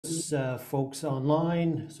folks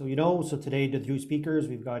online. So today the two speakers,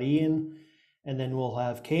 we've got Ian, and then we'll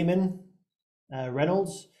have Kamon,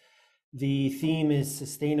 Reynolds. The theme is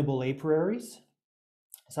sustainable apiaries.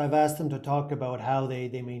 So I've asked them to talk about how they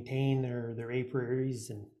maintain their apiaries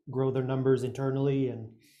and grow their numbers internally and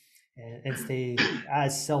stay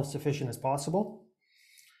as self-sufficient as possible.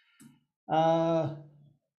 Let's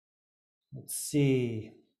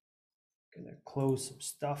see. I'm gonna close some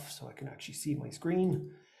stuff so I can actually see my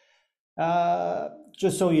screen.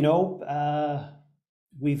 Just so you know,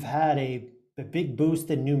 we've had a big boost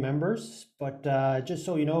in new members, but just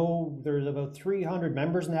so you know, there's about 300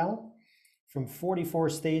 members now from 44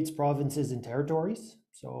 states, provinces, and territories.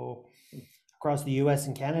 So across the US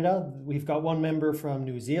and Canada, we've got one member from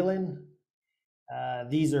New Zealand.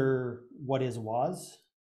 These are what is was.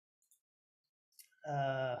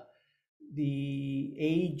 The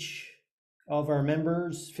age of our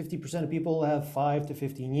members, 50% of people have 5 to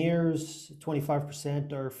 15 years,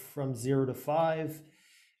 25% are from 0 to 5,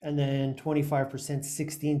 and then 25%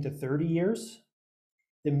 16 to 30 years.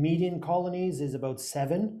 The median colonies is about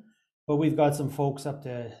 7, but we've got some folks up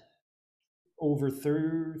to over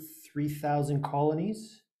 3,000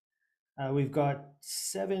 colonies. We've got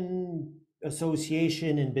 7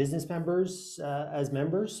 association and business members as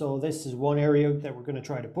members, so this is one area that we're going to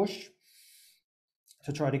try to push,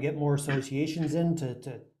 to try to get more associations in,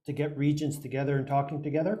 to get regions together and talking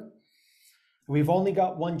together. We've only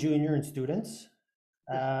got one junior in students,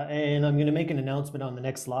 and I'm going to make an announcement on the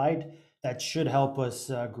next slide that should help us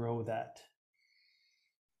grow that.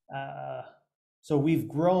 So we've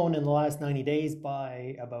grown in the last 90 days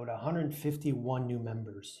by about 151 new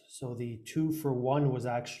members. So the 2 for 1 was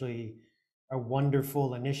actually a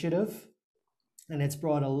wonderful initiative, and it's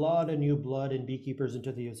brought a lot of new blood and beekeepers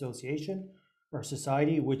into the association, our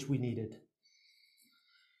society, which we needed.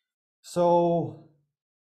 So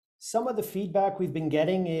some of the feedback we've been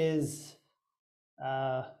getting is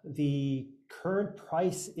the current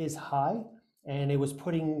price is high and it was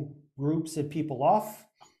putting groups and people off.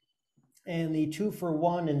 And the 2 for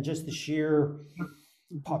 1 and just the sheer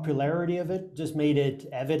popularity of it just made it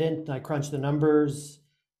evident. I crunched the numbers.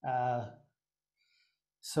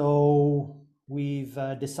 So we've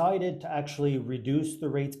decided to actually reduce the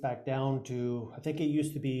rates back down to, I think it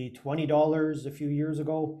used to be $20 a few years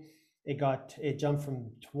ago. It jumped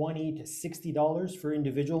from $20 to $60 for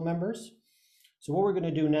individual members. So what we're going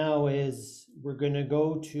to do now is we're going to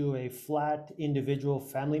go to a flat individual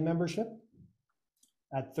family membership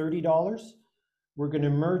at $30. We're going to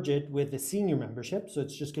merge it with a senior membership, so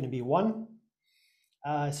it's just going to be one.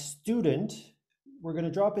 Student, we're going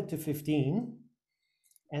to drop it to 15.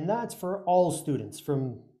 And that's for all students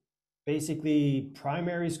from basically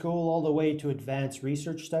primary school all the way to advanced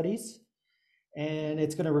research studies. And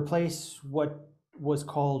it's going to replace what was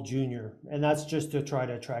called junior. And that's just to try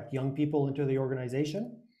to attract young people into the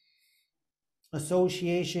organization.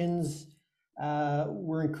 Associations,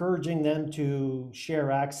 we're encouraging them to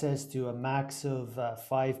share access to a max of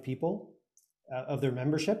 5 people of their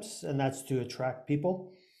memberships, and that's to attract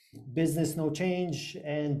people. Business, no change.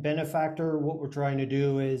 And benefactor, what we're trying to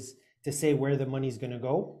do is to say where the money's going to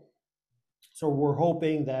go. So we're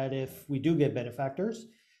hoping that if we do get benefactors,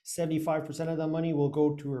 75% of the money will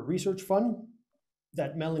go to a research fund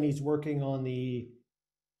that Melanie's working on the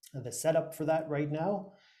setup for that right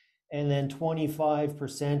now. And then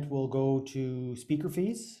 25% will go to speaker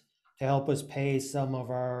fees to help us pay some of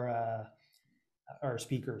our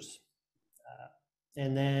speakers.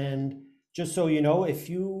 And then just so you know, if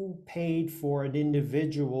you paid for an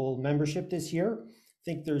individual membership this year, I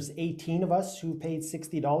think there's 18 of us who paid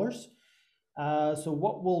 $60. So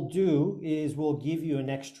what we'll do is we'll give you an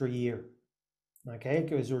extra year, okay?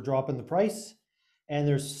 Because we're dropping the price, and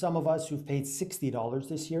there's some of us who've paid $60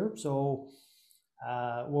 this year. So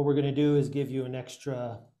what we're going to do is give you an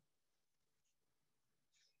extra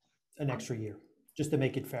year, just to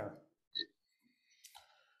make it fair.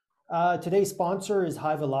 Today's sponsor is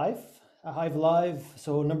Hive Alive. Hive Alive,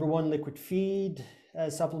 so #1 liquid feed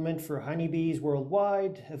supplement for honeybees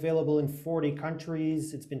worldwide, available in 40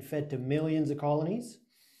 countries. It's been fed to millions of colonies.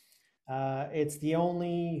 It's the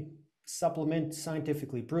only supplement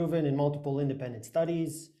scientifically proven in multiple independent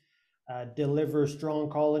studies, deliver strong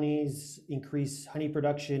colonies, increase honey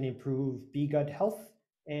production, improve bee gut health,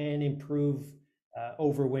 and improve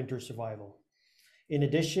overwinter survival. In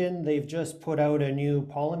addition, they've just put out a new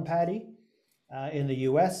pollen patty in the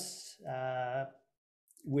US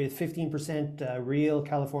with 15% real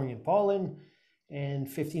Californian pollen and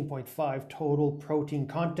 15.5 total protein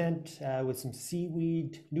content with some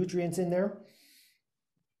seaweed nutrients in there.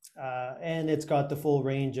 And it's got the full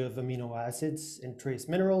range of amino acids and trace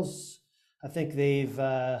minerals. I think they've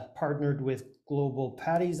partnered with Global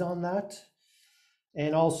Patties on that.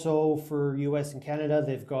 And also for US and Canada,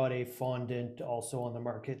 they've got a fondant also on the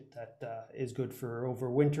market that is good for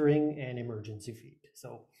overwintering and emergency feed.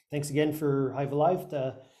 So thanks again for Hive Alive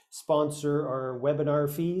to sponsor our webinar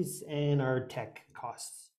fees and our tech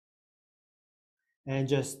costs. And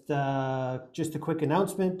just a quick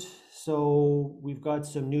announcement. So we've got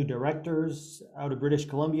some new directors out of British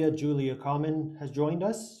Columbia. Julia Kamon has joined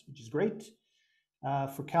us, which is great.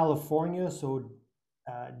 For California, so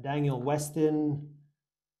Daniel Weston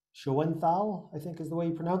Schoenthal, I think is the way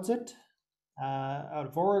you pronounce it. Out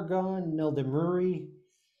of Oregon, Nilda Murray.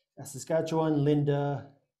 Saskatchewan, Linda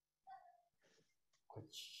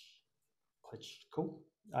Klitschko.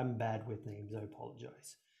 I'm bad with names, I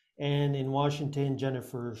apologize. And in Washington,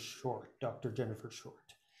 Jennifer Short, Dr. Jennifer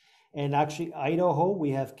Short. And actually, Idaho,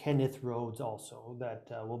 we have Kenneth Rhodes also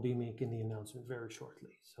that will be making the announcement very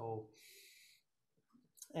shortly. So,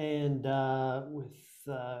 and with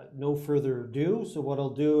no further ado, so what I'll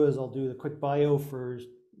do is I'll do the quick bio for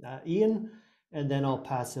Ian, and then I'll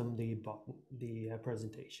pass him the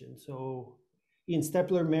presentation. So Ian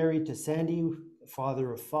Steppler, married to Sandy,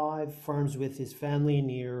 father of 5, farms with his family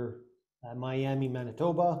near Miami,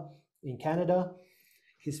 Manitoba in Canada.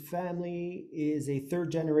 His family is a 3rd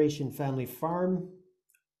generation family farm.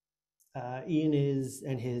 Ian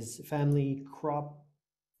and his family crop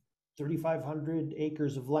 3,500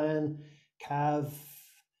 acres of land, calve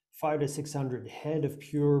 500 to 600 head of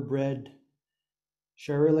purebred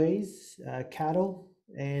Charolais cattle,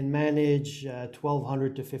 and manage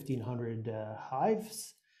 1,200 to 1,500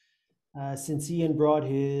 hives. Since Ian bought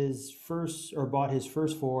his first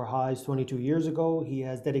 4 hives 22 years ago, he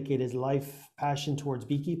has dedicated his life passion towards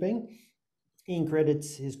beekeeping. Ian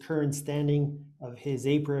credits his current standing of his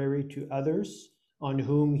apiary to others on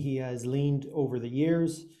whom he has leaned over the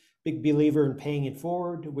years. Big believer in paying it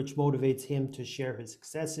forward, which motivates him to share his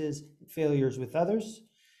successes and failures with others.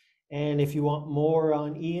 And if you want more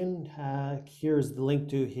on Ian, here's the link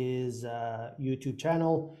to his YouTube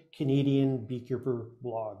channel, Canadian Beekeeper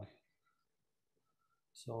blog.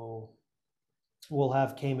 So we'll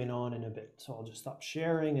have Kamon on in a bit. So I'll just stop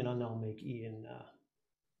sharing and then I'll make Ian,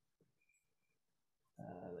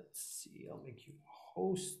 let's see, I'll make you a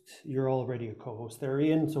host. You're already a co-host there,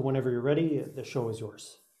 Ian. So whenever you're ready, the show is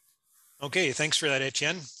yours. Okay, thanks for that,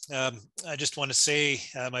 Etienne. I just want to say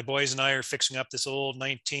my boys and I are fixing up this old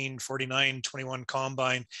 1949-21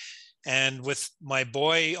 combine. And with my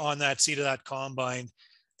boy on that seat of that combine,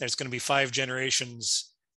 there's going to be 5 generations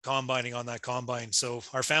combining on that combine. So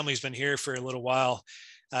our family's been here for a little while,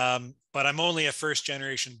 but I'm only a 1st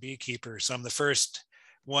generation beekeeper. So I'm the first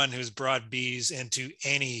one who's brought bees into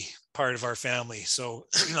any part of our family. So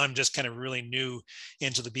I'm just kind of really new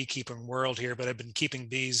into the beekeeping world here, but I've been keeping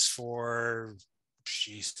bees for,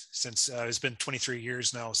 since it's been 23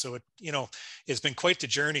 years now. So it's been quite the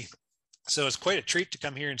journey. So it's quite a treat to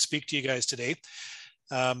come here and speak to you guys today.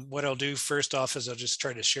 What I'll do first off is I'll just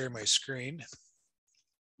try to share my screen.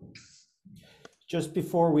 Just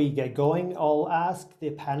before we get going, I'll ask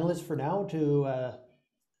the panelists for now to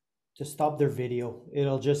stop their video.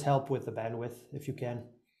 It'll just help with the bandwidth if you can.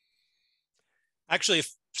 Actually,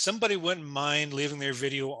 if somebody wouldn't mind leaving their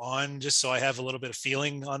video on, just so I have a little bit of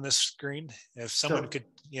feeling on this screen, if someone could,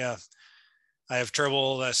 yeah, I have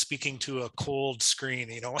trouble speaking to a cold screen,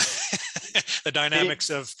 the dynamics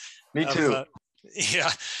of, me too.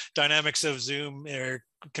 Dynamics of Zoom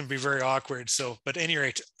can be very awkward. So, but at any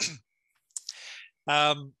rate,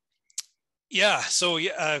 I'm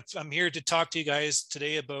here to talk to you guys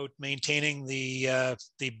today about maintaining the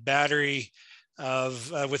battery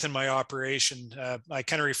of within my operation. I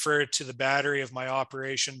kind of refer to the battery of my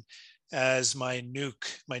operation as my nuke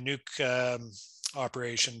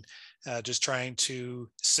operation, just trying to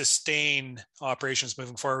sustain operations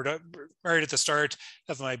moving forward. Right at the start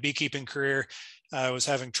of my beekeeping career, I was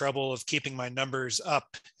having trouble of keeping my numbers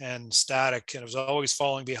up and static, and I was always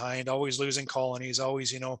falling behind, always losing colonies,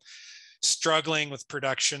 always, struggling with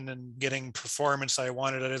production and getting performance I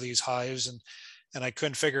wanted out of these hives, and I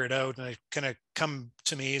couldn't figure it out. And it kind of come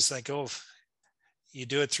to me, it's like, oh, you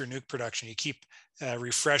do it through nuke production. You keep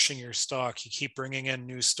refreshing your stock. You keep bringing in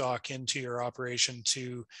new stock into your operation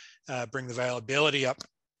to bring the availability up.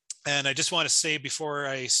 And I just want to say before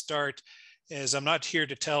I start is I'm not here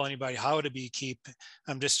to tell anybody how to beekeep.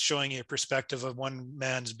 I'm just showing you a perspective of one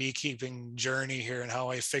man's beekeeping journey here and how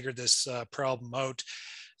I figured this problem out.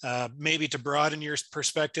 Maybe to broaden your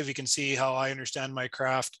perspective, you can see how I understand my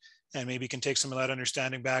craft, and maybe you can take some of that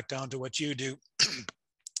understanding back down to what you do.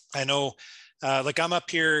 I know Like I'm up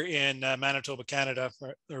here in Manitoba, Canada.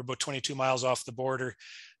 We're about 22 miles off the border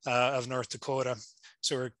of North Dakota.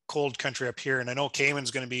 So we're cold country up here. And I know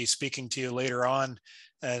Kamon's going to be speaking to you later on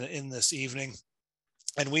in this evening.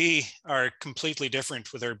 And we are completely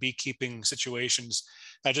different with our beekeeping situations.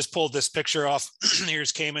 I just pulled this picture off.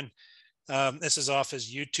 Here's Kamon. This is off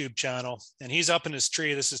his YouTube channel. And he's up in his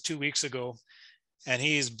tree. This is 2 weeks ago. And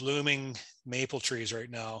he's blooming maple trees right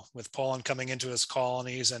now with pollen coming into his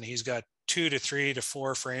colonies. And he's got 2 to 3 to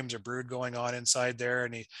 4 frames of brood going on inside there.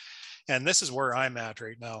 And this is where I'm at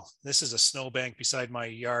right now. This is a snowbank beside my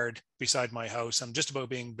yard, beside my house. I'm just about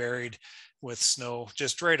being buried with snow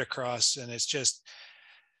just right across. And it's just,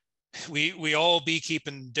 we all beekeep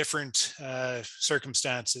in different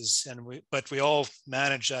circumstances, but we all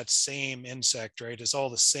manage that same insect, right? It's all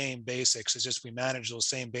the same basics. It's just we manage those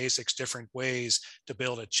same basics different ways to be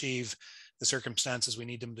able to achieve the circumstances we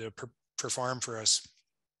need them to perform for us.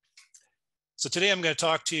 So today I'm going to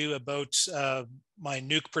talk to you about my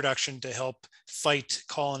nuke production to help fight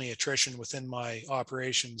colony attrition within my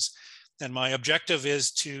operations. And my objective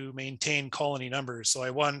is to maintain colony numbers. So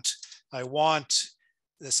I want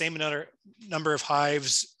the same number of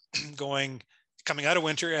hives coming out of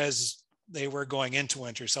winter as they were going into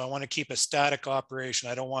winter. So I want to keep a static operation.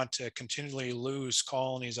 I don't want to continually lose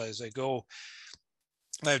colonies as I go.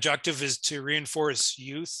 My objective is to reinforce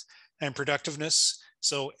youth and productiveness.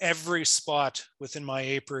 So every spot within my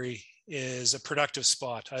apiary is a productive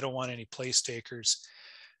spot. I don't want any place takers.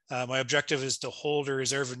 My objective is to hold a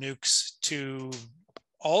reserve of nukes to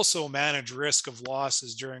also manage risk of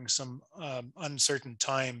losses during some uncertain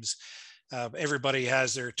times. Everybody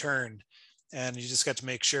has their turn, and you just got to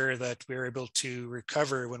make sure that we're able to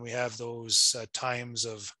recover when we have those times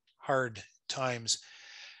of hard times.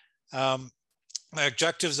 My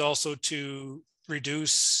objective is also to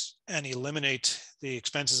reduce and eliminate the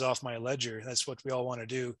expenses off my ledger. That's what we all want to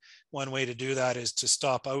do. One way to do that is to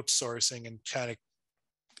stop outsourcing and kind of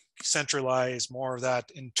centralize more of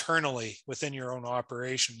that internally within your own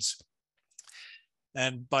operations.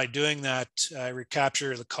 And by doing that, I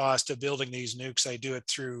recapture the cost of building these nukes. I do it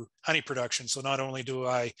through honey production. So not only do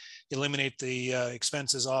I eliminate the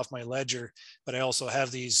expenses off my ledger, but I also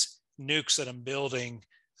have these nukes that I'm building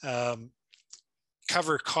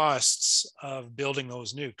cover costs of building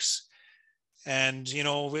those nukes. And, you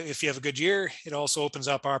know, if you have a good year, it also opens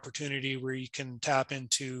up opportunity where you can tap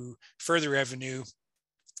into further revenue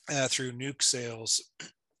through nuke sales.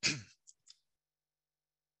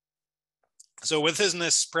 So within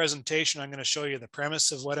this presentation, I'm going to show you the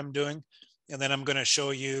premise of what I'm doing, and then I'm going to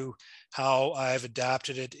show you how I've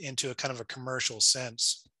adapted it into a kind of a commercial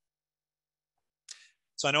sense.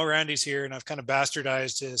 So I know Randy's here, and I've kind of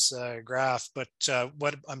bastardized his graph, but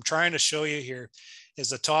what I'm trying to show you here is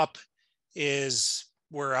the top is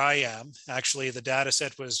where I am. Actually, the data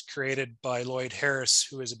set was created by Lloyd Harris,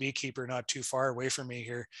 who is a beekeeper not too far away from me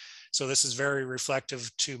here. So this is very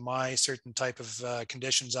reflective to my certain type of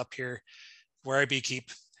conditions up here where I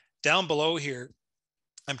beekeep. Down below here,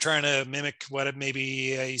 I'm trying to mimic what maybe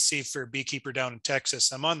you see for a beekeeper down in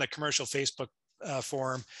Texas. I'm on the commercial Facebook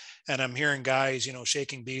forum, and I'm hearing guys, you know,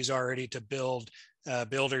 shaking bees already to build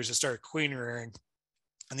builders to start queen rearing.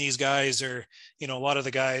 And these guys are, you know, a lot of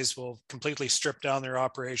the guys will completely strip down their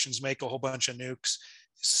operations, make a whole bunch of nukes,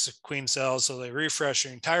 queen cells. So they refresh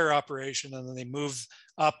their entire operation, and then they move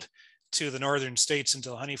up to the northern states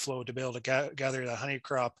into the honey flow to be able to gather the honey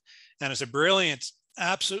crop. And it's a brilliant,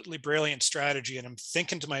 absolutely brilliant strategy. And I'm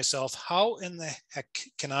thinking to myself, how in the heck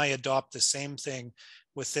can I adopt the same thing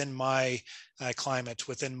within my climate,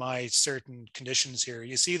 within my certain conditions here?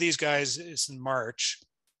 You see these guys, it's in March,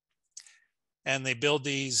 and they build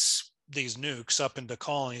these nukes up into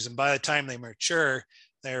colonies. And by the time they mature,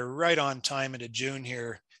 they're right on time into June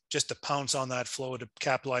here, just to pounce on that flow to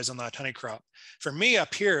capitalize on that honey crop. For me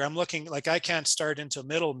up here, I'm looking like I can't start until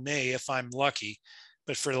middle May if I'm lucky.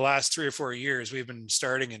 But for the last 3 or 4 years, we've been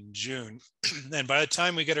starting in June. And by the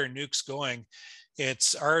time we get our nukes going,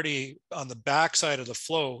 it's already on the backside of the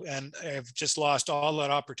flow, and I've just lost all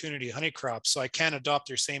that opportunity honey crops. So I can't adopt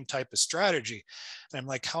their same type of strategy. And I'm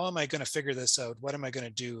like, how am I going to figure this out? What am I going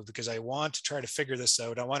to do? Because I want to try to figure this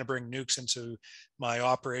out. I want to bring nukes into my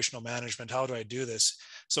operational management. How do I do this?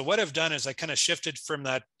 So what I've done is I kind of shifted from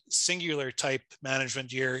that singular type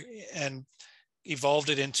management year and evolved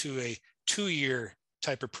it into a 2-year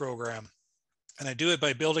type of program. And I do it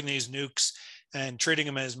by building these nukes and treating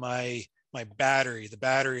them as my battery, the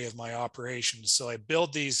battery of my operations. So I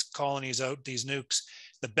build these colonies out, these nukes,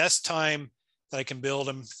 the best time that I can build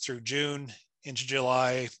them through June into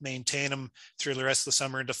July, maintain them through the rest of the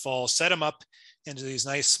summer into fall, set them up into these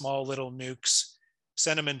nice small little nukes,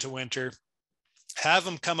 send them into winter. have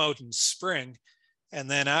them come out in spring, and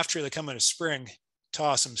then after they come out of spring,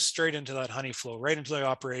 toss them straight into that honey flow, right into the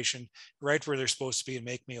operation, right where they're supposed to be, and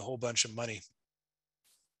make me a whole bunch of money.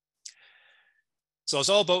 So it's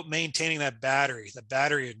all about maintaining that battery, the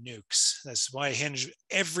battery of nukes. That's why I hinge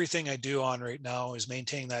everything I do on right now is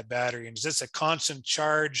maintaining that battery, and just a constant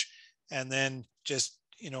charge, and then just,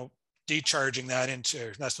 decharging that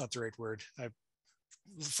into, that's not the right word,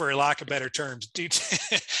 for lack of better terms,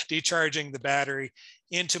 decharging the battery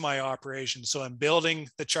into my operation. So I'm building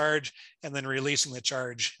the charge and then releasing the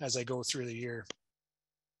charge as I go through the year.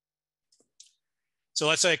 So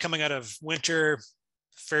let's say coming out of winter,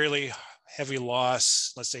 fairly heavy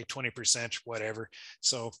loss, let's say 20%, whatever.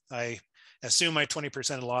 So I assume my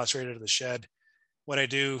 20% loss rate out of the shed. What I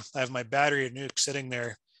do, I have my battery of nukes sitting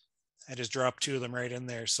there. I just drop 2 of them right in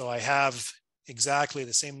there. So I have exactly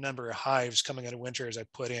the same number of hives coming out of winter as I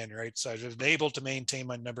put in, right? So I've been able to maintain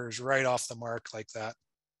my numbers right off the mark like that.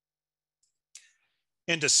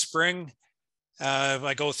 Into spring,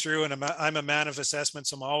 I go through, and I'm a man of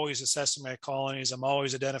assessments. I'm always assessing my colonies. I'm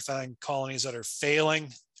always identifying colonies that are failing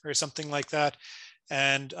or something like that.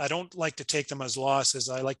 And I don't like to take them as losses.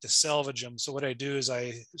 I like to salvage them. So what I do is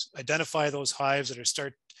I identify those hives that are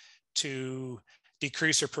start to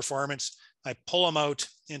decrease their performance. I pull them out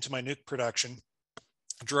into my nuke production,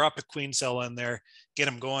 drop a queen cell in there, get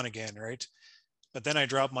them going again, right? But then I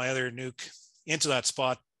drop my other nuke into that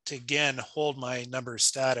spot to again hold my numbers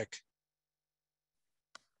static.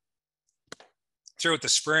 Throughout the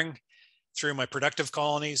spring, through my productive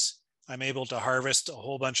colonies, I'm able to harvest a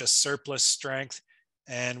whole bunch of surplus strength.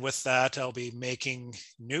 And with that, I'll be making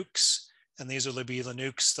nukes. And these will be the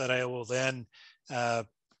nukes that I will then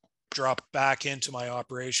drop back into my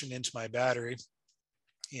operation, into my battery.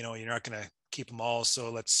 You're not going to keep them all. So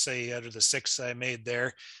let's say out of the 6 I made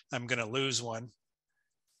there, I'm going to lose one. And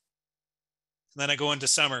then I go into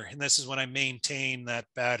summer, and this is when I maintain that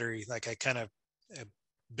battery. Like I kind of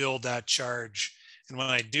build that charge. And when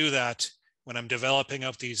I do that, when I'm developing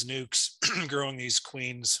up these nukes, growing these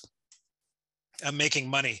queens, I'm making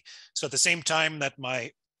money. So at the same time that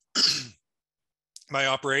my my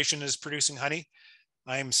operation is producing honey,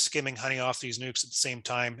 I'm skimming honey off these nukes at the same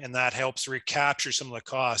time, and that helps recapture some of the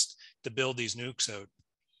cost to build these nukes out.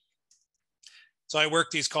 So I work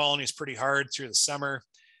these colonies pretty hard through the summer.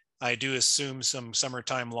 I do assume some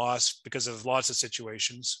summertime loss because of lots of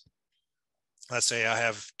situations. Let's say I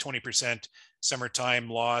have 20% summertime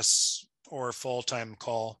loss or full-time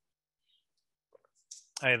call.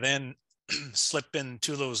 I then slip in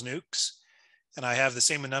 2 of those nukes, and I have the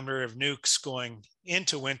same number of nukes going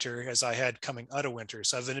into winter as I had coming out of winter.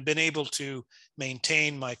 So I've been able to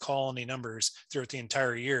maintain my colony numbers throughout the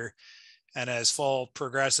entire year. And as fall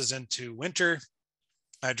progresses into winter,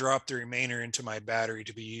 I drop the remainder into my battery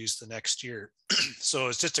to be used the next year. So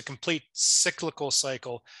it's just a complete cyclical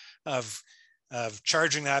cycle of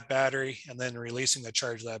charging that battery and then releasing the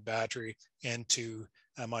charge of that battery into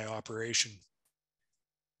my operation.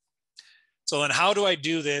 So then how do I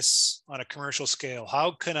do this on a commercial scale?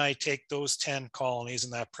 How can I take those 10 colonies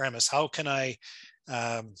in that premise? How can I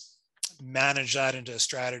manage that into a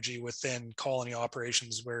strategy within colony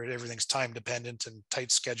operations where everything's time dependent and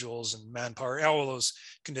tight schedules and manpower? All of those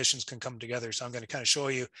conditions can come together. So I'm going to kind of show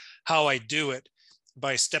you how I do it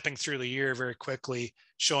by stepping through the year very quickly,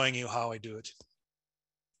 showing you how I do it.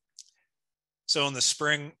 So in the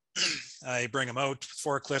spring, I bring them out,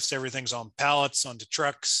 forklifts, everything's on pallets, onto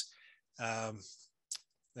trucks.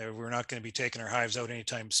 We're not going to be taking our hives out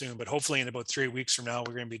anytime soon, but hopefully in about 3 weeks from now,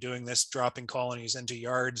 we're going to be doing this, dropping colonies into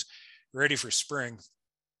yards ready for spring.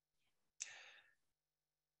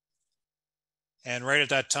 And right at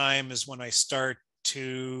that time is when I start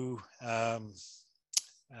to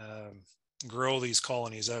grow these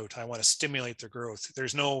colonies out. I want to stimulate their growth.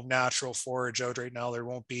 There's no natural forage out right now. There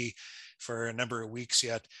won't be for a number of weeks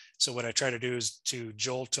yet. So what I try to do is to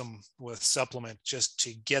jolt them with supplement just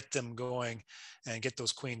to get them going and get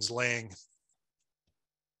those queens laying.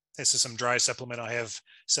 This is some dry supplement I have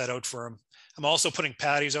set out for them. I'm also putting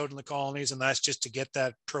patties out in the colonies, and that's just to get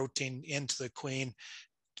that protein into the queen,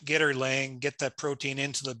 get her laying, get that protein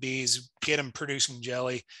into the bees, get them producing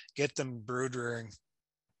jelly, get them brood rearing.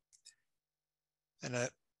 And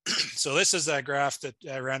so this is that graph that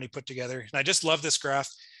Randy put together. And I just love this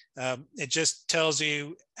graph. It just tells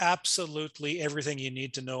you absolutely everything you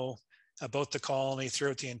need to know about the colony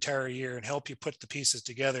throughout the entire year and help you put the pieces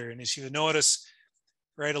together. And as you notice,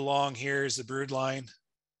 right along here is the brood line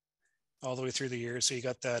all the way through the year. So you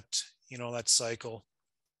got that, that cycle.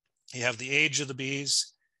 You have the age of the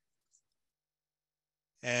bees,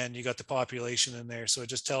 and you got the population in there. So it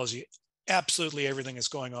just tells you absolutely everything that's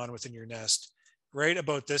going on within your nest. right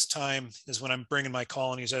about this time is when I'm bringing my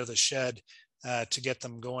colonies out of the shed to get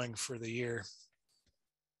them going for the year.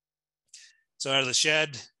 So out of the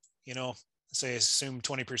shed, you know, say assume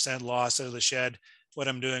 20% loss out of the shed. What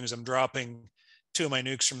I'm doing is I'm dropping 2 of my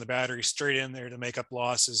nukes from the battery straight in there to make up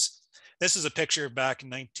losses. This is a picture back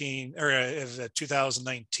in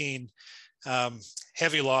 2019.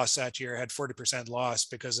 Heavy loss that year. I had 40% loss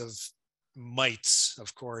because of mites,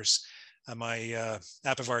 of course. My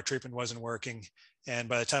Apivar treatment wasn't working. And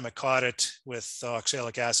by the time I caught it with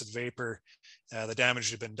oxalic acid vapor, the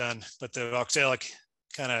damage had been done. But the oxalic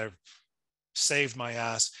kind of saved my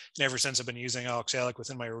ass. And ever since I've been using oxalic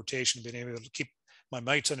within my rotation, been able to keep my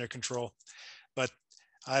mites under control. But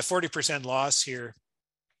I have 40% loss here.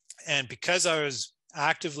 And because I was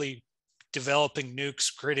actively developing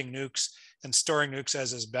nukes, creating nukes, and storing nukes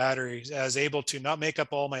as his batteries, I was able to not make up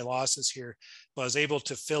all my losses here, but I was able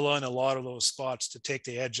to fill in a lot of those spots to take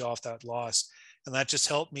the edge off that loss. And that just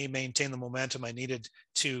helped me maintain the momentum I needed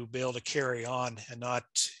to be able to carry on and not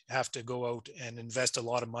have to go out and invest a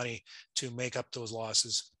lot of money to make up those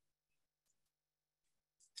losses.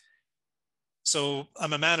 So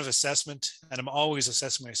I'm a man of assessment, and I'm always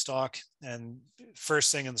assessing my stock. And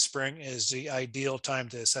first thing in the spring is the ideal time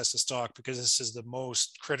to assess the stock, because this is the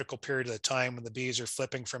most critical period of the time when the bees are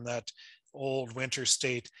flipping from that old winter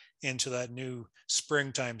state into that new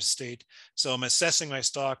springtime state. So I'm assessing my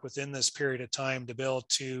stock within this period of time to be able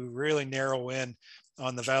to really narrow in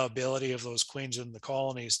on the viability of those queens in the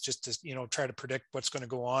colonies, just to, you know, try to predict what's going to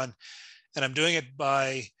go on. And I'm doing it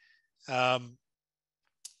by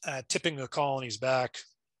tipping the colonies back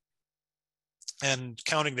and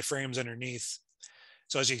counting the frames underneath.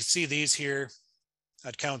 So as you can see these here,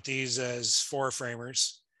 I'd count these as 4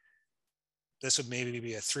 framers. This would maybe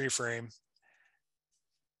be a 3 frame,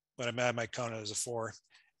 but I might count it as a 4.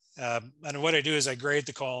 And what I do is I grade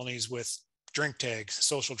the colonies with drink tags,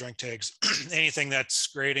 social drink tags. Anything that's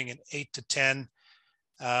grading an 8 to 10,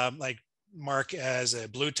 like mark as a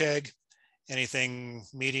blue tag. Anything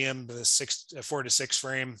medium, the 4 to 6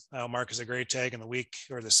 frame, I'll mark as a gray tag, and the weak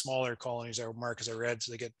or the smaller colonies I'll mark as a red,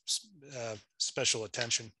 so they get special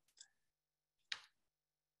attention.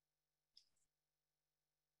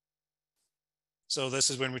 So this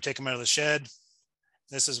is when we take them out of the shed.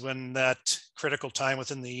 This is when that critical time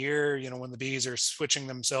within the year, you know, when the bees are switching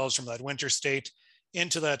themselves from that winter state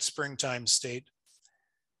into that springtime state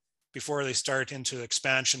before they start into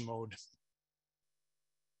expansion mode.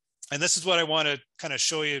 And this is what I want to kind of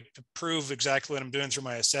show you to prove exactly what I'm doing through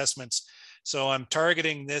my assessments. So I'm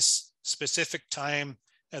targeting this specific time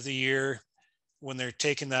of the year when they're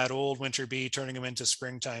taking that old winter bee, turning them into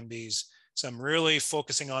springtime bees. So I'm really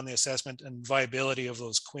focusing on the assessment and viability of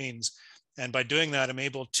those queens. And by doing that, I'm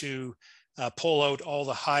able to pull out all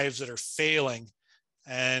the hives that are failing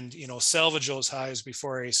and, you know, salvage those hives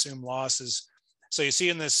before I assume losses. So you see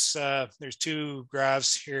in this, there's 2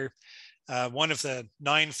 graphs here. One of the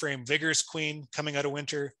 9-frame vigorous queen coming out of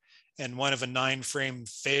winter, and one of a 9-frame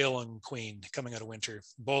failing queen coming out of winter.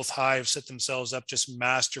 Both hives set themselves up just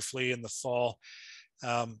masterfully in the fall.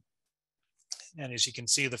 And as you can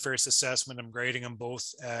see, the first assessment, I'm grading them both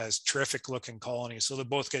as terrific looking colonies. So they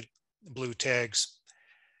both get blue tags.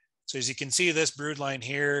 So as you can see, this brood line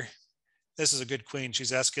here, this is a good queen.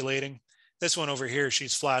 She's escalating. This one over here,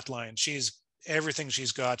 she's flatlined. She's everything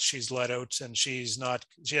she's got, she's let out, and she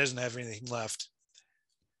doesn't have anything left.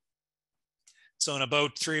 So in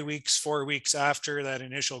about 3 weeks, 4 weeks after that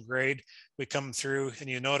initial grade, we come through and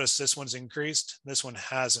you notice this one's increased, this one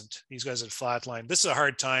hasn't. These guys are flatlined. This is a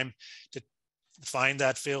hard time to find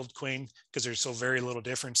that failed queen because there's so very little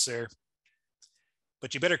difference there.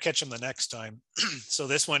 But you better catch them the next time. So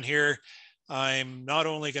this one here, I'm not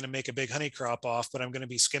only going to make a big honey crop off, but I'm going to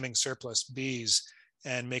be skimming surplus bees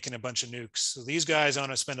and making a bunch of nukes. So these guys I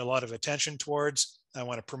want to spend a lot of attention towards. I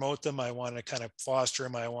want to promote them. I want to kind of foster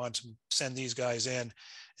them. I want to send these guys in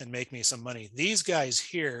and make me some money. These guys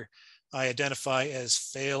here, I identify as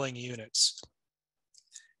failing units.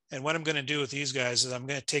 And what I'm going to do with these guys is I'm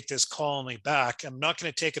going to take this colony back. I'm not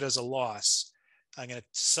going to take it as a loss. I'm going to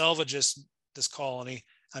salvage this colony.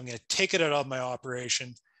 I'm going to take it out of my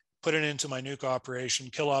operation, put it into my nuke operation,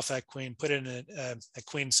 kill off that queen, put it in a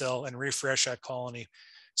queen cell and refresh that colony.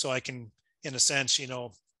 So I can, in a sense, you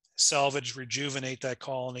know, salvage, rejuvenate that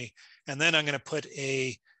colony. And then I'm going to put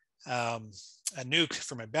a nuke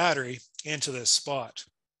for my battery into this spot.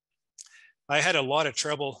 I had a lot of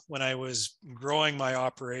trouble when I was growing my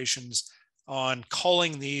operations on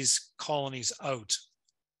culling these colonies out.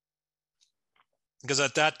 Because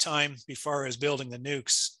at that time, before I was building the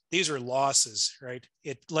nukes, these were losses, right?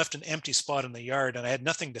 It left an empty spot in the yard and I had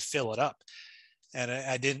nothing to fill it up. And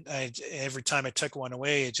every time I took one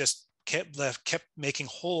away, it just kept making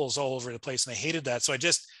holes all over the place. And I hated that. So I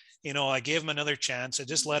just, I gave him another chance. I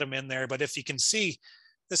just let him in there. But if you can see,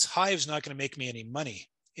 this hive's not going to make me any money.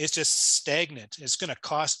 It's just stagnant. It's going to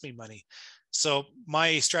cost me money. So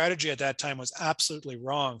my strategy at that time was absolutely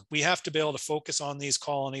wrong. We have to be able to focus on these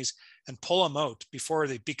colonies and pull them out before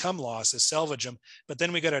they become losses, salvage them. But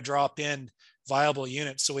then we got to drop in viable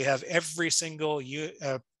units. So we have every single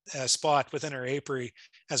spot within our apiary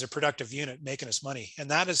as a productive unit making us money. And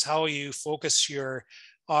that is how you focus your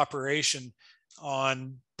operation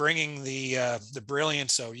on bringing the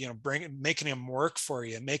brilliance out, making them work for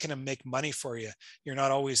you, making them make money for you. You're not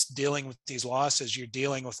always dealing with these losses. You're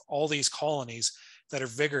dealing with all these colonies that are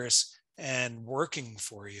vigorous and working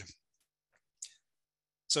for you.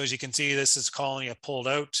 So as you can see, this is a colony I pulled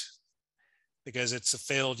out because it's a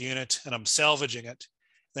failed unit and I'm salvaging it.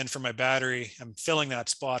 Then for my battery, I'm filling that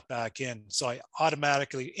spot back in. So I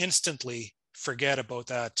automatically, instantly forget about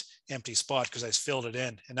that empty spot because I filled it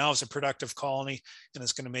in. And now it's a productive colony and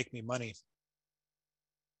it's going to make me money.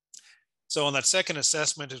 So on that second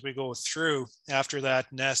assessment, as we go through, after that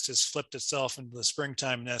nest has flipped itself into the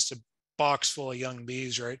springtime nest, a box full of young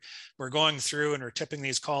bees, right? We're going through and we're tipping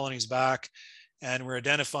these colonies back and we're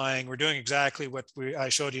identifying, we're doing exactly what I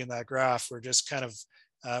showed you in that graph. We're just kind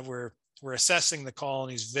of, we're assessing the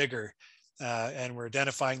colony's vigor and we're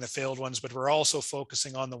identifying the failed ones, but we're also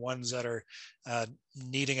focusing on the ones that are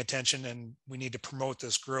needing attention and we need to promote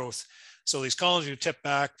this growth. So these colonies you tip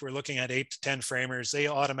back, we're looking at 8 to 10 framers, they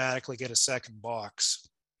automatically get a second box.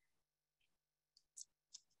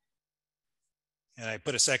 And I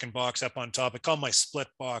put a second box up on top. I call them my split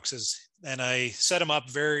boxes and I set them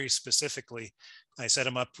up very specifically. I set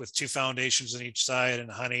them up with 2 foundations on each side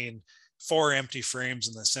and honey and 4 empty frames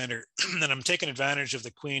in the center. And I'm taking advantage of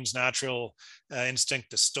the queen's natural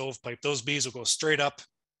instinct to stovepipe. Those bees will go straight up.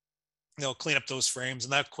 They'll clean up those frames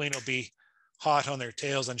and that queen will be hot on their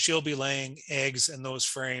tails and she'll be laying eggs in those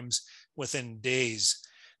frames within days.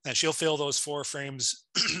 And she'll fill those 4 frames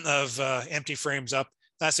of empty frames up.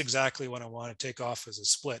 That's exactly what I want to take off as a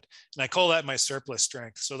split. And I call that my surplus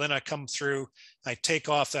strength. So then I come through, I take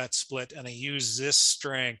off that split and I use this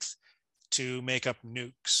strength to make up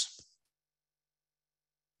nukes.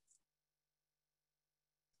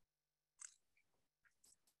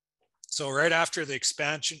 So right after the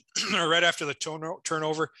expansion, or right after the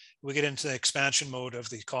turnover, we get into the expansion mode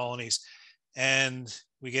of the colonies and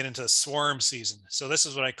we get into swarm season. So this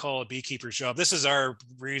is what I call a beekeeper's job. This is our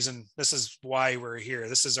reason. This is why we're here.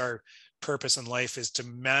 This is our purpose in life, is to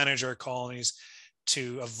manage our colonies,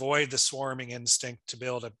 to avoid the swarming instinct, to be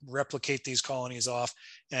able to replicate these colonies off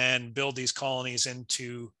and build these colonies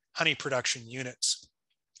into honey production units.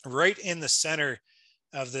 Right in the center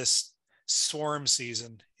of this swarm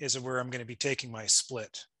season is where I'm going to be taking my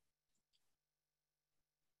split.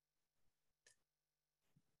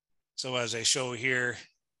 So as I show here,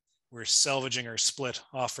 we're salvaging our split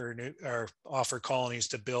off our colonies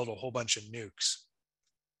to build a whole bunch of nukes.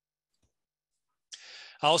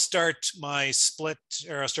 I'll start my split,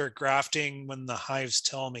 or I'll start grafting when the hives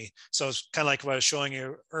tell me. So it's kind of like what I was showing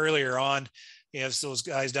you earlier on. You have those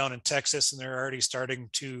guys down in Texas and they're already starting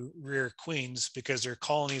to rear queens because their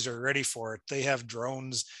colonies are ready for it. They have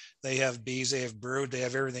drones, they have bees, they have brood, they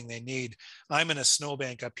have everything they need. I'm in a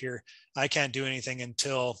snowbank up here. I can't do anything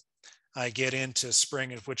until I get into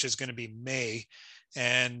spring, which is going to be May.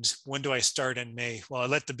 And when do I start in May? Well, I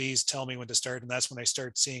let the bees tell me when to start, and that's when I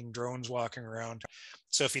start seeing drones walking around.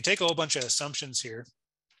 So if you take a whole bunch of assumptions here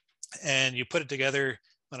and you put it together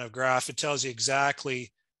on a graph, it tells you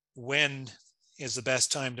exactly when is the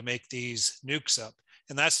best time to make these nukes up.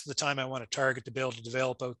 And that's the time I want to target to be able to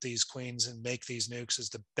develop out these queens and make these nukes, is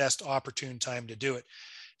the best opportune time to do it.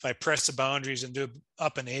 If I press the boundaries and do it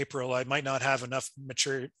up in April, I might not have enough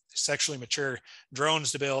sexually mature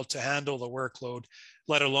drones to be able to handle the workload,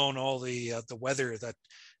 let alone all the weather that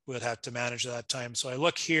we'd have to manage at that time. So I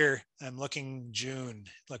look here, I'm looking June.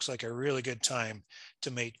 Looks like a really good time to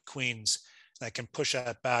mate queens. I can push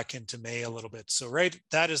that back into May a little bit. So right,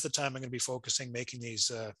 that is the time I'm going to be focusing making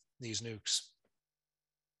these nukes.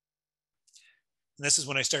 And this is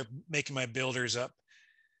when I start making my builders up.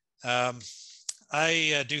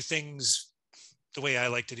 I do things the way I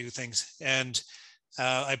like to do things. And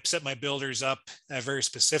I set my builders up very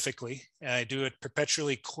specifically. And I do it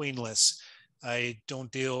perpetually queenless. I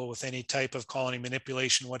don't deal with any type of colony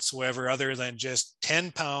manipulation whatsoever, other than just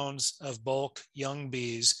 10 pounds of bulk young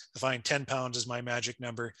bees. I find 10 pounds is my magic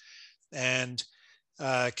number. And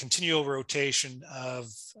continual rotation of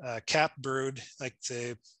cap brood, like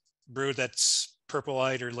the brood that's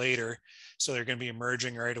purple-eyed or later. So they're going to be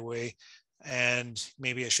emerging right away. and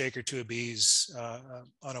maybe a shake or two of bees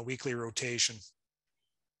on a weekly rotation.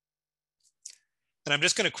 And I'm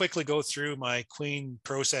just going to quickly go through my queen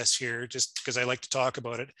process here, just because I like to talk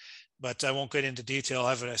about it, but I won't get into detail.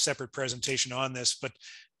 I have a separate presentation on this. But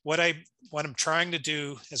what I'm trying to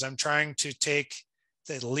do is I'm trying to take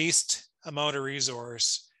the least amount of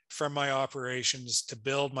resource from my operations to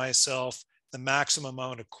build myself the maximum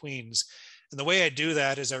amount of queens. And the way I do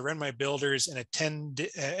that is I run my builders in a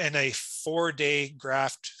 4-day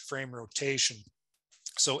graft frame rotation.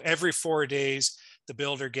 So every 4 days, the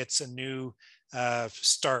builder gets a new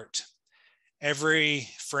start. Every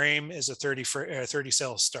frame is a 30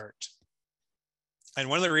 cell start. And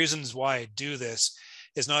one of the reasons why I do this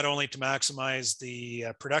is not only to maximize the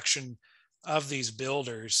production of these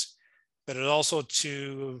builders, but it also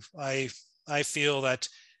I feel that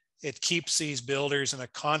it keeps these builders in a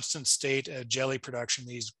constant state of jelly production.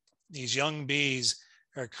 These young bees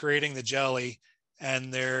are creating the jelly,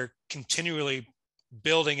 and they're continually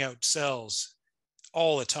building out cells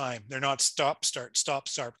all the time. They're not stop, start, stop,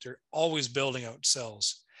 start. They're always building out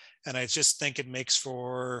cells. And I just think it makes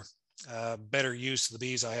for better use of the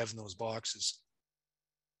bees I have in those boxes.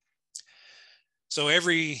 So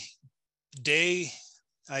every day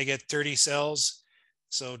I get 30 cells.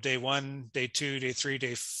 So day 1, day 2, day 3,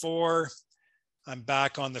 day 4, I'm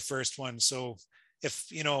back on the first one. So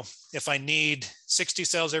if I need 60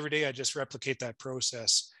 cells every day, I just replicate that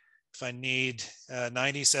process. If I need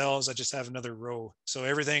 90 cells, I just have another row. So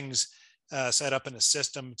everything's set up in a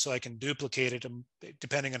system so I can duplicate it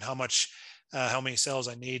depending on how many cells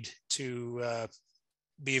I need to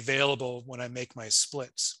be available when I make my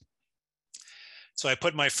splits. So I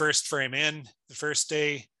put my first frame in the first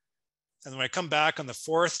day, and when I come back on the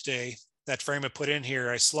 4th day, that frame I put in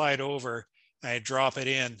here, I slide over, I drop it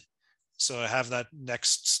in, so I have that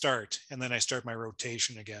next start, and then I start my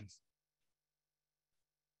rotation again.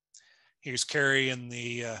 Here's Carrie in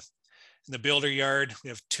the builder yard. We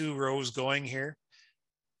have 2 rows going here.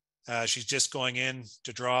 She's just going in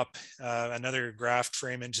to drop another graft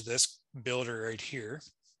frame into this builder right here.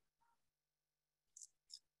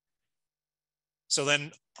 So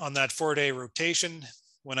then on that 4-day rotation,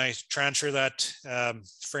 when I transfer that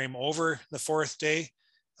frame over the 4th day,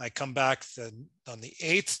 I come back on the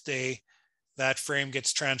 8th day, that frame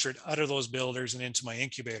gets transferred out of those builders and into my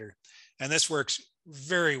incubator. And this works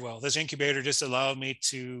very well. This incubator just allowed me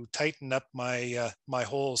to tighten up my my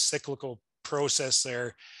whole cyclical process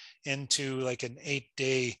there into like an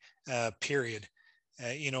 8-day period.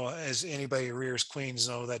 As anybody who rears queens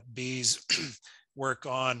know, that bees work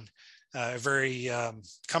on a very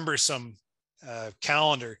cumbersome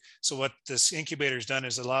calendar. So what this incubator has done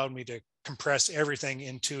is allowed me to compress everything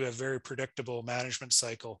into a very predictable management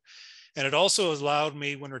cycle. And it also allowed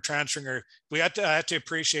me, when we're transferring I have to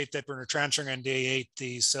appreciate that when we're transferring on day 8,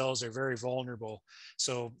 these cells are very vulnerable.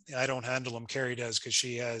 So I don't handle them. Carrie does, because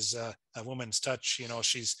she has a woman's touch.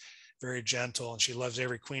 She's very gentle and she loves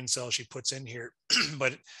every queen cell she puts in here.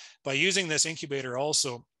 But by using this incubator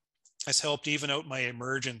also has helped even out my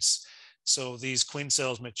emergence. So these queen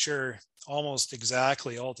cells mature almost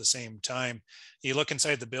exactly all at the same time. You look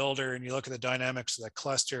inside the builder and you look at the dynamics of that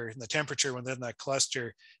cluster, and the temperature within that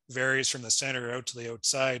cluster varies from the center out to the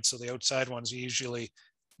outside. So the outside ones usually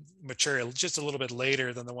mature just a little bit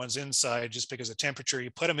later than the ones inside, just because the temperature,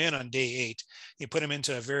 you put them in on day 8, you put them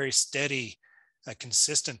into a very steady,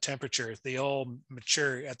 consistent temperature. They all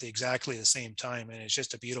mature at exactly the same time. And it's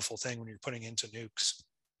just a beautiful thing when you're putting into nukes.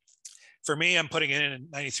 For me, I'm putting it in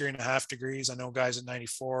at 93.5 degrees. I know guys at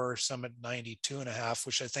 94, some at 92.5,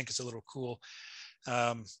 which I think is a little cool.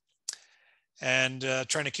 And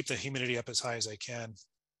trying to keep the humidity up as high as I can.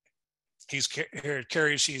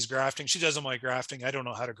 Carrie, she's grafting. She does all my grafting. I don't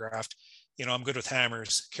know how to graft. I'm good with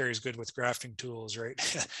hammers. Carrie's good with grafting tools, right?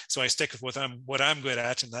 So I stick with what I'm good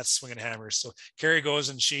at, and that's swinging hammers. So Carrie goes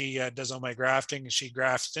and she does all my grafting. She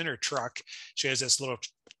grafts in her truck. She has this little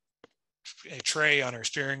tray on her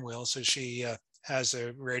steering wheel, so she has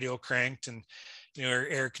a radio cranked, and her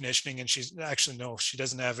air conditioning. And she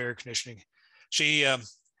doesn't have air conditioning. She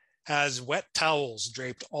has wet towels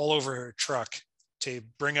draped all over her truck to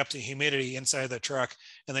bring up the humidity inside the truck,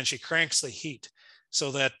 and then she cranks the heat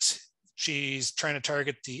so that she's trying to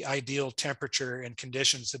target the ideal temperature and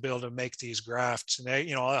conditions to be able to make these grafts. And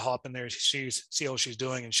I'll hop in there, see how she's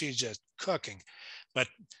doing, and she's just cooking. But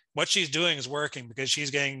what she's doing is working, because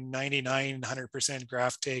she's getting 99, 100%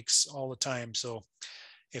 graft takes all the time. So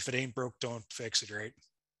if it ain't broke, don't fix it, right?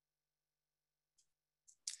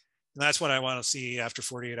 And that's what I want to see after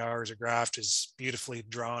 48 hours of graft, is beautifully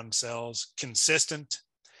drawn cells, consistent.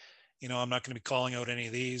 I'm not going to be calling out any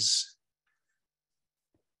of these.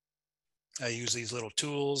 I use these little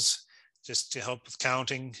tools just to help with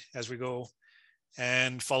counting as we go,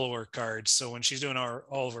 and follower cards. So when she's doing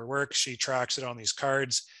all of her work, she tracks it on these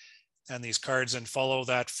cards, and these cards then follow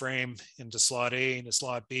that frame into slot A, into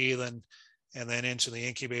slot B, and then into the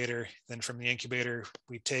incubator. Then from the incubator,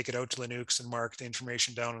 we take it out to the nukes and mark the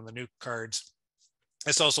information down on the nuke cards.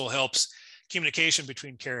 This also helps communication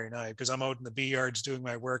between Carrie and I, because I'm out in the bee yards doing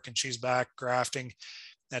my work and she's back grafting.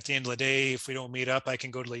 At the end of the day, if we don't meet up, I can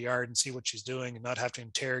go to the yard and see what she's doing and not have to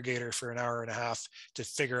interrogate her for an hour and a half to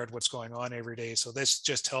figure out what's going on every day. So this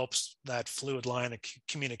just helps that fluid line of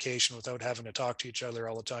communication without having to talk to each other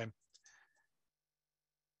all the time.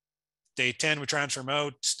 Day 10, we transfer them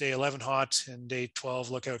out. Day 11, hot, and day 12,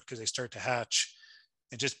 look out because they start to hatch.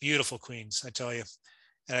 And just beautiful queens, I tell you.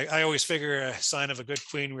 And I always figure a sign of a good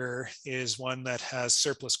queen rearer is one that has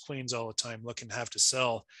surplus queens all the time, looking to have to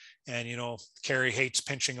sell. And, you know, Carrie hates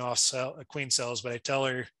pinching off queen cells, but I tell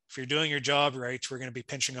her, if you're doing your job right, we're going to be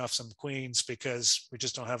pinching off some queens because we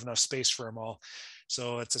just don't have enough space for them all.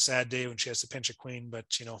 So it's a sad day when she has to pinch a queen,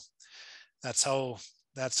 but, you know, that's how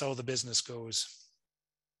the business goes.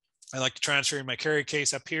 I like to transfer my carry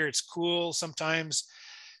case up here. It's cool sometimes,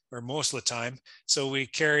 or most of the time. So we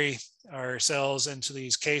carry our cells into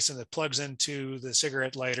these cases, and it plugs into the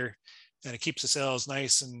cigarette lighter, and it keeps the cells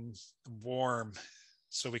nice and warm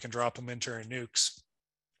so we can drop them into our nukes.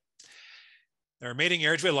 Our mating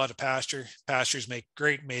yards, we have a lot of pasture. Pastures make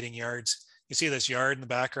great mating yards. You see this yard in the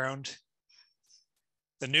background?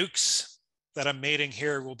 The nukes that I'm mating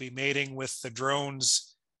here will be mating with the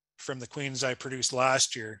drones from the queens I produced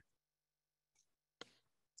last year,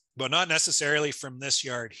 but not necessarily from this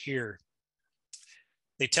yard here.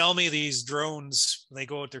 They tell me these drones, when they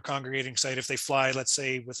go at their congregating site, if they fly, let's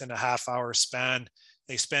say within a half-hour span,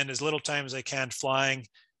 they spend as little time as they can flying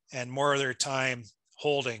and more of their time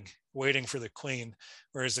holding, waiting for the queen,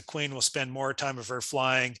 whereas the queen will spend more time of her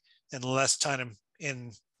flying and less time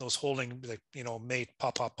in those holding, the, you know, mate,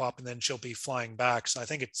 pop, pop, pop, and then she'll be flying back. So I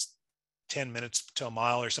think it's 10 minutes to a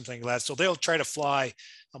mile or something like that. So they'll try to fly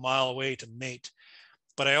a mile away to mate.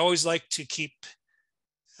 But I always like to keep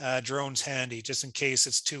drones handy just in case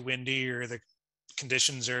it's too windy or the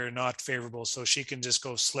conditions are not favorable. So she can just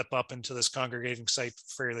go slip up into this congregating site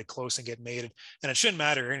fairly close and get mated. And it shouldn't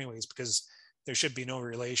matter anyways, because there should be no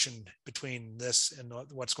relation between this and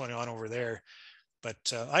what's going on over there.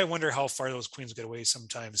 But I wonder how far those queens get away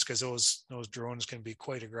sometimes, because those drones can be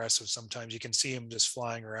quite aggressive sometimes. You can see them just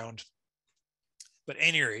flying around. But at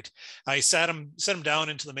any rate, I set them down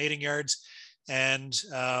into the mating yards. And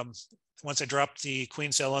once I drop the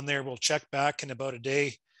queen cell on there, we'll check back in about a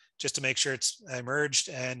day just to make sure it's emerged.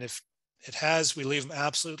 And if it has, we leave them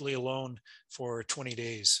absolutely alone for 20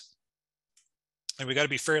 days. And we got to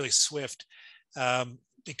be fairly swift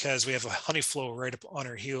because we have a honey flow right up on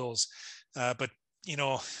our heels. But, you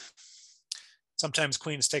know, sometimes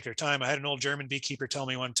queens take their time. I had an old German beekeeper tell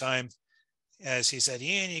me one time, as he said,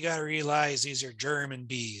 Ian, you got to realize these are German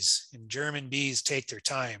bees, and German bees take their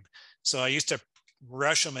time. So I used to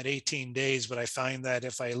rush them at 18 days, but I find that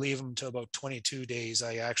if I leave them to about 22 days,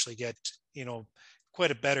 I actually get, you know,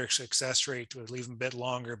 quite a better success rate to leave them a bit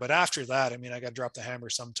longer. But after that, I mean, I got to drop the hammer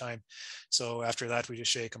sometime. So after that, we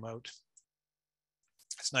just shake them out.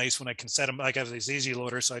 It's nice when I can set them, like I have these easy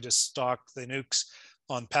loaders. So I just stock the nukes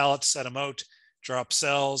on pallets, set them out, drop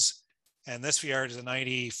cells. And this yard is a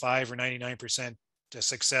 95 or 99%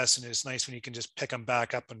 success. And it's nice when you can just pick them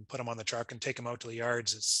back up and put them on the truck and take them out to the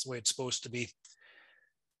yards. It's the way it's supposed to be.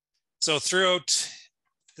 So throughout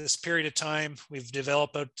this period of time, we've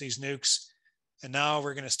developed out these nukes, and now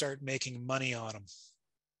we're going to start making money on them.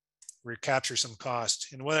 Recapture some cost.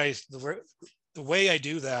 And the way I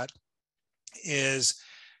do that is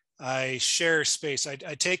I share space. I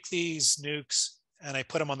take these nukes and I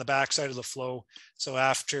put them on the backside of the flow. So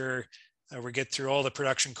after we get through all the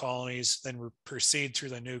production colonies, then we proceed through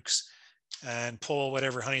the nukes and pull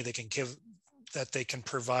whatever honey they can give, that they can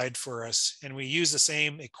provide for us. And we use the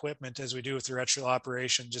same equipment as we do with the retro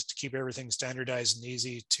operation, just to keep everything standardized and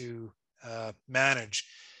easy to manage.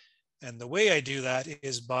 And the way I do that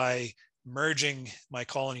is by merging my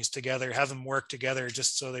colonies together, have them work together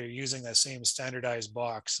just so they're using that same standardized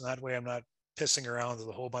box. And that way I'm not pissing around with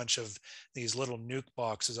a whole bunch of these little nuke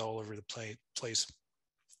boxes all over the place.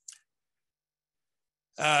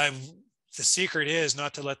 The secret is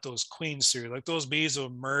not to let those queens through. Like, those bees will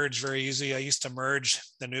merge very easily. I used to merge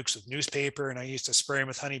the nukes with newspaper, and I used to spray them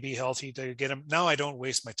with Honeybee Healthy to get them. Now I don't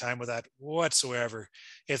waste my time with that whatsoever.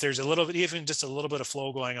 If there's a little bit, even just a little bit of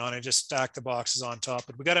flow going on, I just stack the boxes on top.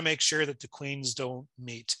 But we got to make sure that the queens don't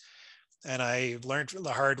meet. And I learned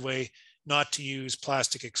the hard way not to use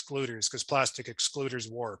plastic excluders, because plastic excluders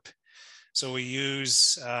warp. So we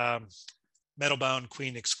use metal bound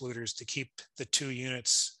queen excluders to keep the two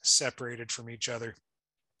units separated from each other.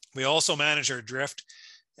 We also manage our drift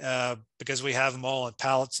because we have them all on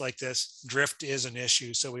pallets like this. Drift is an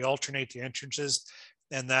issue, so we alternate the entrances,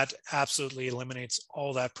 and that absolutely eliminates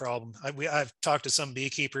all that problem. I've talked to some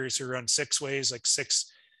beekeepers who run 6 ways, like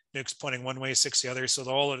 6 nukes pointing one way, 6 the other, so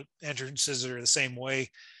all the entrances are the same way,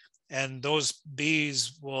 and those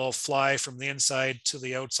bees will fly from the inside to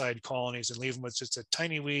the outside colonies and leave them with just a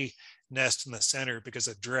tiny wee nest in the center because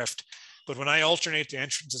of drift. But when I alternate the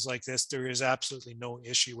entrances like this, there is absolutely no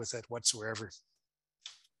issue with it whatsoever.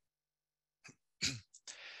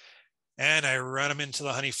 And I run them into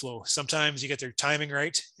the honey flow. Sometimes you get their timing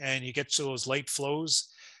right and you get to those light flows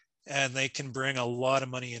and they can bring a lot of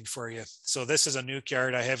money in for you. So this is a nuke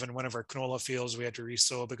yard I have in one of our canola fields. We had to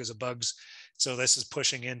resow because of bugs. So this is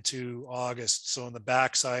pushing into August. So on the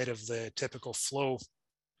backside of the typical flow,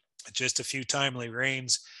 just a few timely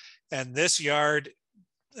rains. And this yard,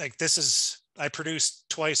 like this is, I produce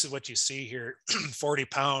twice of what you see here, 40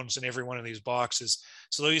 pounds in every one of these boxes.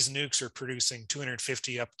 So these nukes are producing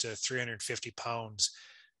 250 up to 350 pounds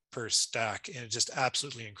per stack, and it's just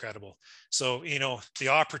absolutely incredible. So, you know, the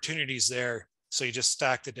opportunity's there. So you just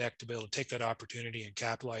stack the deck to be able to take that opportunity and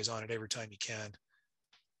capitalize on it every time you can.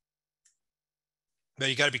 But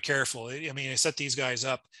you got to be careful. I mean, I set these guys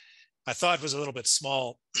up. I thought it was a little bit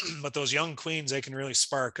small, but those young queens, they can really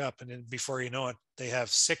spark up. And then before you know it, they have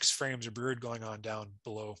 6 frames of brood going on down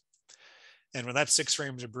below. And when that 6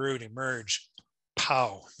 frames of brood emerge,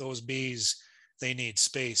 pow, those bees, they need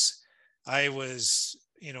space. I was,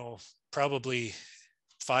 you know, probably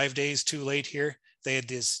 5 days too late here. They had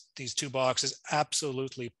these 2 boxes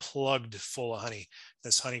absolutely plugged full of honey.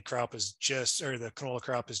 This honey crop is just, or the canola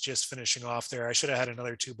crop is just finishing off there. I should have had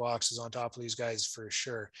another 2 boxes on top of these guys for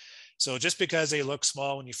sure. So just because they look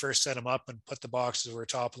small when you first set them up and put the boxes over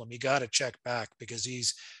top of them, you got to check back because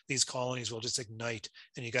these colonies will just ignite,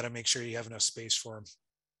 and you got to make sure you have enough space for them.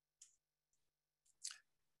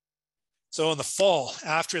 So in the fall,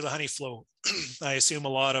 after the honey flow, I assume a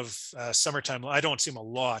lot of summertime, I don't assume a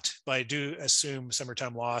lot, but I do assume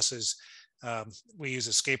summertime losses. We use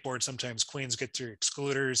a skateboard. Sometimes queens get through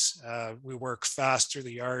excluders. We work fast through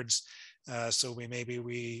the yards. So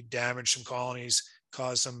we damage some colonies,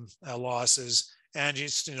 cause some losses, and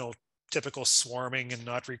just, you know, typical swarming and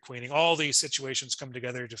not requeening. All these situations come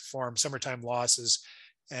together to form summertime losses,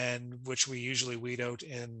 and which we usually weed out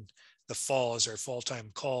in the fall as our full-time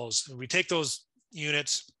calls. And we take those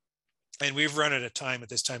units, and we've run out of time at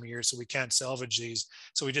this time of year, so we can't salvage these.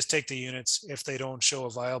 So we just take the units. If they don't show a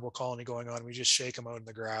viable colony going on, we just shake them out in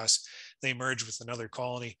the grass. They merge with another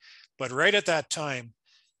colony. But right at that time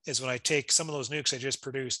is when I take some of those nukes I just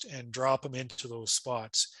produced and drop them into those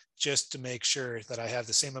spots, just to make sure that I have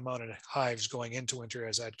the same amount of hives going into winter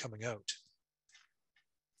as I had coming out.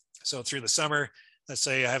 So through the summer, let's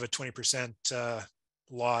say I have a 20%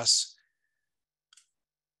 loss,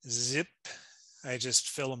 zip, I just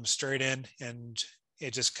fill them straight in, and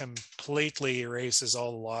it just completely erases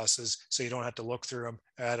all the losses. So you don't have to look through them,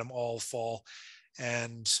 add them all fall,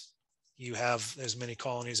 and you have as many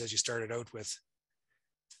colonies as you started out with.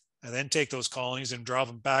 I then take those colonies and drop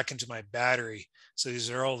them back into my battery. So these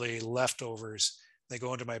are all the leftovers. They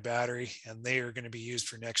go into my battery, and they are going to be used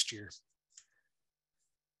for next year.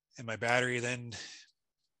 And my battery then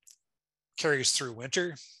carries through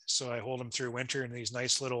winter. So I hold them through winter in these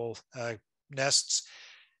nice little nests.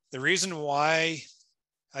 The reason why,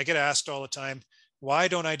 I get asked all the time, why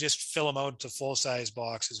don't I just fill them out to full-size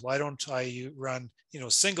boxes? Why don't I run, you know,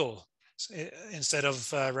 single instead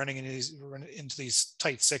of running into these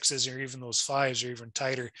tight 6s or even those 5s or even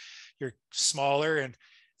tighter? You're smaller,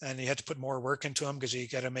 and you have to put more work into them because you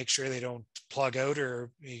got to make sure they don't plug out,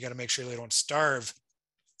 or you got to make sure they don't starve.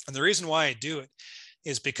 And the reason why I do it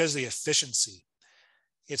is because of the efficiency.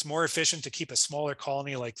 It's more efficient to keep a smaller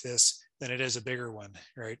colony like this than it is a bigger one,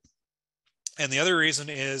 right? And the other reason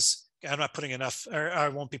is I'm not putting enough, or I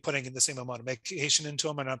won't be putting in the same amount of medication into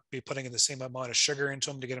them. I'm not be putting in the same amount of sugar into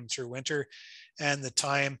them to get them through winter, and the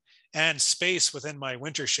time and space within my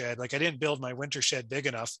winter shed. Like, I didn't build my winter shed big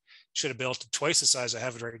enough. Should have built it twice the size I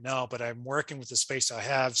have it right now, but I'm working with the space I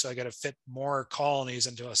have. So I got to fit more colonies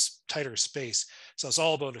into a tighter space. So it's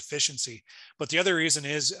all about efficiency. But the other reason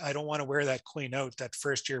is I don't want to wear that queen out, that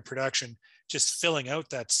first year production, just filling out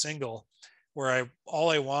that single, where all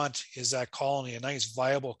I want is that colony, a nice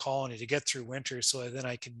viable colony to get through winter, so that then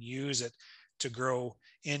I can use it to grow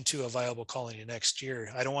into a viable colony next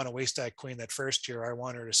year. I don't want to waste that queen that first year. I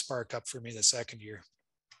want her to spark up for me the second year.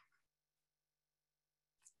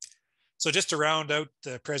 So just to round out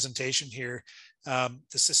the presentation here, the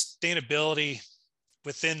sustainability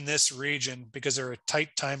within this region, because there are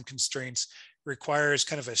tight time constraints, requires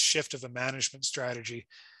kind of a shift of a management strategy.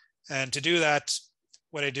 And to do that,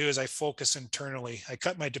 what I do is I focus internally. I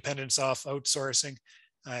cut my dependence off outsourcing.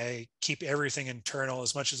 I keep everything internal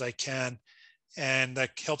as much as I can, and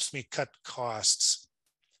that helps me cut costs.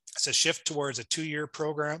 It's a shift towards a 2-year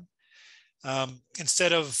program.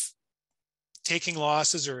 Instead of taking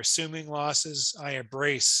losses or assuming losses, I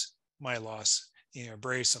embrace my loss,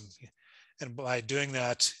 embrace them. And by doing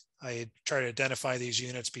that, I try to identify these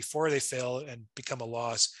units before they fail and become a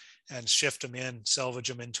loss and shift them in, salvage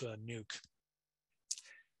them into a nuke.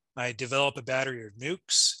 I develop a battery of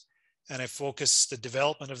nukes, and I focus the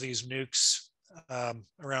development of these nukes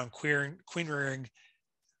around queen rearing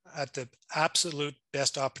at the absolute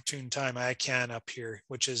best opportune time I can up here,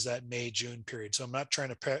 which is that May-June period. So I'm not trying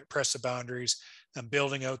to press the boundaries. I'm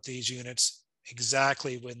building out these units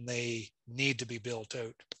exactly when they need to be built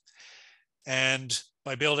out. And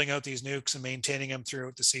by building out these nukes and maintaining them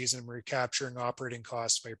throughout the season, we're capturing operating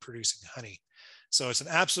costs by producing honey. So it's an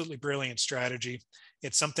absolutely brilliant strategy.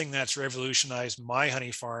 It's something that's revolutionized my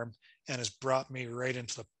honey farm and has brought me right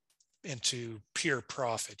into pure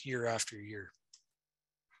profit year after year.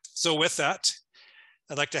 So with that,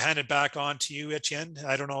 I'd like to hand it back on to you, Etienne.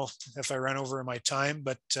 I don't know if I ran over my time,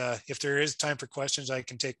 but if there is time for questions, I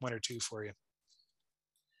can take 1 or 2 for you.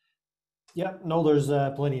 Yeah, no, there's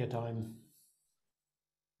plenty of time.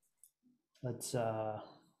 Let's,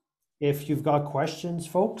 if you've got questions,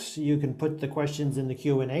 folks, you can put the questions in the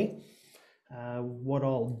Q&A. What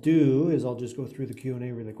I'll do is I'll just go through the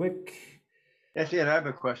Q&A really quick. Etienne, I have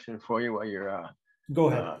a question for you while you're go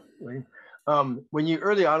ahead. When you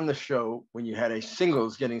early on in the show, when you had a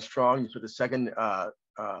singles getting strong, you put the second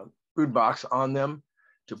brood box on them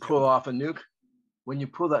to pull off a nuke. When you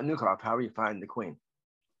pull that nuke off, how do you find the queen?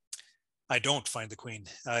 I don't find the queen.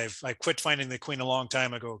 I quit finding the queen a long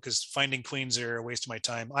time ago because finding queens are a waste of my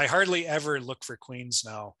time. I hardly ever look for queens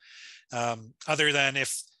now, other than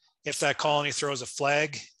if that colony throws a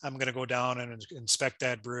flag, I'm going to go down and inspect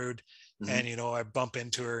that brood. And, I bump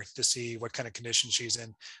into her to see what kind of condition she's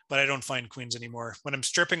in, but I don't find queens anymore. When I'm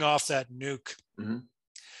stripping off that nuke,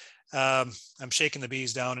 I'm shaking the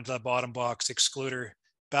bees down into that bottom box, excluder,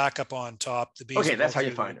 back up on top. The bees. Okay, that's how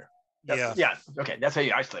you find her. Yeah. Okay, that's how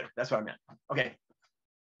you isolate her. That's what I meant. Okay.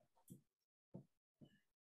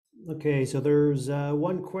 Okay, so there's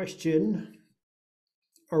one question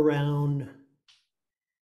around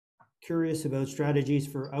curious about strategies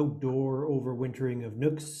for outdoor overwintering of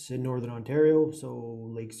nooks in Northern Ontario, so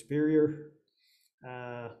Lake Superior.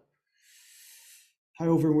 I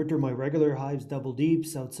overwinter my regular hives double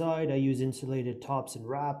deeps outside. I use insulated tops and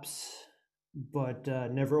wraps, but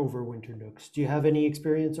never overwinter nooks. Do you have any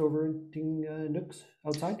experience overwintering nooks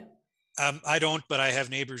outside? I don't, but I have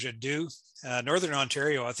neighbors that do. Northern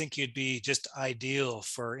Ontario, I think you'd be just ideal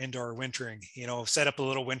for indoor wintering. Set up a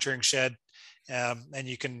little wintering shed, and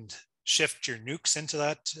you can shift your nukes into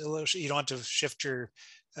that. You don't have to shift your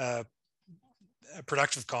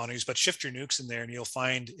productive colonies, but shift your nukes in there, and you'll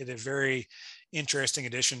find it a very interesting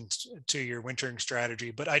addition to your wintering strategy.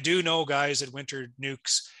 But I do know guys that winter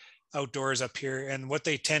nukes outdoors up here, and what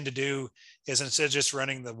they tend to do is instead of just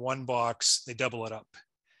running the one box, they double it up.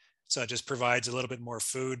 So it just provides a little bit more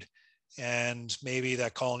food, and maybe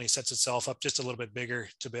that colony sets itself up just a little bit bigger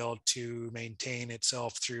to be able to maintain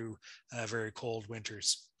itself through very cold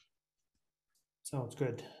winters. Sounds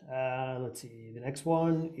good. Let's see. The next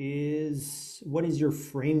one is, what is your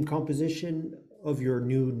frame composition of your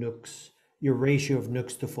new nooks, your ratio of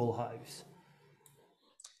nooks to full hives?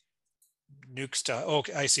 Nukes to,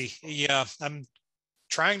 okay, I see. Yeah, I'm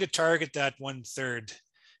trying to target that 1/3.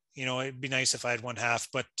 It'd be nice if I had 1/2,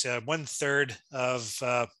 but 1/3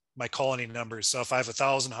 of my colony numbers. So if I have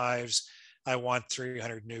 1,000 hives, I want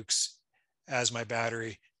 300 nukes as my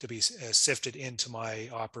battery to be sifted into my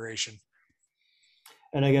operation.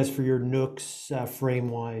 And I guess for your nooks,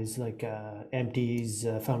 frame-wise, like empties,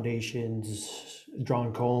 foundations,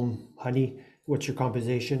 drawn comb, honey, what's your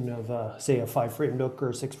composition of, say, a 5-frame nook or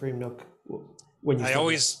a 6-frame nook? When you I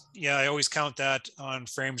always count that on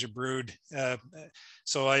frames of brood.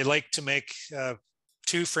 So I like to make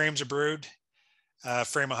 2 frames of brood,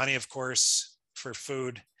 frame of honey, of course, for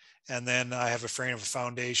food. And then I have a frame of a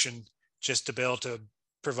foundation just to be able to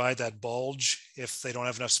provide that bulge. If they don't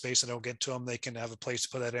have enough space and don't get to them, they can have a place to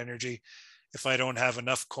put that energy. If I don't have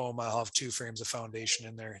enough comb, I'll have 2 frames of foundation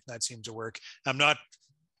in there. That seems to work. I'm not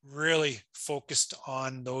really focused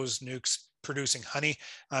on those nukes producing honey.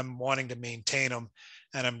 I'm wanting to maintain them.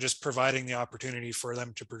 and I'm just providing the opportunity for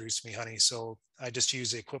them to produce me honey. So I just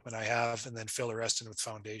use the equipment I have and then fill the rest in with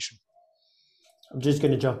foundation. I'm just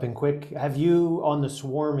going to jump in quick. Have you, on the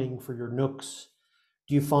swarming for your nooks,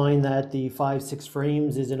 do you find that the 5-6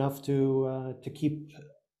 frames is enough to keep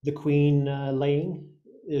the queen laying?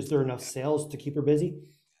 Is there enough sales to keep her busy?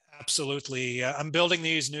 Absolutely. I'm building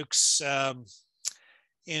these nooks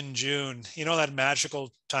in June. You know, that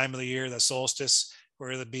magical time of the year, the solstice,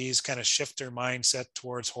 where the bees kind of shift their mindset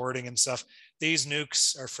towards hoarding and stuff. These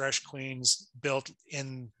nooks are fresh queens built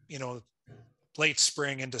in, you know, late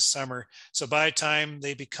spring into summer. So by the time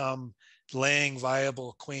they become laying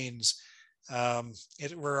viable queens,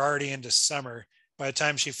 we're already into summer. By the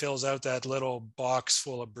time she fills out that little box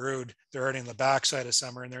full of brood, they're already in the backside of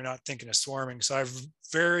summer and they're not thinking of swarming. So I've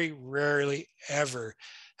very rarely ever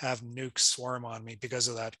have nukes swarm on me because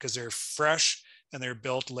of that, because they're fresh and they're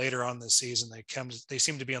built later on the season. They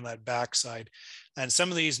seem to be on that backside. And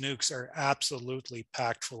some of these nukes are absolutely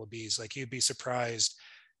packed full of bees. Like, you'd be surprised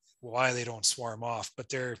why they don't swarm off, but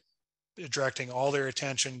they're directing all their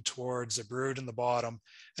attention towards the brood in the bottom.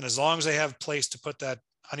 And as long as they have a place to put that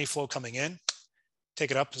honey flow coming in,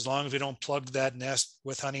 take it up. As long as we don't plug that nest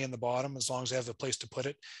with honey in the bottom, as long as they have a place to put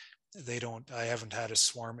it, I haven't had a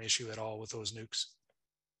swarm issue at all with those nukes.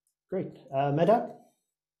 Great. Medhat?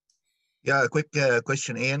 Yeah, a quick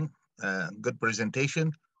question, Ian. Good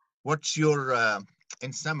presentation. What's your,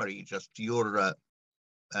 in summary, just your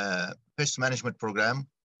pest management program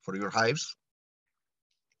for your hives?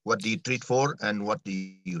 What do you treat for and what do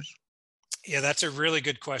you use? Yeah, that's a really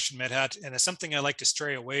good question, Medhat. And it's something I like to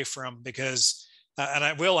stray away from because, and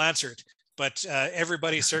I will answer it, but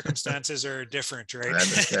everybody's circumstances are different, right? I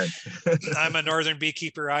understand. I'm a northern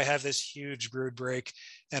beekeeper. I have this huge brood break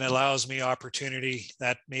and allows me opportunity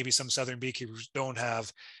that maybe some southern beekeepers don't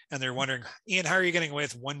have. And they're wondering, Ian, how are you getting away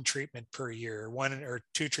with one treatment per year, 1 or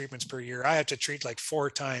 2 treatments per year? I have to treat like 4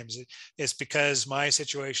 times. It's because my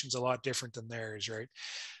situation's a lot different than theirs, right?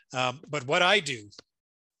 But what I do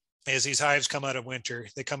is these hives come out of winter.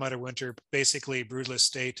 They come out of winter basically broodless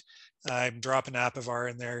state. I'm dropping Apivar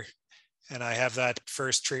in there, and I have that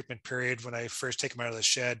first treatment period when I first take them out of the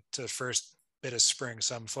shed to the first bit of spring.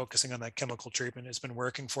 So I'm focusing on that chemical treatment. It's been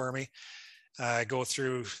working for me. I go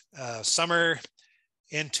through summer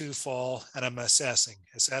into fall, and I'm assessing.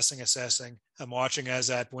 I'm watching as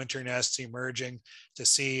that winter nest's emerging to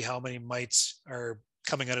see how many mites are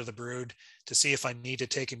coming out of the brood, to see if I need to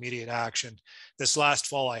take immediate action. This last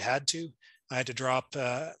fall I had to drop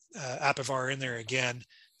Apivar in there again,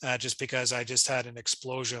 just because I just had an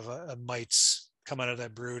explosion of mites come out of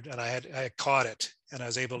that brood, and I had caught it and I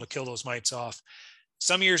was able to kill those mites off.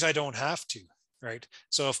 Some years I don't have to, right?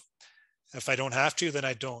 So if I don't have to, then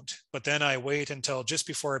I don't. But then I wait until just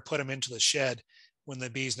before I put them into the shed, when the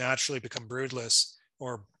bees naturally become broodless,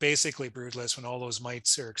 or basically broodless, when all those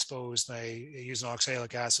mites are exposed, and I use an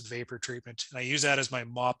oxalic acid vapor treatment. And I use that as my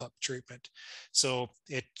mop-up treatment. So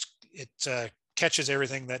it catches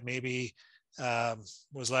everything that maybe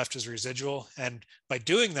was left as residual. And by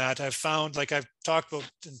doing that, I've found, like I've talked about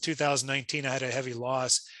in 2019, I had a heavy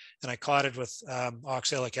loss and I caught it with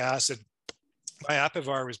oxalic acid. My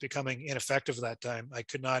Apivar was becoming ineffective at that time. I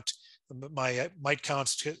could not, my mite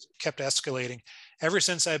counts kept escalating. Ever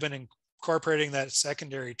since I've been incorporating that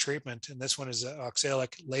secondary treatment, and this one is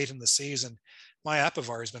oxalic late in the season, my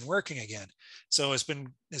Apivar has been working again. So it's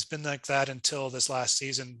been like that until this last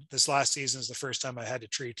season. This last season is the first time I had to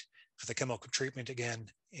treat for the chemical treatment again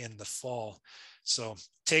in the fall. So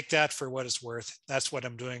take that for what it's worth. That's what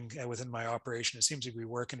I'm doing within my operation. It seems to be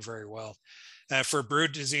working very well. For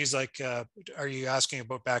brood disease, like, are you asking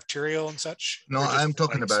about bacterial and such? No, I'm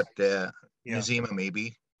talking mites? about Nosema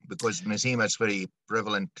maybe, because Nosema is very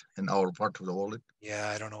prevalent in our part of the world. Yeah,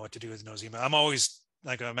 I don't know what to do with Nosema. I'm always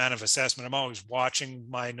like a man of assessment. I'm always watching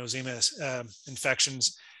my Nosema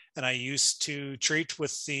infections, and I used to treat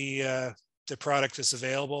with the product that's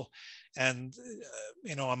available. And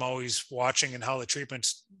I'm always watching and how the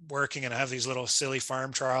treatment's working, and I have these little silly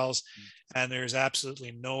farm trials, and there's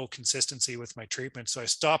absolutely no consistency with my treatment. So I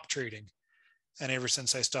stopped treating, and ever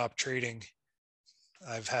since I stopped treating,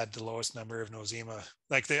 I've had the lowest number of Nosema.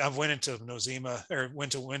 Like I've went into Nosema, or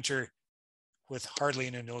went to winter with hardly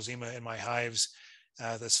any Nosema in my hives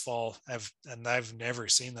this fall. I've never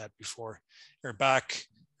seen that before. Or back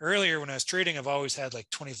earlier when I was treating, I've always had like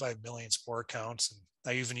 25 million spore counts, and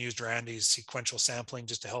I even used Randy's sequential sampling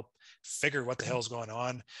just to help figure what the hell's going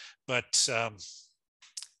on. But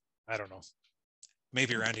I don't know.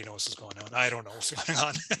 Maybe Randy knows what's going on. I don't know what's going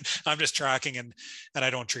on. I'm just tracking, and I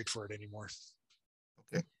don't treat for it anymore.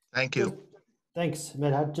 Okay, thank you. Thanks,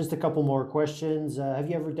 Medhat. Just a couple more questions. Have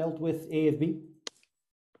you ever dealt with AFB?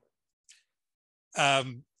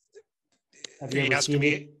 Um, Have are you you ever asking seen me?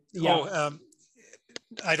 it? Yeah. Oh,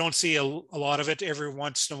 I don't see a lot of it. Every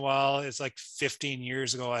once in a while, it's like 15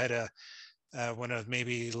 years ago, I had when I was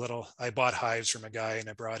maybe little, I bought hives from a guy and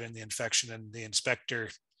I brought in the infection, and the inspector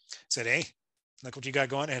said, "Hey, look what you got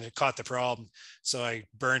going," and it caught the problem. So I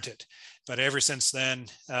burnt it. But ever since then,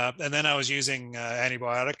 and then I was using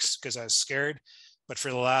antibiotics because I was scared. But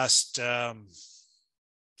for the last, I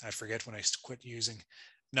forget when I quit using.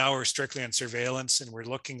 Now we're strictly on surveillance, and we're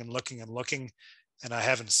looking and looking and looking, and I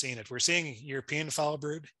haven't seen it. We're seeing European foul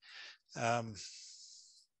brood. I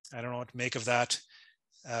don't know what to make of that.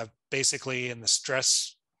 Basically, in the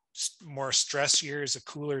more stress years, the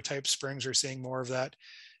cooler type springs, we're seeing more of that.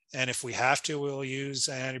 And if we have to, we'll use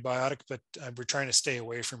an antibiotic, but we're trying to stay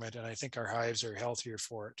away from it. And I think our hives are healthier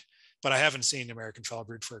for it. But I haven't seen American foul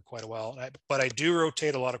brood for quite a while. But I do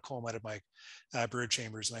rotate a lot of comb out of my brood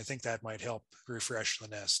chambers, and I think that might help refresh the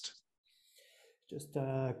nest. Just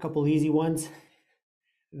a couple easy ones.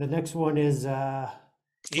 The next one is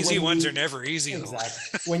easy ones are never easy.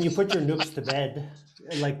 Exactly. When you put your nooks to bed,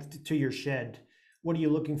 like to your shed, what are you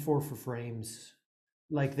looking for frames?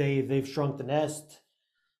 Like they've shrunk the nest.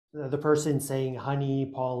 The person saying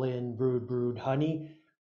honey, pollen, brood, honey.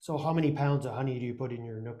 So how many pounds of honey do you put in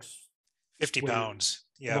your nooks? 50 pounds.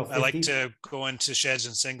 Yeah, I like to go into sheds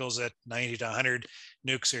and singles at 90 to 100.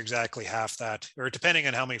 Nukes are exactly half that, or depending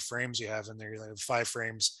on how many frames you have in there. Like 5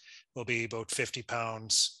 frames will be about 50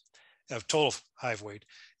 pounds of total hive weight,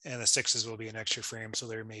 and the 6s will be an extra frame, so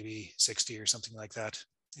they're maybe 60 or something like that.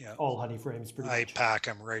 Yeah, all honey frames pretty much. I pack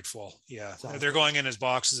them right full. Yeah, they're going in as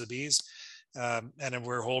boxes of bees. And then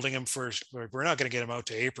we're holding them we're not going to get them out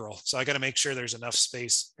to April. So I got to make sure there's enough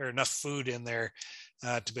space or enough food in there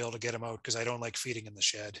to be able to get them out, because I don't like feeding in the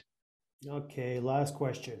shed. Okay, last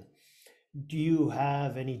question. Do you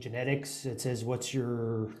have any genetics? It says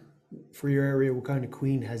for your area, what kind of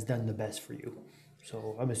queen has done the best for you?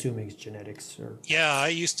 So I'm assuming it's genetics. Yeah, I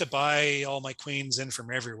used to buy all my queens in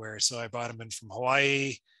from everywhere. So I bought them in from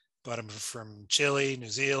Hawaii, bought them from Chile, New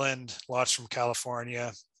Zealand, lots from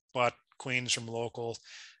California, bought queens from local.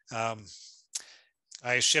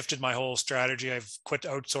 I shifted my whole strategy. I've quit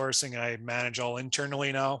outsourcing. I manage all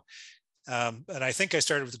internally now. And I think I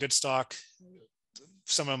started with a good stock.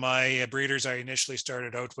 Some of my breeders I initially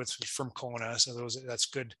started out with from Kona. So that's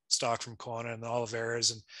good stock from Kona and the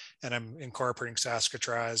Oliveras. And I'm incorporating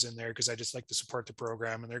Saskatraz in there because I just like to support the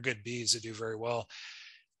program, and they're good bees that do very well.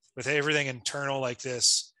 With everything internal like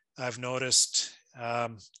this, I've noticed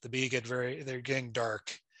the bee they're getting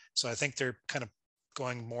dark. So I think they're kind of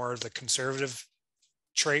going more of the conservative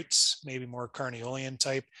traits, maybe more Carniolan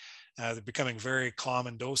type. They're becoming very calm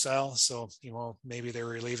and docile. So, maybe they're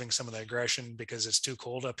relieving some of the aggression because it's too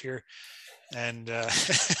cold up here. And I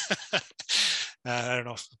don't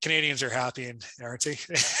know, Canadians are happy, aren't they?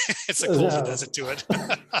 It's the cold that does it to it.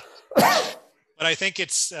 But I think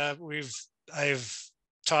I've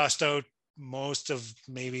tossed out most of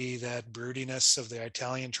maybe that broodiness of the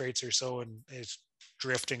Italian traits or so, and it's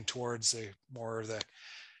drifting towards more of the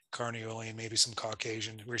Carniolan, maybe some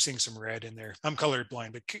Caucasian. We're seeing some red in there. I'm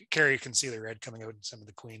colorblind, but Carrie can see the red coming out in some of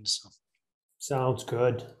the queens. So. Sounds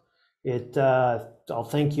good. I'll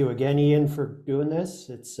thank you again, Ian, for doing this.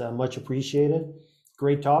 It's much appreciated.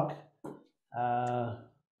 Great talk. Yeah,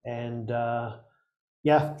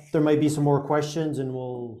 there might be some more questions, and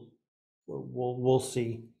we'll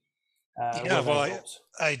see.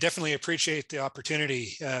 I definitely appreciate the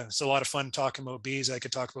opportunity. It's a lot of fun talking about bees. I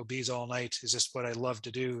could talk about bees all night. It's just what I love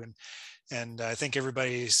to do. And I think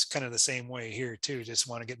everybody's kind of the same way here too. Just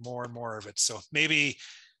want to get more and more of it. So maybe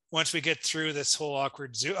once we get through this whole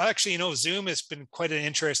awkward Zoom, actually, Zoom has been quite an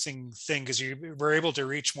interesting thing because we're able to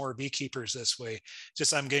reach more beekeepers this way.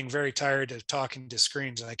 Just I'm getting very tired of talking to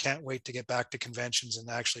screens, and I can't wait to get back to conventions and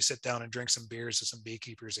actually sit down and drink some beers with some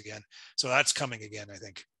beekeepers again. So that's coming again, I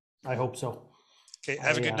think. I hope so. Okay,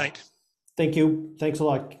 have a good night. Thank you. Thanks a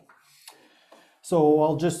lot. So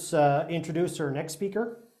I'll just introduce our next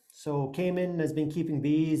speaker. So Kamon has been keeping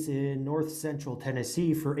bees in north central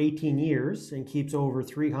Tennessee for 18 years and keeps over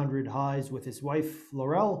 300 hives with his wife,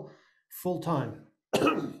 Laurel, full-time.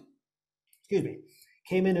 Excuse me.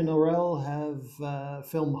 Kamon and Laurel have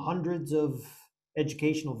filmed hundreds of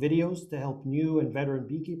educational videos to help new and veteran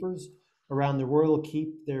beekeepers around the world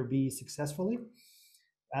keep their bees successfully.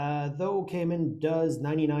 Though Kamon does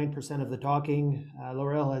 99% of the talking,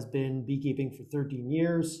 Laurel has been beekeeping for 13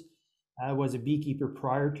 years, was a beekeeper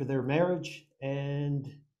prior to their marriage, and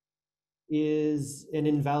is an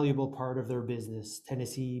invaluable part of their business,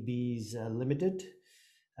 Tennessee Bees Limited.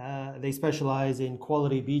 They specialize in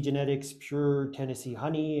quality bee genetics, pure Tennessee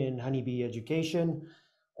honey, and honeybee education.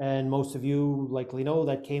 And most of you likely know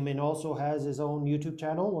that Kamon also has his own YouTube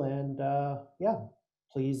channel, and yeah,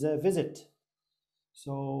 please visit.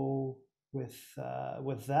 So with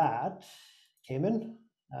that, Kamon,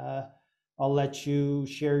 I'll let you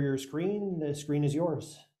share your screen. The screen is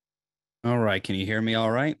yours. All right. Can you hear me all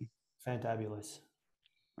right? Fantabulous.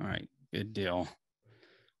 All right. Good deal.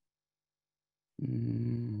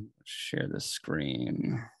 Share the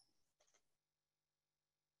screen.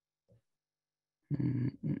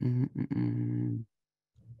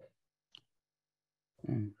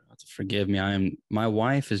 Forgive me. My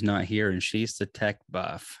wife is not here and she's the tech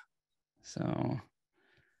buff. So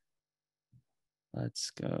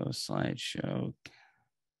let's go slideshow.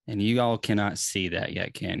 And you all cannot see that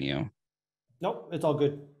yet, can you? Nope, it's all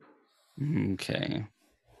good. Okay.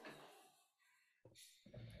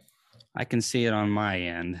 I can see it on my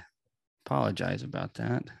end. Apologize about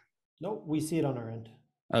that. Nope, we see it on our end.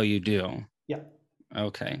 Oh, you do? Yeah.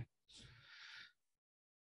 Okay.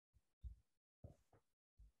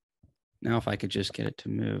 Now if I could just get it to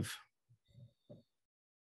move.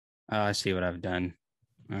 Oh, I see what I've done.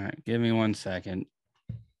 All right, give me 1 second.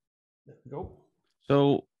 There we go.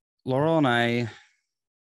 So Laurel and I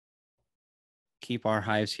keep our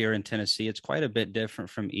hives here in Tennessee. It's quite a bit different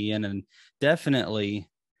from Ian and definitely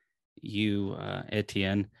you,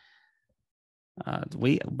 Etienne.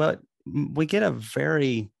 We get a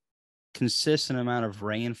very consistent amount of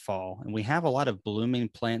rainfall, and we have a lot of blooming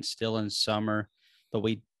plants still in summer, but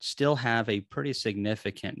we still have a pretty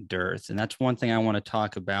significant dearth. And that's one thing I want to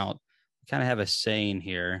talk about. We kind of have a saying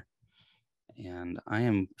here, and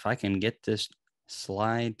if I can get this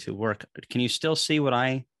slide to work. Can you still see what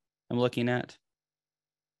I am looking at?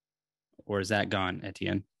 Or is that gone,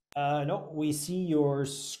 Etienne? No, we see your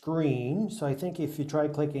screen. So I think if you try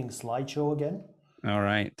clicking slideshow again. All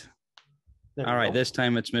right. All right. This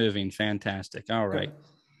time it's moving. Fantastic. All right.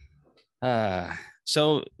 Good.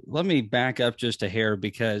 So let me back up just a hair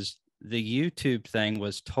because the YouTube thing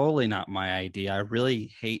was totally not my idea. I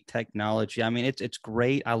really hate technology. I mean, it's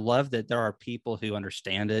great. I love that there are people who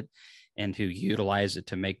understand it and who utilize it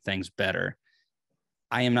to make things better.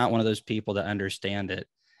 I am not one of those people that understand it.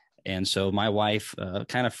 And so my wife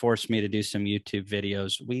kind of forced me to do some YouTube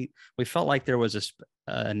videos. We felt like there was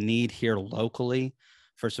a need here locally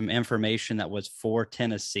for some information that was for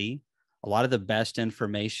Tennessee. A lot of the best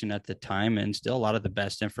information at the time, and still a lot of the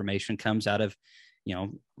best information, comes out of,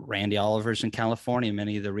 Randy Oliver's in California.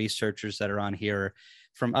 Many of the researchers that are on here are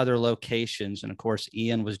from other locations. And of course,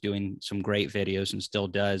 Ian was doing some great videos and still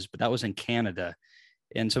does, but that was in Canada.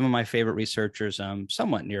 And some of my favorite researchers,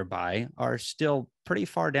 somewhat nearby, are still pretty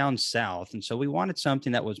far down south. And so we wanted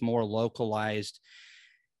something that was more localized.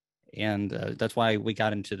 And that's why we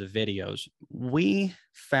got into the videos. We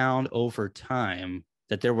found over time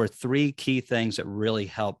that there were 3 key things that really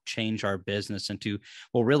helped change our business into,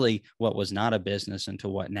 well, really what was not a business into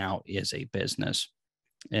what now is a business.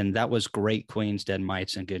 And that was great queens, dead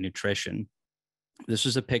mites, and good nutrition. This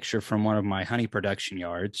is a picture from one of my honey production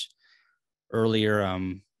yards earlier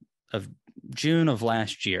of June of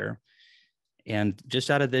last year. And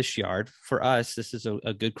just out of this yard, for us, this is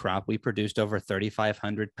a good crop. We produced over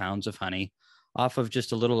 3,500 pounds of honey off of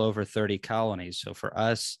just a little over 30 colonies. So for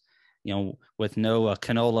us, with no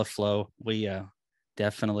canola flow, we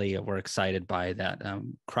definitely were excited by that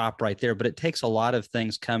crop right there. But it takes a lot of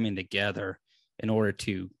things coming together in order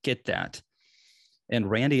to get that. And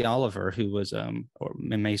Randy Oliver, who was, or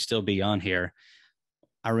may still be on here,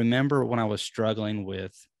 I remember when I was struggling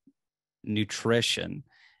with nutrition,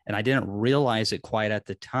 and I didn't realize it quite at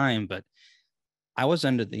the time, but I was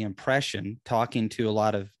under the impression, talking to a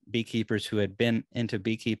lot of beekeepers who had been into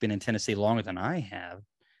beekeeping in Tennessee longer than I have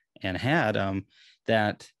and had,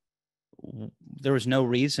 that there was no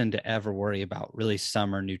reason to ever worry about really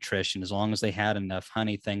summer nutrition. As long as they had enough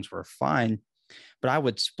honey, things were fine. But I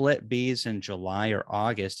would split bees in July or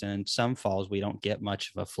August, and in some falls we don't get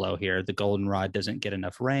much of a flow here. The goldenrod doesn't get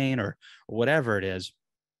enough rain or whatever it is,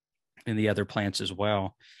 and the other plants as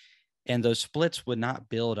well. And those splits would not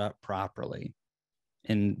build up properly.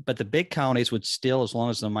 But the big colonies would still, as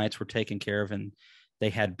long as the mites were taken care of and they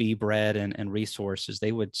had bee bread and resources,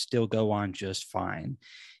 they would still go on just fine.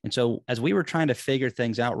 And so as we were trying to figure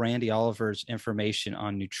things out, Randy Oliver's information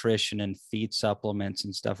on nutrition and feed supplements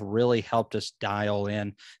and stuff really helped us dial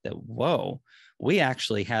in that, whoa, we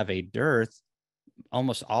actually have a dearth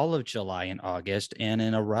almost all of July and August, and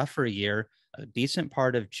in a rougher year, a decent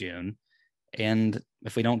part of June. And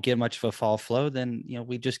if we don't get much of a fall flow, then,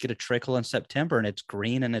 we just get a trickle in September, and it's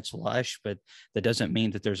green and it's lush, but that doesn't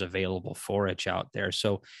mean that there's available forage out there.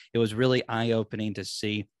 So it was really eye-opening to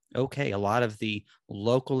see, okay, a lot of the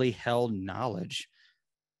locally held knowledge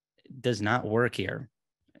does not work here.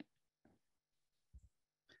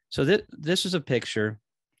 So this is a picture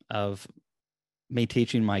of me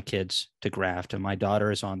teaching my kids to graft, and my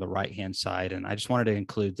daughter is on the right-hand side. And I just wanted to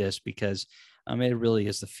include this because it really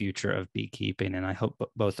is the future of beekeeping. And I hope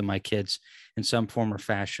both of my kids in some form or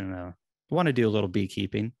fashion want to do a little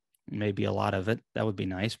beekeeping, maybe a lot of it. That would be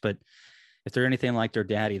nice. But if they're anything like their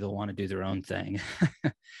daddy, they'll want to do their own thing.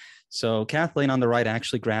 So Kathleen on the right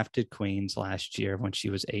actually grafted queens last year when she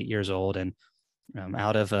was 8 years old. And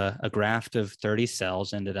out of a graft of 30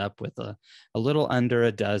 cells, ended up with a little under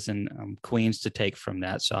a dozen queens to take from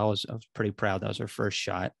that. So I was pretty proud. That was her first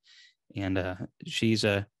shot. And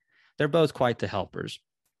they're both quite the helpers.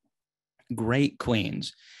 Great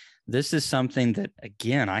queens. This is something that,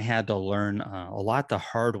 again, I had to learn a lot the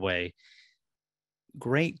hard way.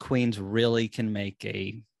 Great queens really can make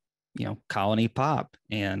a colony pop.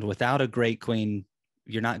 And without a great queen,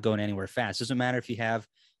 you're not going anywhere fast. Doesn't matter if you have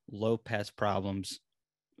low pest problems,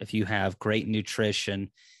 if you have great nutrition,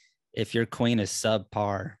 if your queen is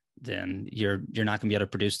subpar, then you're not going to be able to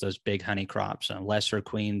produce those big honey crops. Lesser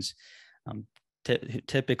queens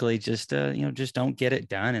typically just don't get it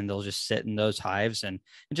done, and they'll just sit in those hives and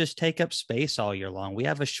just take up space all year long. We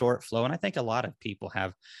have a short flow, and I think a lot of people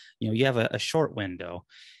have, you have a short window.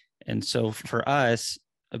 And so for us,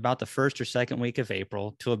 about the first or second week of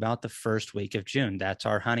April to about the first week of June, that's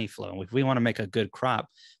our honey flow. If we want to make a good crop,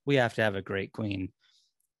 we have to have a great queen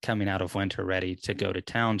coming out of winter ready to go to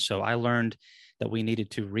town. So I learned that we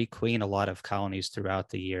needed to requeen a lot of colonies throughout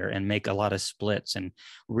the year and make a lot of splits, and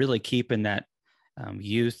really keeping that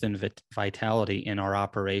youth and vitality in our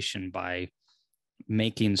operation by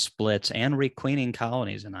making splits and requeening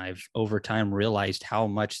colonies. And I've over time realized how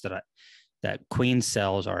much that queen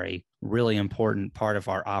cells are a really important part of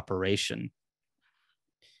our operation.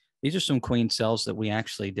 These are some queen cells that we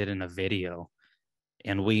actually did in a video.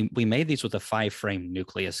 And we made these with a 5-frame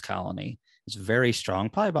nucleus colony. It's very strong,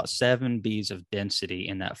 probably about 7 bees of density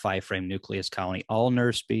in that 5-frame nucleus colony, all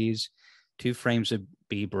nurse bees, 2 frames of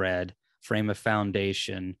bee bread, frame of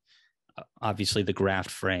foundation, obviously the graft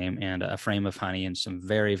frame, and a frame of honey and some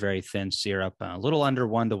very, very thin syrup, a little under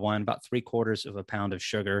 1-to-1, about 3/4 of a pound of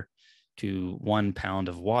sugar to 1 pound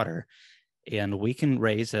of water. And we can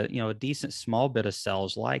raise a decent small bit of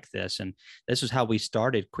cells like this. And this is how we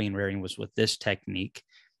started queen rearing, was with this technique.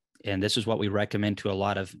 And this is what we recommend to a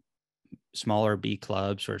lot of smaller bee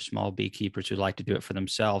clubs or small beekeepers who like to do it for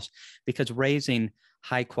themselves, because raising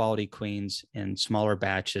high quality queens in smaller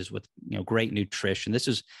batches with great nutrition, this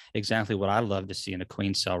is exactly what I love to see in a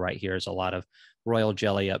queen cell right here, is a lot of royal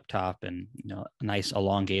jelly up top and a nice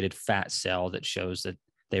elongated fat cell that shows that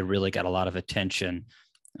they really got a lot of attention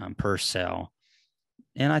per cell.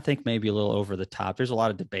 And I think maybe a little over the top. There's a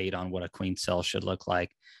lot of debate on what a queen cell should look like.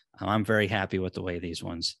 I'm very happy with the way these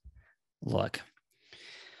ones look.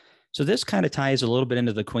 So this kind of ties a little bit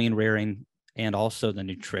into the queen rearing and also the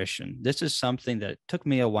nutrition. This is something that took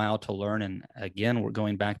me a while to learn. And again, we're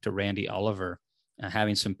going back to Randy Oliver,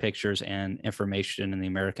 having some pictures and information in the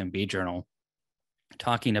American Bee Journal,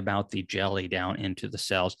 talking about the jelly down into the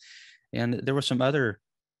cells. And there were some other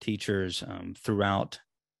teachers throughout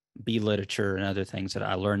bee literature and other things that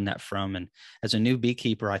I learned that from. And as a new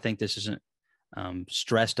beekeeper, I think this isn't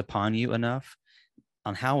stressed upon you enough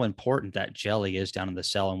on how important that jelly is down in the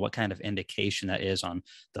cell and what kind of indication that is on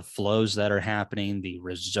the flows that are happening, the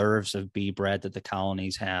reserves of bee bread that the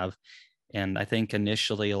colonies have. And I think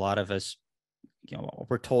initially a lot of us,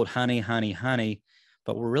 we're told honey, honey, honey,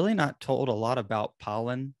 but we're really not told a lot about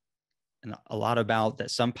pollen, and a lot about that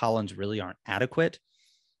some pollens really aren't adequate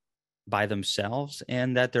by themselves,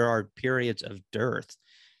 and that there are periods of dearth.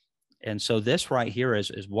 And so this right here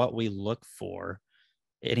is what we look for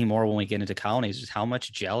anymore when we get into colonies, is how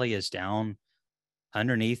much jelly is down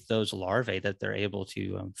underneath those larvae that they're able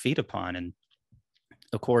to feed upon. And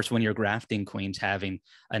of course, when you're grafting queens, having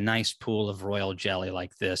a nice pool of royal jelly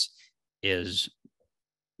like this is,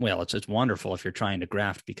 well, it's wonderful if you're trying to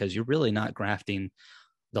graft, because you're really not grafting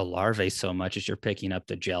the larvae so much as you're picking up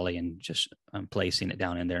the jelly and just placing it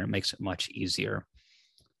down in there. It makes it much easier.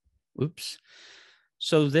 Oops.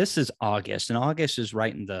 So this is August, and August is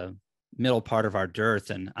right in the middle part of our dearth.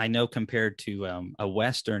 And I know compared to a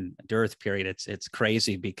Western dearth period, it's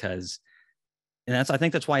crazy, because, and I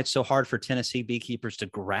think that's why it's so hard for Tennessee beekeepers to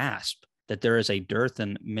grasp that there is a dearth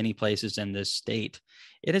in many places in this state.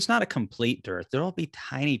 It is not a complete dearth. There will be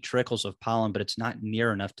tiny trickles of pollen, but it's not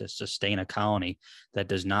near enough to sustain a colony that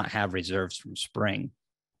does not have reserves from spring.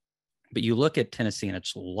 But you look at Tennessee and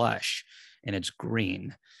it's lush and it's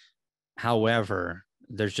green. However,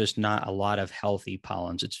 there's just not a lot of healthy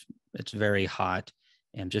pollens. It's very hot.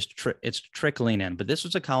 and just it's trickling in. But this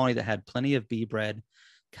was a colony that had plenty of bee bread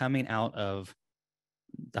coming out of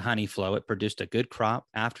the honey flow. It produced a good crop.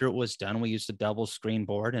 After it was done, we used a double screen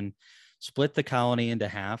board and split the colony into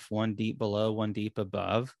half, one deep below, one deep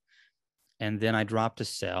above. And then I dropped a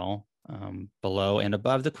cell below and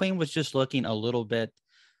above. The queen was just looking a little bit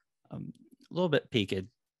peaked.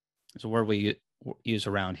 It's a word we use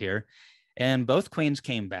around here. And both queens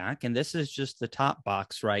came back, and this is just the top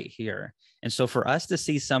box right here. And so for us to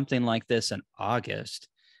see something like this in August,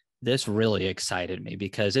 this really excited me,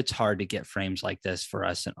 because it's hard to get frames like this for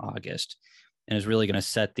us in August. And it's really going to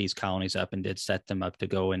set these colonies up, and did set them up to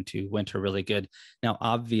go into winter really good. Now,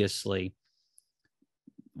 obviously,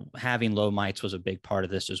 having low mites was a big part of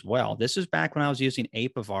this as well. This is back when I was using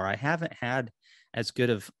Apivar. I haven't had as good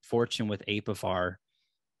of fortune with Apivar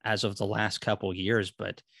as of the last couple years,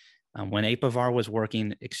 but when Apivar was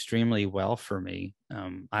working extremely well for me,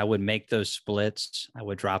 I would make those splits. I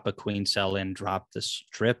would drop a queen cell in, drop the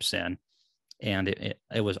strips in, and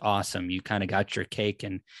it was awesome. You kind of got your cake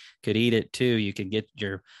and could eat it too. You could get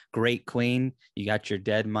your great queen, you got your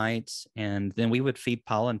dead mites, and then we would feed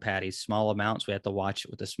pollen patties, small amounts. We had to watch it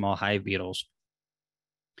with the small hive beetles.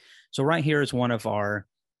 So right here is one of our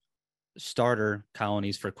starter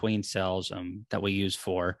colonies for queen cells that we use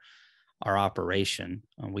for our operation.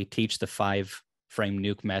 We teach the 5-frame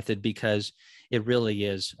nuke method because it really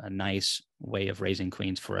is a nice way of raising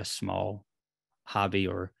queens for a small hobby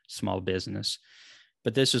or small business.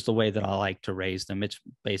 But this is the way that I like to raise them. It's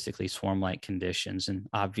basically swarm-like conditions. And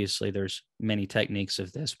obviously there's many techniques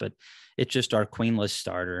of this, but it's just our queenless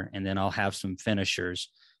starter. And then I'll have some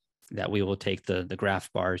finishers that we will take the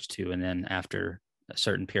graft bars to. And then after a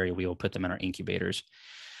certain period, we will put them in our incubators.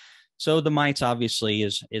 So the mites obviously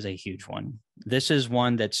is a huge one. This is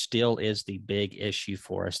one that still is the big issue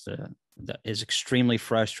for us. That is extremely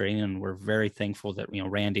frustrating, and we're very thankful that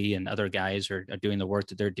Randy and other guys are doing the work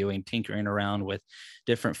that they're doing, tinkering around with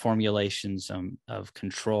different formulations of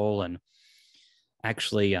control. And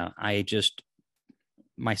actually, I just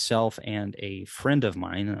myself and a friend of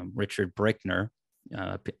mine, Richard Brickner,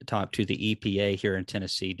 talked to the EPA here in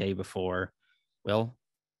Tennessee day before. Well,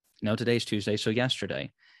 no, today's Tuesday, so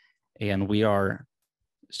yesterday. And we are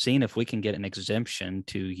seeing if we can get an exemption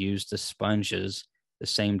to use the sponges, the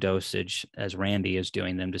same dosage as Randy is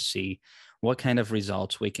doing them, to see what kind of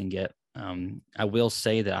results we can get. I will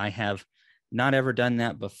say that I have not ever done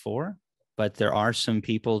that before, but there are some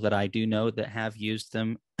people that I do know that have used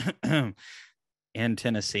them in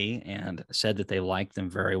Tennessee and said that they like them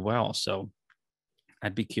very well. So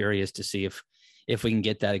I'd be curious to see if we can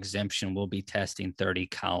get that exemption. We'll be testing 30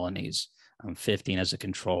 colonies. 15 as a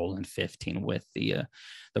control and 15 with the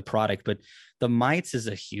product. But the mites is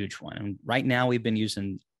a huge one. And right now we've been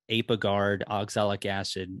using Apiguard oxalic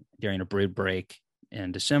acid during a brood break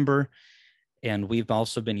in December. And we've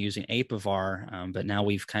also been using Apivar, but now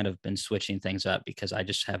we've kind of been switching things up because I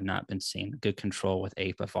just have not been seeing good control with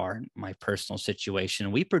Apivar in my personal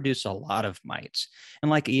situation. We produce a lot of mites. And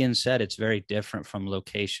like Ian said, it's very different from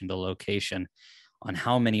location to location on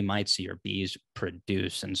how many mites your bees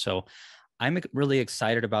produce. And so I'm really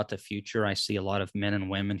excited about the future. I see a lot of men and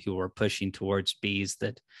women who are pushing towards bees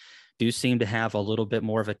that do seem to have a little bit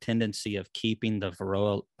more of a tendency of keeping the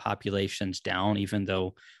varroa populations down, even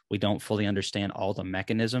though we don't fully understand all the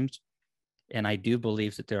mechanisms. And I do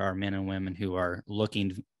believe that there are men and women who are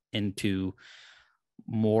looking into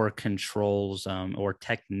more controls or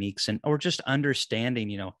techniques, or just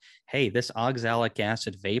understanding, hey, this oxalic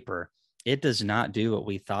acid vapor, it does not do what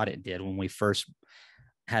we thought it did when we first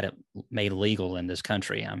had it made legal in this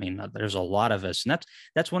country. I mean, there's a lot of us, and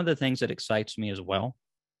that's one of the things that excites me as well,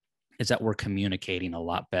 is that we're communicating a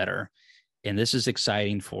lot better. And this is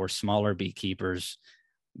exciting for smaller beekeepers,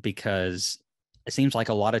 because it seems like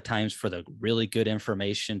a lot of times for the really good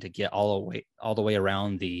information to get all the way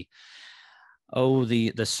around the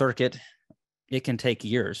circuit, it can take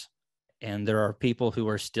years. And there are people who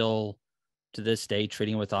are still to this day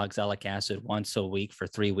treating with oxalic acid once a week for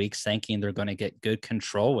 3 weeks, thinking they're going to get good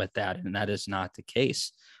control with that. And that is not the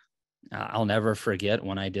case. I'll never forget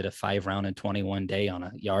when I did a 5-round in 21 day on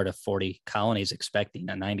a yard of 40 colonies, expecting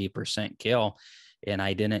a 90% kill. And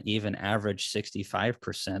I didn't even average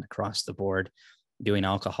 65% across the board doing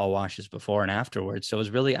alcohol washes before and afterwards. So it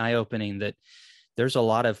was really eye-opening that there's a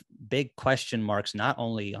lot of big question marks, not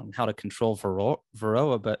only on how to control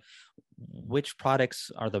varroa, but which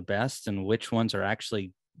products are the best and which ones are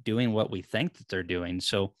actually doing what we think that they're doing.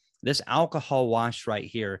 So this alcohol wash right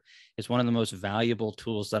here is one of the most valuable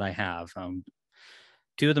tools that I have.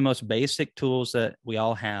 Two of the most basic tools that we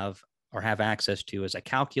all have or have access to is a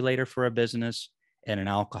calculator for a business and an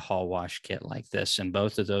alcohol wash kit like this. And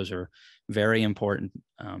both of those are very important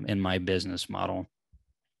in my business model.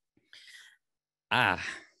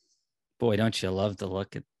 Boy, don't you love to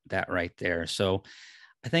look at that right there. So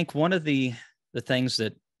I think one of the things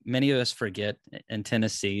that many of us forget in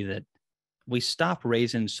Tennessee, that we stop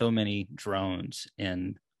raising so many drones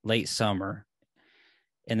in late summer,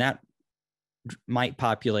 and that mite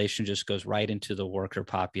population just goes right into the worker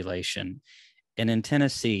population. And in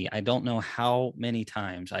Tennessee, I don't know how many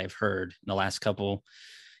times I've heard in the last couple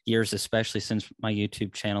years, especially since my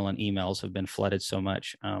YouTube channel and emails have been flooded so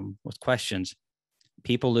much with questions,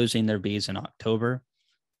 people losing their bees in October,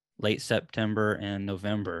 late September, and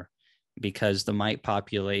November because the mite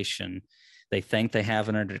population, they think they have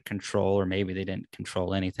it under control, or maybe they didn't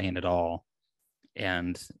control anything at all,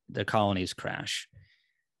 and the colonies crash.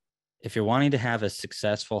 If you're wanting to have a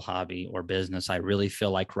successful hobby or business, I really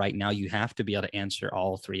feel like right now you have to be able to answer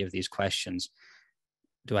all three of these questions.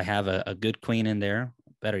 Do I have a good queen in there?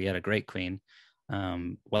 Better yet, a great queen.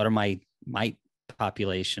 What are my mite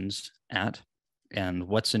populations at? And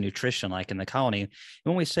what's the nutrition like in the colony? And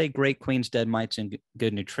when we say great queens, dead mites, and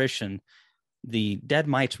good nutrition, the dead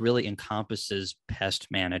mites really encompasses pest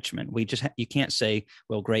management. You can't say,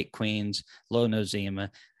 well, great queens, low nosema,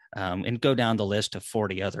 and go down the list of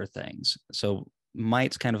 40 other things. So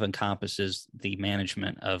mites kind of encompasses the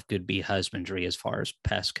management of good bee husbandry as far as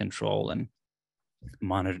pest control and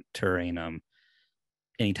monitoring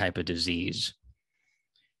any type of disease.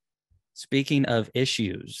 Speaking of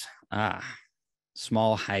issues,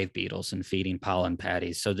 small hive beetles and feeding pollen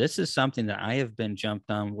patties. So this is something that I have been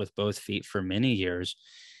jumped on with both feet for many years.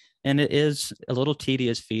 And it is a little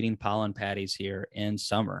tedious feeding pollen patties here in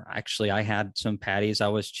summer. Actually, I had some patties, I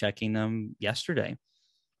was checking them yesterday.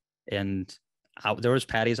 And there was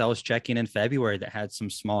patties I was checking in February that had some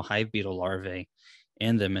small hive beetle larvae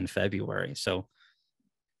in them in February. So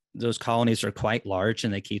those colonies are quite large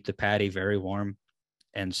and they keep the patty very warm.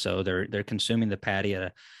 And so they're consuming the patty at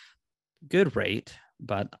a good rate,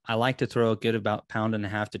 but I like to throw a good about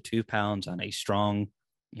 1.5 to 2 pounds on a strong,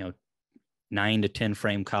 9 to 10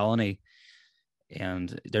 frame colony.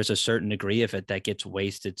 And there's a certain degree of it that gets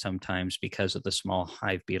wasted sometimes because of the small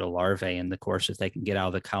hive beetle larvae. And of course, if they can get out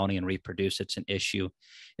of the colony and reproduce, it's an issue.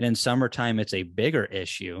 And in summertime, it's a bigger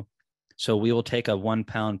issue. So we will take a 1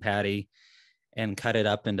 pound patty and cut it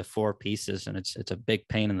up into 4 pieces. And it's a big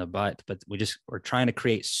pain in the butt, but we're trying to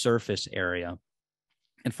create surface area.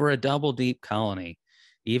 And for a double deep colony,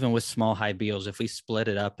 even with small hive beetles, if we split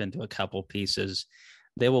it up into a couple pieces,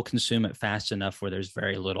 they will consume it fast enough where there's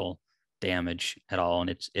very little damage at all,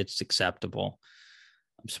 and it's acceptable.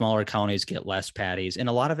 Smaller colonies get less patties, and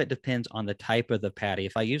a lot of it depends on the type of the patty.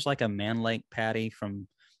 If I use like a man lake patty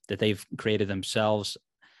that they've created themselves,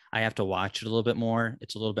 I have to watch it a little bit more.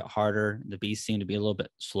 It's a little bit harder. The bees seem to be a little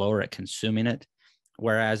bit slower at consuming it.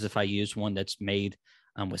 Whereas if I use one that's made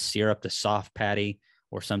with syrup, the soft patty,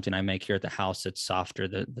 or something I make here at the house that's softer,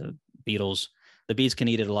 the bees can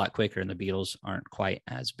eat it a lot quicker, and the beetles aren't quite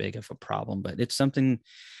as big of a problem. But it's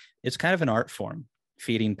kind of an art form,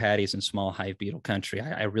 feeding patties in small hive beetle country.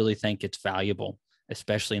 I really think it's valuable,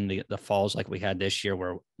 especially in the falls like we had this year,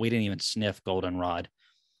 where we didn't even sniff goldenrod,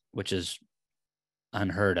 which is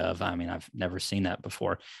unheard of. I mean, I've never seen that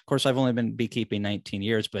before. Of course, I've only been beekeeping 19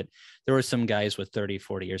 years, but there were some guys with 30,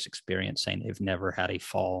 40 years experience saying they've never had a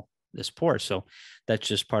fall this poor. So that's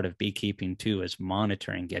just part of beekeeping too, is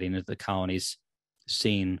monitoring, getting into the colonies,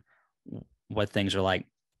 seeing what things are like.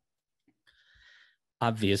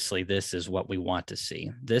 Obviously, this is what we want to see.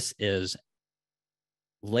 This is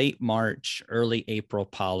late March, early April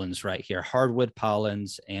pollens right here, hardwood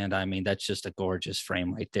pollens. And I mean, that's just a gorgeous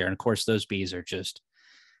frame right there. And of course, those bees are just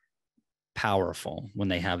powerful when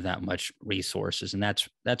they have that much resources. And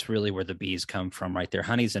that's really where the bees come from right there.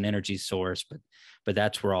 Honey's an energy source, but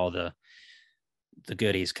that's where all the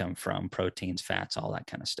goodies come from: proteins, fats, all that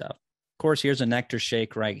kind of stuff. Of course, here's a nectar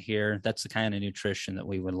shake right here. That's the kind of nutrition that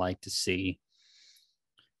we would like to see.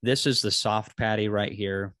 This is the soft patty right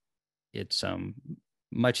here. It's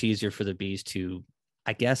much easier for the bees to,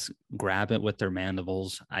 I guess, grab it with their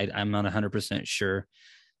mandibles. I'm not 100% sure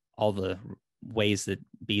all the ways that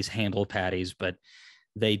bees handle patties, but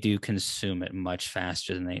they do consume it much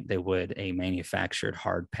faster than they would a manufactured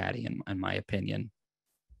hard patty, in my opinion.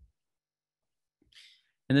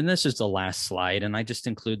 And then this is the last slide, and I just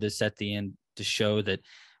include this at the end to show that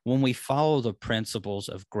when we follow the principles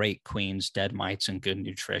of great queens, dead mites, and good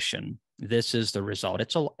nutrition, this is the result.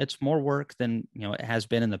 It's more work than it has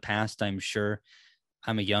been in the past, I'm sure.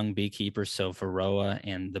 I'm a young beekeeper, so Varroa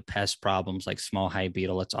and the pest problems like small hive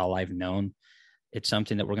beetle, it's all I've known. it's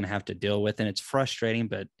something that we're going to have to deal with. And it's frustrating,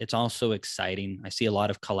 but it's also exciting. I see a lot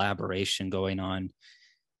of collaboration going on.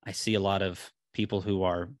 I see a lot of people who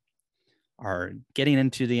are getting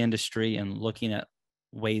into the industry and looking at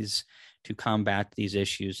ways to combat these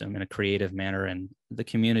issues in a creative manner. And the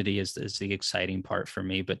community is the exciting part for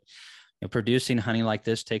me. But producing honey like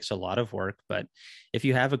this takes a lot of work. But if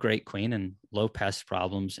you have a great queen and low pest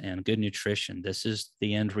problems and good nutrition, this is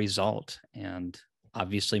the end result. And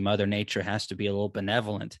obviously Mother Nature has to be a little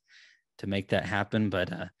benevolent to make that happen.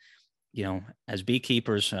 But, as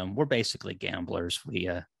beekeepers, we're basically gamblers. We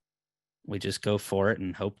just go for it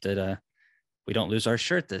and hope that we don't lose our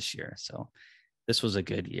shirt this year. So this was a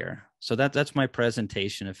good year. So that's my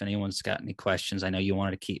presentation. If anyone's got any questions, I know you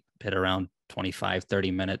wanted to keep it around 25,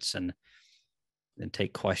 30 minutes and then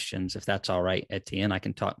take questions. If that's all right, Etienne, I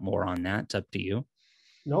can talk more on that. It's up to you.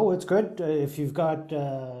 No, it's good. If you've got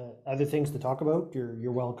other things to talk about,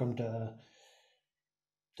 you're welcome to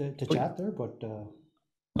chat there. But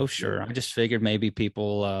oh, sure. I just figured maybe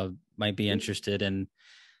people might be interested in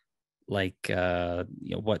what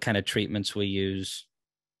kind of treatments we use,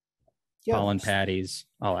 pollen patties,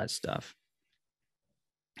 all that stuff.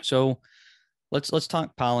 So let's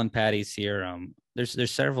talk pollen patties here.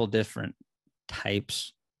 There's several different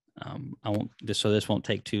types. This won't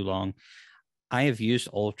take too long. I have used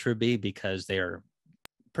Ultra Bee because they are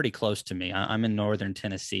pretty close to me. I'm in northern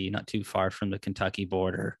Tennessee, not too far from the Kentucky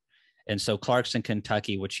border. And so Clarkson,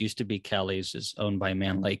 Kentucky, which used to be Kelly's, is owned by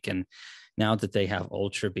Man Lake. And now that they have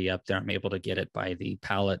Ultra Bee up there, I'm able to get it by the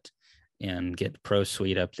pallet and get Pro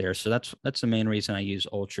Suite up there. So that's the main reason I use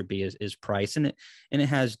Ultra Bee is price. And it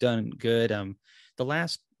has done good. The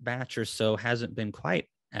last batch or so hasn't been quite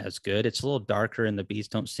as good. It's a little darker and the bees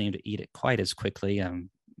don't seem to eat it quite as quickly.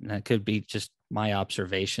 That could be just my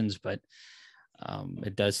observations, but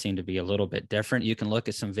it does seem to be a little bit different. You can look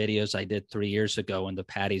at some videos I did 3 years ago and the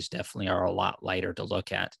patties definitely are a lot lighter to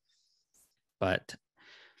look at. But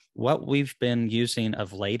what we've been using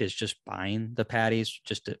of late is just buying the patties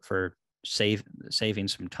just for saving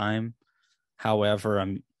some time. However,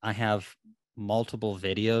 I have multiple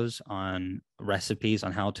videos on recipes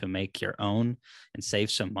on how to make your own and save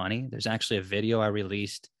some money. There's actually a video I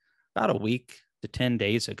released about a week to 10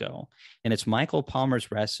 days ago, and it's Michael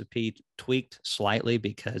Palmer's recipe tweaked slightly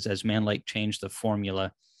because as Man Lake changed the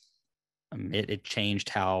formula, it changed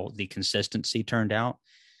how the consistency turned out.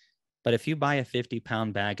 But if you buy a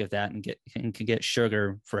 50-pound bag of that and can get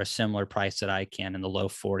sugar for a similar price that I can in the low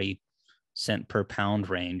 40-cent per pound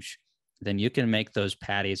range, then you can make those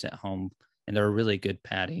patties at home, and they're a really good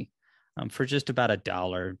patty for just about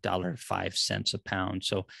 $1.05 a pound.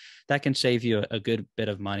 So that can save you a good bit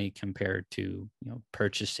of money compared to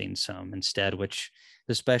purchasing some instead, which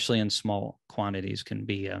especially in small quantities can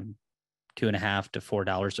be $2.50 to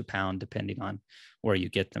 $4 a pound, depending on where you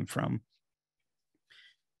get them from.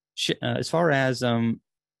 As far as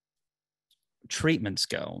treatments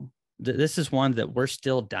go, this is one that we're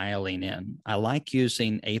still dialing in. I like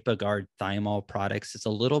using Apiguard thymol products. It's a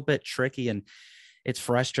little bit tricky and it's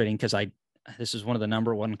frustrating because this is one of the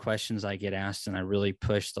number one questions I get asked, and I really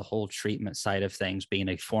push the whole treatment side of things, being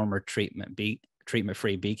a former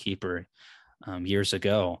treatment-free beekeeper years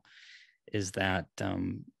ago, is that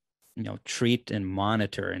treat and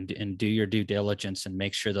monitor and do your due diligence and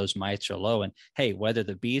make sure those mites are low. And hey, whether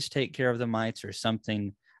the bees take care of the mites or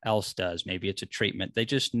something else does, maybe it's a treatment, they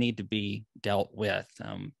just need to be dealt with.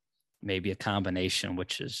 Maybe a combination,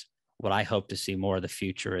 which is what I hope to see more of the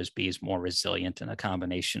future, as bees more resilient in a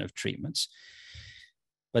combination of treatments.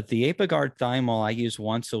 But the Apiguard thymol I use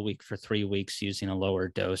once a week for 3 weeks using a lower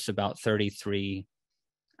dose, about 33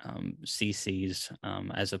 cc's,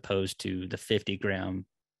 as opposed to the 50-gram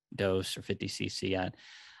dose or 50 cc.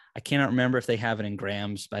 I cannot remember if they have it in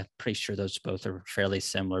grams, but I'm pretty sure those both are fairly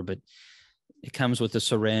similar. But it comes with a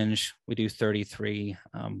syringe. We do 33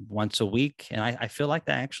 once a week. And I feel like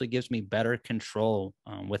that actually gives me better control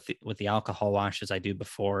with the alcohol washes I do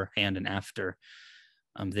beforehand and after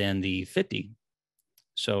than the 50.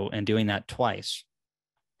 So, and doing that twice.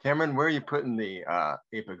 Cameron, where are you putting the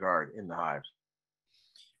Apiguard in the hives?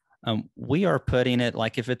 We are putting it,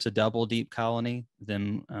 like if it's a double deep colony,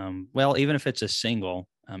 then, even if it's a single,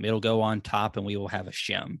 it'll go on top and we will have a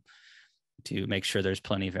shim to make sure there's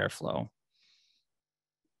plenty of airflow.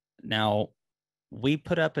 Now, we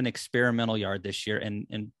put up an experimental yard this year,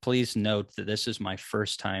 and please note that this is my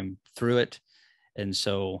first time through it. And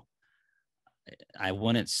so I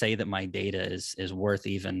wouldn't say that my data is worth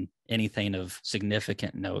even anything of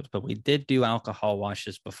significant note, but we did do alcohol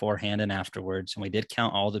washes beforehand and afterwards, and we did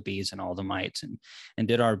count all the bees and all the mites and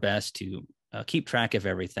did our best to keep track of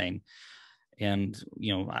everything. And,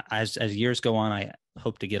 as years go on, I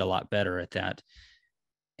hope to get a lot better at that.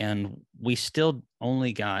 And we still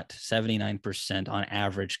only got 79% on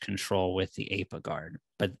average control with the ApiGuard.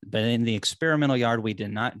 But in the experimental yard, we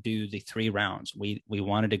did not do the 3 rounds. We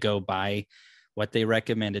wanted to go by what they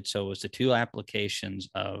recommended. So it was the 2 applications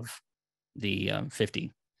of the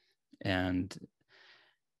 50. And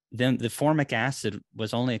then the formic acid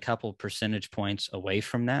was only a couple percentage points away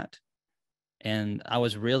from that. And I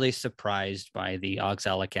was really surprised by the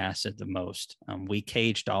oxalic acid the most. We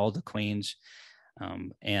caged all the queens,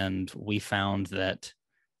 and we found that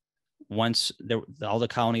once all the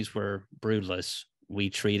colonies were broodless,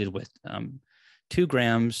 we treated with 2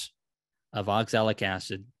 grams of oxalic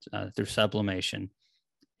acid through sublimation.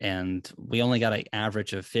 And we only got an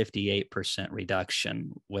average of 58%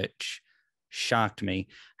 reduction, which shocked me.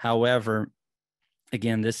 However,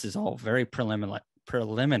 again, this is all very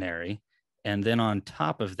preliminary. And then on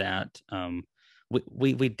top of that,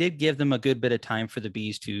 we did give them a good bit of time for the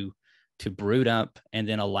bees to brood up and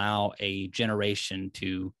then allow a generation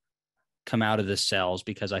to come out of the cells,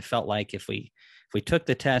 because I felt like if we took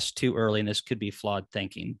the test too early, and this could be flawed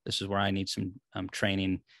thinking, this is where I need some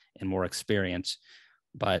training and more experience.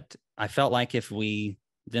 But I felt like if we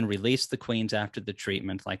then released the queens after the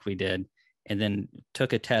treatment, like we did, and then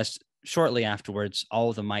took a test shortly afterwards, all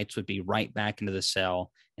of the mites would be right back into the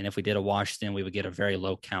cell. And if we did a wash, then we would get a very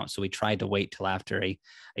low count. So we tried to wait till after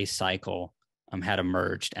a cycle had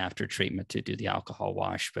emerged after treatment to do the alcohol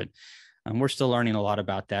wash. But we're still learning a lot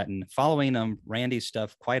about that and following Randy's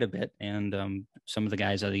stuff quite a bit, and some of the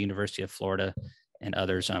guys at the University of Florida and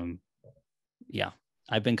others. Yeah,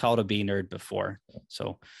 I've been called a bee nerd before.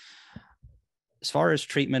 So as far as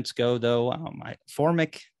treatments go, though,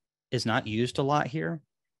 formic is not used a lot here.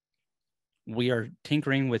 We are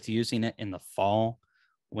tinkering with using it in the fall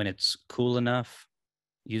when it's cool enough,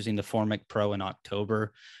 using the Formic Pro in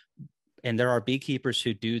October. And there are beekeepers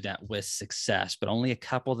who do that with success, but only a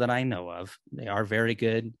couple that I know of. They are very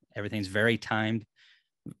good. Everything's very timed.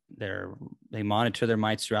 They monitor their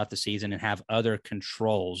mites throughout the season and have other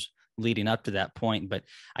controls leading up to that point. But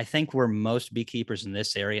I think where most beekeepers in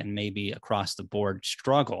this area and maybe across the board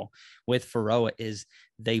struggle with Varroa is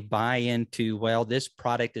they buy into, well, this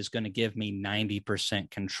product is going to give me 90%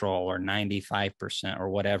 control or 95% or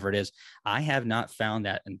whatever it is. I have not found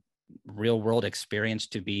that in real world experience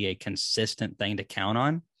to be a consistent thing to count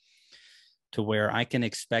on, to where I can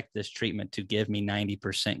expect this treatment to give me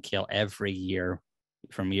 90% kill every year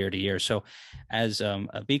from year to year. So as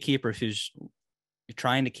a beekeeper who's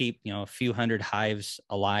trying to keep, a few hundred hives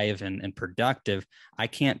alive and productive, I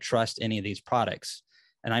can't trust any of these products.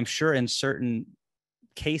 And I'm sure in certain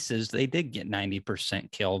cases they did get 90%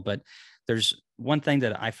 kill. But there's one thing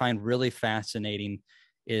that I find really fascinating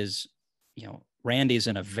is, Randy's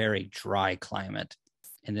in a very dry climate,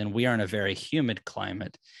 and then we are in a very humid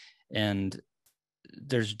climate. And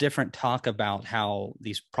there's different talk about how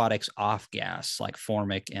these products off gas like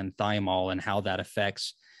formic and thymol and how that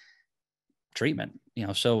affects treatment,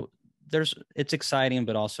 so it's exciting,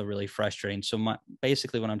 but also really frustrating. So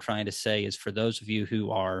basically what I'm trying to say is, for those of you who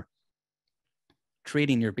are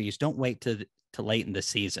treating your bees, don't wait to late in the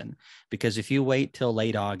season, because if you wait till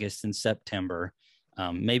late August and September,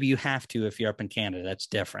 maybe you have to, if you're up in Canada, that's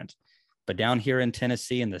different. But down here in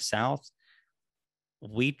Tennessee in the South,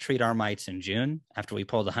 we treat our mites in June. After we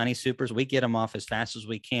pull the honey supers, we get them off as fast as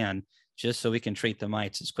we can, just so we can treat the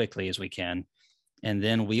mites as quickly as we can. And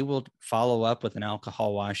then we will follow up with an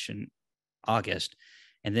alcohol wash in August.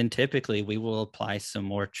 And then typically we will apply some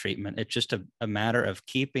more treatment. It's just a matter of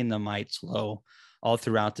keeping the mites low all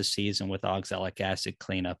throughout the season with oxalic acid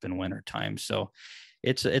cleanup in wintertime. So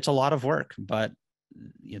it's a lot of work, but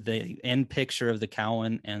the end picture of the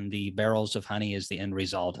cowan and the barrels of honey is the end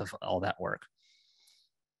result of all that work.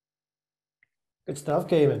 Good stuff,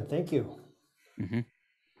 Kamon. Thank you. Mm-hmm.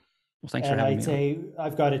 Well, thanks for having me. I'd say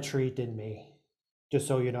I've got a treat in me. Just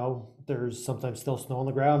so you know, there's sometimes still snow on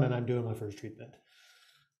the ground and I'm doing my first treatment.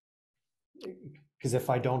 Because if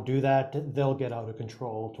I don't do that, they'll get out of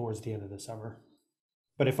control towards the end of the summer.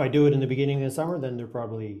 But if I do it in the beginning of the summer, then they're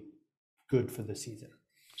probably good for the season.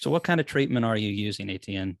 So what kind of treatment are you using,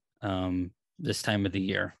 Etienne, this time of the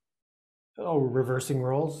year? Oh, reversing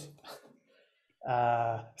roles.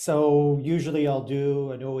 So usually I'll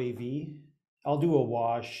do an OAV. I'll do a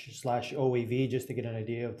wash / OAV just to get an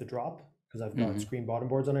idea of the drop, because I've got screen bottom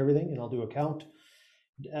boards on everything, and I'll do a count.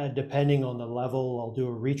 Depending on the level, I'll do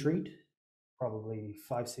a retreat, probably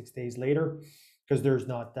 5-6 days later, because there's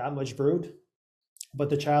not that much brood. But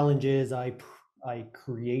the challenge is I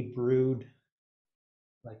create brood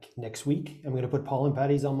like next week. I'm going to put pollen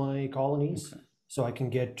patties on my colonies. Okay. so I can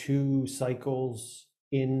get 2 cycles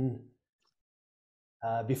in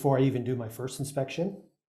before I even do my first inspection.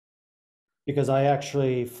 Because I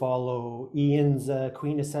actually follow Ian's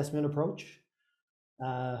queen assessment approach.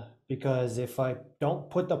 Because if I don't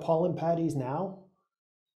put the pollen patties now,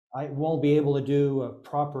 I won't be able to do a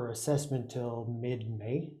proper assessment till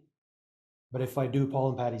mid-May. But if I do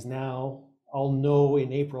pollen patties now, I'll know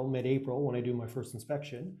in April, mid-April, when I do my first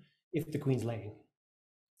inspection, if the queen's laying,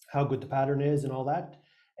 how good the pattern is and all that.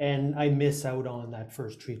 And I miss out on that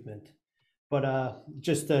first treatment. But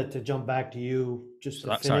just to jump back to you, just to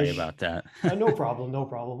finish. Sorry about that. No problem, no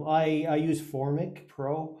problem. I use Formic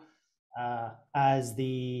Pro as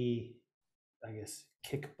the, I guess,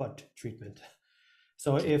 kick butt treatment.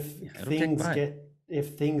 So if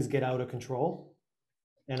things get out of control,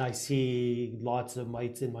 and I see lots of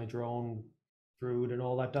mites in my drone brood and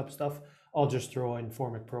all that type of stuff, I'll just throw in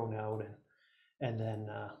Formic Pro now, and then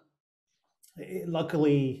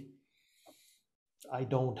luckily I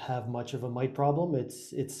don't have much of a mite problem.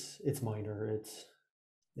 It's minor. It's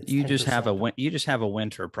you just have a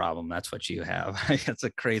winter problem. That's what you have. It's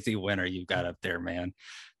a crazy winter you've got up there, man.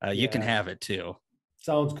 You can have it too.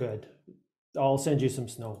 Sounds good. I'll send you some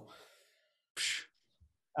snow.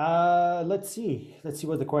 Let's see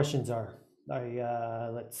what the questions are.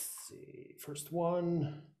 Let's see. First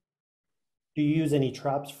one. Do you use any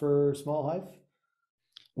traps for small hive?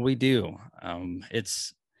 We do.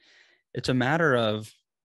 It's a matter of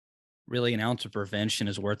really an ounce of prevention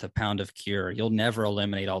is worth a pound of cure. You'll never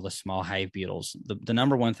eliminate all the small hive beetles. The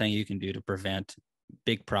number one thing you can do to prevent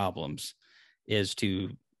big problems is to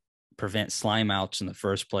prevent slime outs in the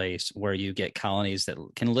first place, where you get colonies that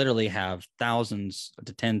can literally have thousands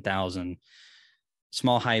to 10,000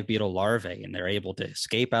 small hive beetle larvae, and they're able to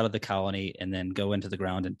escape out of the colony and then go into the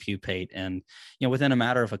ground and pupate. And, within a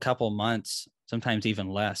matter of a couple months, sometimes even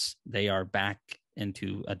less, they are back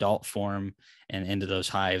into adult form and into those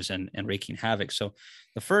hives and wreaking havoc. So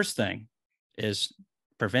the first thing is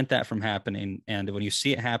prevent that from happening. And when you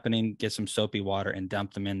see it happening, get some soapy water and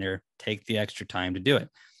dump them in there. Take the extra time to do it.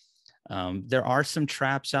 There are some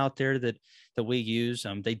traps out there that we use.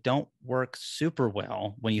 They don't work super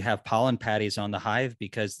well when you have pollen patties on the hive,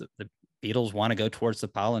 because the beetles want to go towards the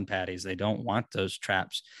pollen patties. They don't want those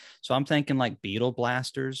traps. So I'm thinking like beetle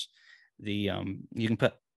blasters. You can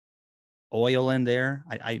put oil in there.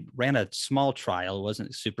 I ran a small trial. It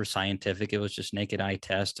wasn't super scientific. It was just naked eye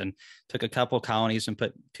test, and took a couple colonies and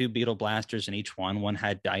put 2 beetle blasters in each one. One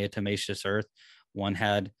had diatomaceous earth. One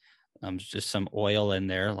had just some oil in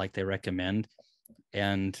there like they recommend.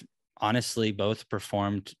 And honestly, both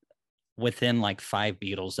performed within like 5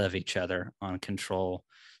 beetles of each other on control.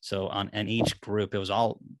 So and each group, it was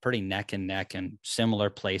all pretty neck and neck and similar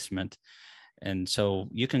placement. And so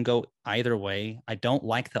you can go either way. I don't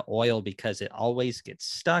like the oil because it always gets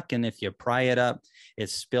stuck. And if you pry it up,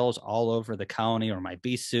 it spills all over the colony or my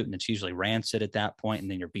bee suit, and it's usually rancid at that point.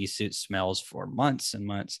 And then your bee suit smells for months and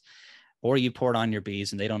months. Or you pour it on your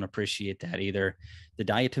bees, and they don't appreciate that either. The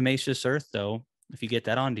diatomaceous earth, though, if you get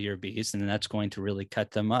that onto your bees, then that's going to really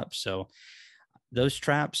cut them up. So those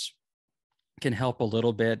traps can help a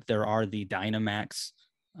little bit. There are the Dynamax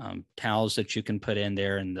towels that you can put in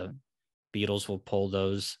there, and the beetles will pull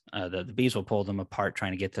those, the bees will pull them apart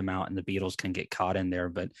trying to get them out, and the beetles can get caught in there.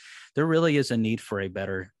 But there really is a need for a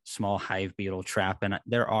better small hive beetle trap. And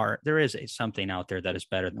there is something out there that is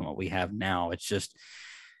better than what we have now. It's just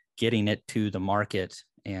getting it to the market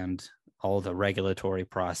and all the regulatory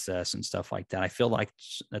process and stuff like that. I feel like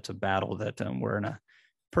that's a battle that we're in a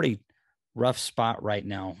pretty rough spot right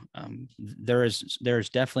now. There's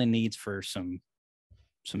definitely needs for some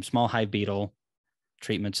small hive beetle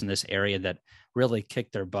treatments in this area that really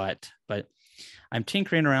kick their butt. But I'm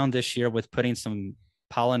tinkering around this year with putting some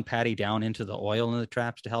pollen patty down into the oil in the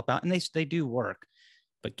traps to help out. And they do work,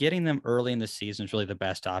 but getting them early in the season is really the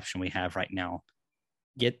best option we have right now.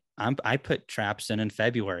 I put traps in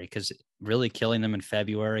February, because really killing them in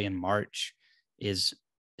February and March is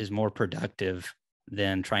more productive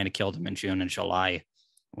than trying to kill them in June and July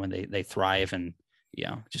when they thrive. And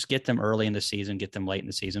just get them early in the season, get them late in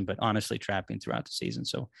the season, but honestly trapping throughout the season.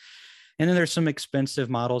 So, and then there's some expensive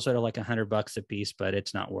models that are like $100 a piece, but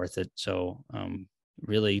it's not worth it. So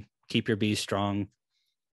really keep your bees strong,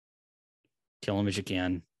 kill them as you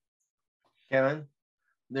can. Kevin,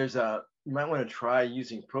 you might want to try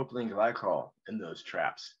using propylene glycol in those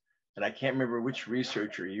traps. And I can't remember which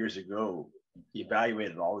researcher years ago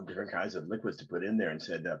evaluated all the different kinds of liquids to put in there and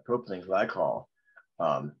said that propylene glycol,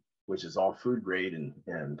 which is all food grade,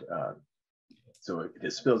 and so if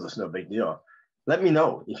it spills, it's no big deal. Let me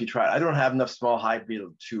know if you try. I don't have enough small hive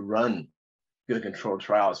beetle to run do the controlled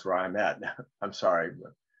trials where I'm at. I'm sorry.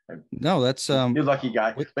 No, that's you're lucky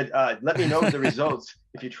guy. But let me know the results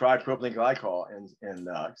if you try propylene glycol, and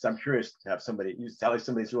because I'm curious to have somebody. You sound like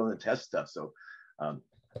somebody's willing to test stuff, so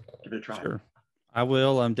give it a try. Sure. I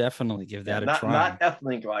will definitely give that a try. Not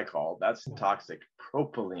ethylene glycol. That's toxic.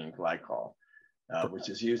 Propylene glycol, which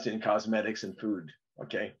is used in cosmetics and food.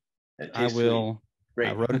 Okay. I will. Great.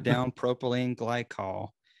 I wrote it down. Propylene glycol.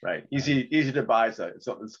 Right. Easy to buy. So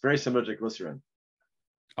it's very similar to glycerin.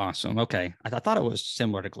 Awesome. Okay. I thought it was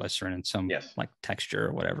similar to glycerin in some like texture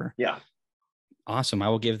or whatever. Yeah. Awesome. I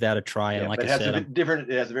will give that a try. And like I said, it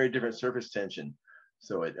has a very different surface tension.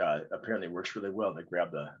 So it apparently works really well to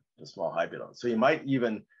grab the small hive beetle. So you might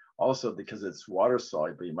even also, because it's water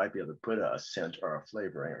soluble, you might be able to put a scent or a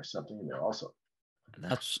flavoring or something in there also.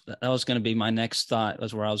 That was going to be my next thought,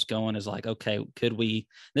 was where I was going, is like, okay, could we,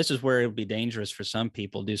 this is where it would be dangerous for some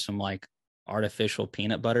people, do some like artificial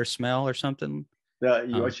peanut butter smell or something.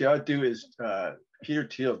 What you ought to do is, Peter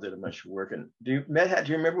Thiel did a bunch of work. And do you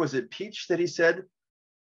remember, was it peach that he said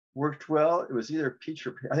worked well? It was either peach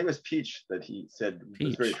or, I think it was peach that he said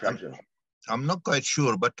was very attractive. I'm not quite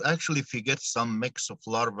sure, but actually if you get some mix of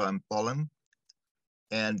larvae and pollen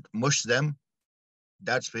and mush them,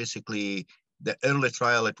 that's basically the early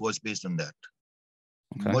trial. It was based on that.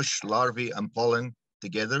 Okay. Mush larvae and pollen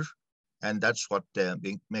together, and that's what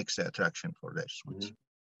makes the attraction for this. Mm-hmm.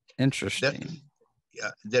 Interesting.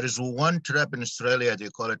 There is one trap in Australia, they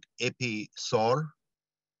call it Apiary,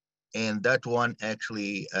 and that one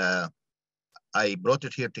actually, I brought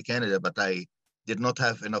it here to Canada, but I did not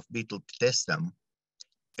have enough beetle to test them.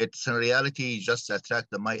 It's in reality just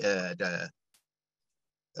attract the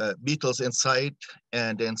beetles inside,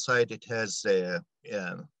 and inside it has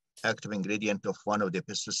active ingredient of one of the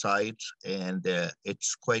pesticides, and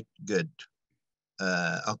it's quite good.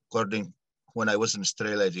 According, when I was in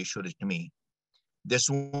Australia, they showed it to me.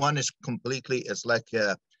 This one is completely, it's like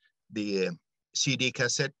the CD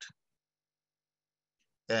cassette,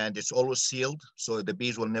 and it's always sealed, so the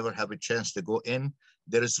bees will never have a chance to go in.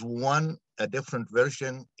 There is a different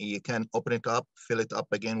version. You can open it up, fill it up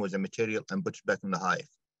again with the material, and put it back in the hive.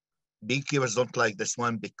 Beekeepers don't like this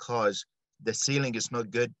one because the sealing is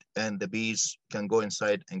not good, and the bees can go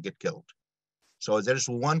inside and get killed. So there's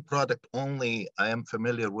one product only I am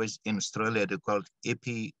familiar with in Australia. They call it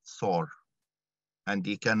Apiary, and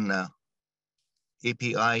you can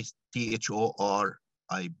Apiary,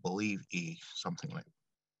 I believe, something like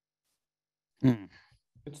that.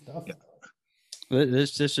 Good stuff. Yeah.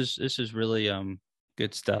 This is really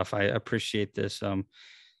good stuff. I appreciate this.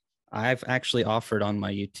 I've actually offered on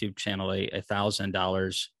my YouTube channel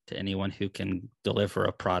 $1,000 to anyone who can deliver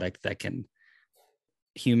a product that can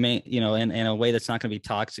humane, in a way that's not going to be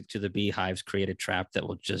toxic to the beehives, create a trap that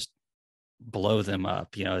will just blow them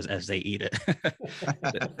up, as they eat it.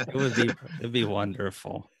 It'd be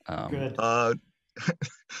wonderful. Good.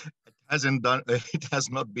 It has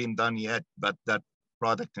not been done yet, but that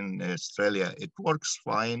product in Australia, it works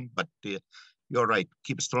fine, but you're right.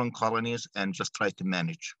 Keep strong colonies and just try to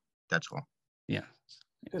manage. That's all. Yeah.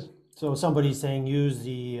 Good. So somebody's saying use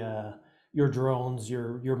your drones,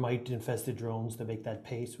 your mite infested drones, to make that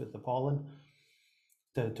paste with the pollen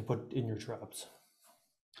to put in your traps.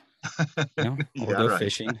 Or go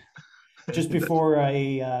fishing. Just before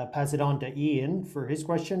I pass it on to Ian for his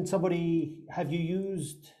question, have you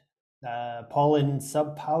used pollen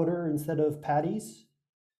sub powder instead of patties?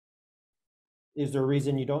 Is there a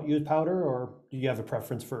reason you don't use powder, or do you have a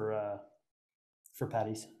preference for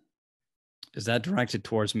patties? Is that directed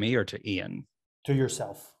towards me or to Ian? To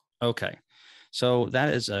yourself. Okay. So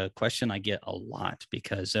that is a question I get a lot,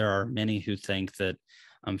 because there are many who think that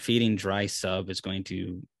feeding dry sub is going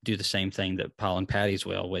to do the same thing that pollen patties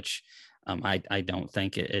will, which I don't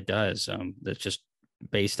think it does. That's just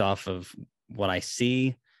based off of what I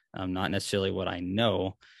see, not necessarily what I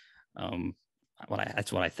know.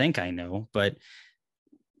 That's what I think I know. But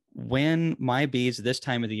when my bees this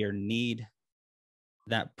time of the year need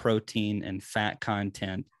that protein and fat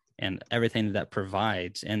content and everything that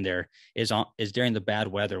provides in there is during the bad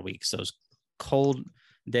weather weeks, those cold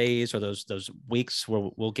days, or those weeks where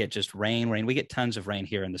we'll get just rain. We get tons of rain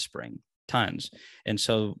here in the spring, tons. And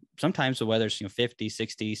so sometimes the weather's 50,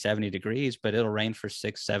 60, 70 degrees, but it'll rain for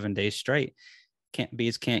 6-7 days straight.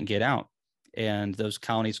 Bees can't get out, and those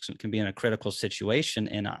colonies can be in a critical situation.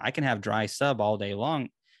 And I can have dry sub all day long,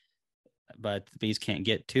 but the bees can't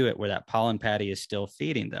get to it where that pollen patty is still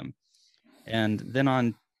feeding them. And then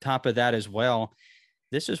on top of that as well,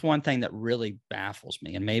 this is one thing that really baffles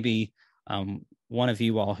me, and maybe One of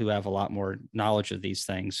you all who have a lot more knowledge of these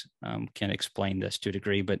things can explain this to a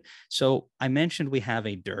degree. But so I mentioned we have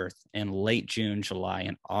a dearth in late June, July,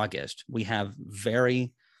 and August. We have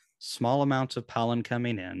very small amounts of pollen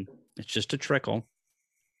coming in. It's just a trickle,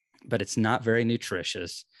 but it's not very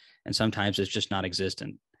nutritious. And sometimes it's just not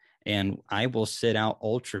existent. And I will sit out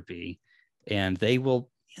Ultra Bee, and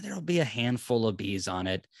there'll be a handful of bees on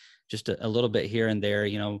it, just a little bit here and there.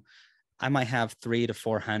 You know, I might have 300 to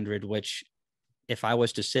 400, which if I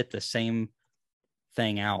was to sit the same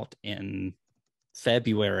thing out in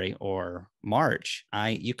February or March,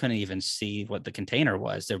 you couldn't even see what the container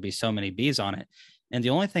was. There'd be so many bees on it. And the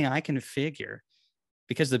only thing I can figure,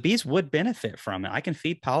 because the bees would benefit from it, I can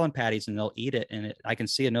feed pollen patties and they'll eat it, and I can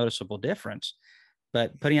see a noticeable difference.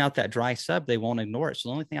 But putting out that dry sub, they won't ignore it. So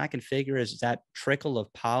the only thing I can figure is that trickle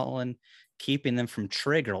of pollen keeping them from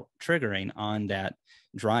triggering on that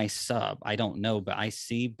dry sub. I don't know, but I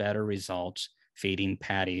see better results feeding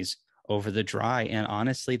patties over the dry. And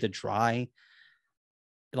honestly, the dry,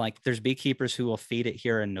 like there's beekeepers who will feed it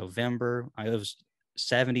here in November. It was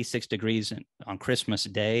 76 degrees on Christmas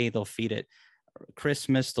Day. They'll feed it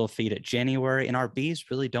Christmas, they'll feed it January. And our bees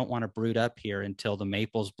really don't want to brood up here until the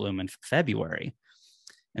maples bloom in February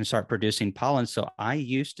and start producing pollen. So I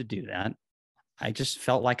used to do that. I just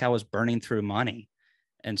felt like I was burning through money.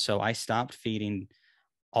 And so I stopped feeding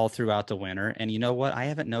all throughout the winter. And you know what? I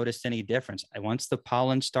haven't noticed any difference. Once the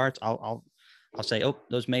pollen starts, I'll say, oh,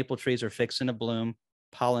 those maple trees are fixing to bloom.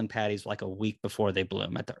 Pollen patties like a week before they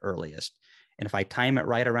bloom at the earliest. And if I time it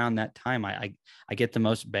right around that time, I get the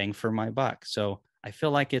most bang for my buck. So I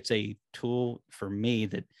feel like it's a tool for me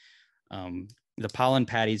that the pollen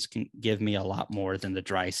patties can give me a lot more than the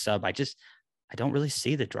dry sub. I don't really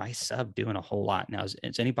see the dry sub doing a whole lot. Now,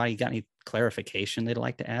 has anybody got any clarification they'd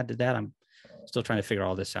like to add to that? I'm still trying to figure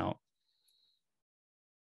all this out.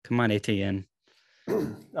 Come on, Etienne.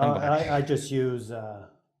 I just use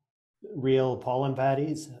real pollen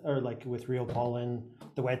patties, or like with real pollen,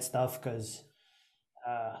 the wet stuff, because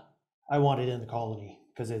I want it in the colony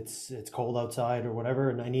because it's cold outside or whatever,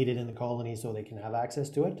 and I need it in the colony so they can have access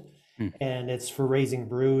to it. And it's for raising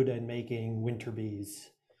brood and making winter bees.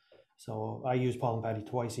 So I use pollen patty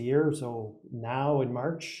twice a year. So now in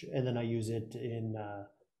March, and then I use it in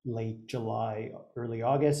late July, early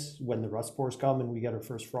August when the rust spores come and we get our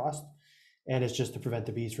first frost. And it's just to prevent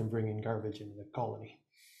the bees from bringing garbage into the colony.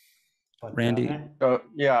 But, Randy?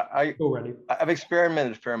 I've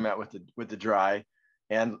experimented a fair amount with the dry,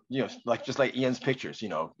 and just like Ian's pictures,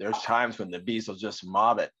 there's times when the bees will just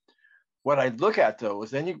mob it. What I look at though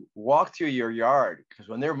is then you walk through your yard, because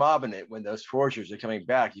when they're mobbing it, when those foragers are coming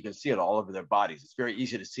back, you can see it all over their bodies. It's very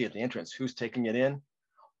easy to see at the entrance who's taking it in.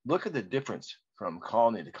 Look at the difference from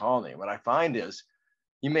colony to colony. What I find is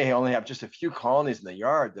you may only have just a few colonies in the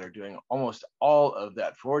yard that are doing almost all of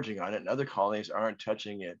that foraging on it, and other colonies aren't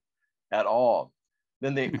touching it at all.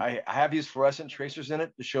 Then I have used fluorescent tracers in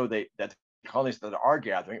it to show that the colonies that are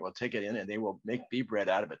gathering it will take it in, and they will make bee bread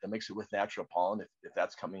out of it. That makes it with natural pollen if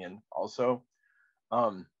that's coming in also.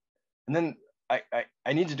 And then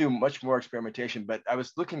I need to do much more experimentation, but I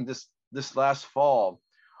was looking this last fall,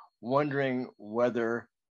 wondering whether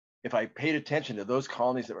if I paid attention to those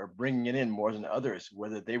colonies that were bringing it in more than others,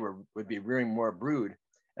 whether they would be rearing more brood.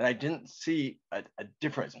 And I didn't see a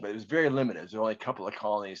difference, but it was very limited. There's only a couple of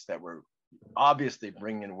colonies that were obviously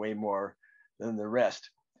bringing in way more than the rest.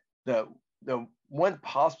 The one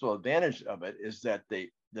possible advantage of it is that the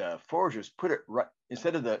foragers put it right,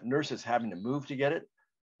 instead of the nurses having to move to get it,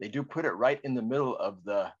 they do put it right in the middle of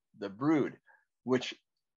the brood, which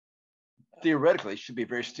theoretically should be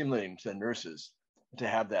very stimulating to the nurses to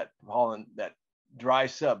have that pollen, that dry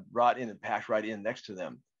sub brought in and packed right in next to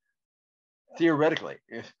them. Theoretically,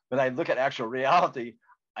 when I look at actual reality,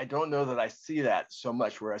 I don't know that I see that so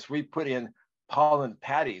much. Whereas we put in pollen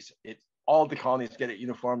patties, all the colonies get it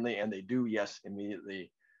uniformly, and they do, yes,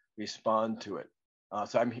 immediately respond to it.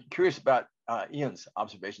 So I'm curious about Ian's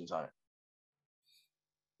observations on it.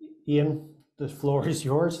 Ian, the floor is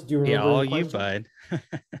yours. Do you remember? Yeah, all you, bud.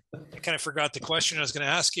 I kind of forgot the question I was going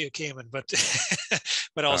to ask you, Kamon, but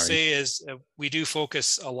what I'll say is we do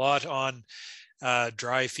focus a lot on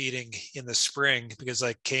dry feeding in the spring, because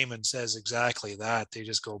like Kamon says exactly that, they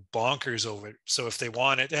just go bonkers over it. So if they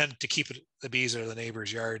want it, and to keep it, the bees are the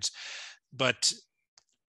neighbors' yards. But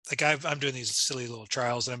like I'm doing these silly little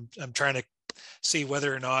trials, and I'm trying to see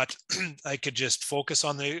whether or not I could just focus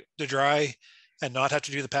on the dry and not have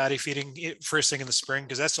to do the patty feeding first thing in the spring,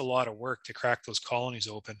 because that's a lot of work to crack those colonies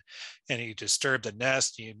open, and you disturb the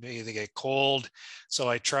nest, they get cold. So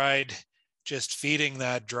I tried just feeding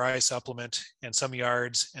that dry supplement in some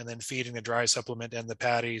yards, and then feeding the dry supplement and the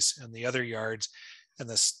patties in the other yards. And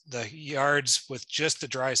the yards with just the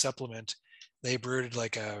dry supplement, they brooded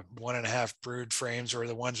like a 1.5 brood frames, or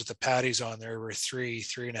the ones with the patties on there were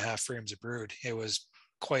 3.5 frames of brood. It was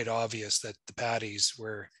quite obvious that the patties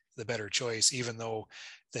were the better choice, even though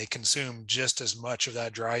they consumed just as much of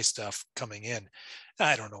that dry stuff coming in.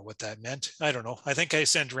 I don't know what that meant. I don't know. I think I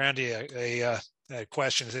sent Randy a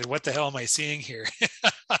question. I said, what the hell am I seeing here?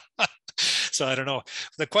 So I don't know.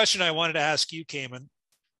 The question I wanted to ask you, Kamon,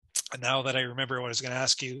 now that I remember what I was going to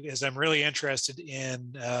ask you, is I'm really interested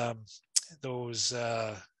in those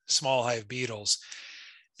small hive beetles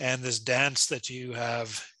and this dance that you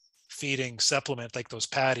have feeding supplement, like those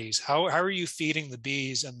patties. How are you feeding the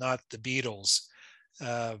bees and not the beetles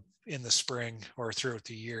in the spring or throughout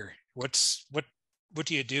the year? What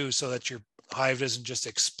do you do so that your hive doesn't just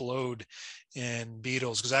explode in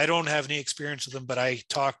beetles? Because I don't have any experience with them, but I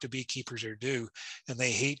talk to beekeepers who do, and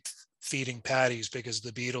they hate feeding patties because of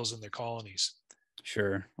the beetles in their colonies.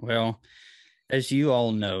 Sure. Well, as you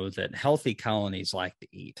all know, that healthy colonies like to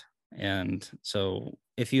eat. And so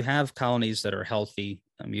if you have colonies that are healthy,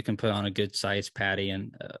 you can put on a good sized patty.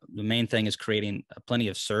 And the main thing is creating plenty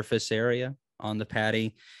of surface area on the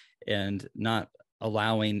patty and not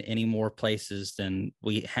allowing any more places than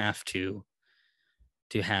we have to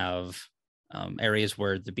have areas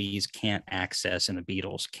where the bees can't access and the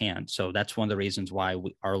beetles can. So that's one of the reasons why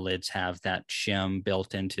our lids have that shim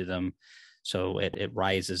built into them. So it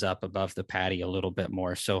rises up above the patty a little bit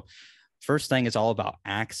more. So first thing is all about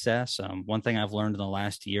access. One thing I've learned in the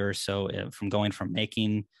last year or so from going from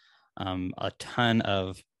making a ton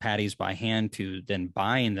of patties by hand to then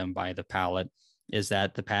buying them by the pallet is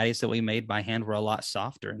that the patties that we made by hand were a lot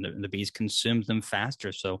softer, and the bees consumed them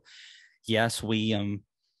faster. So yes, we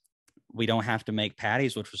don't have to make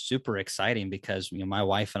patties, which was super exciting because, my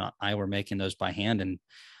wife and I were making those by hand, and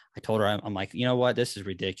I told her, I'm like, you know what, this is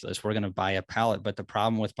ridiculous. We're going to buy a pallet. But the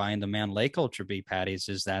problem with buying the Man Lake Ultra Bee patties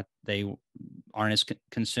is that they aren't as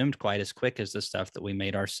consumed quite as quick as the stuff that we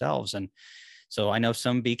made ourselves. And so I know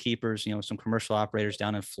some beekeepers, some commercial operators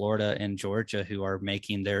down in Florida and Georgia who are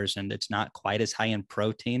making theirs, and it's not quite as high in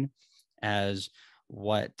protein as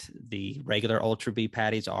what the regular Ultra Bee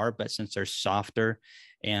patties are. But since they're softer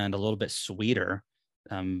and a little bit sweeter,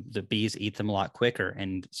 the bees eat them a lot quicker.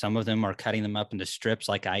 And some of them are cutting them up into strips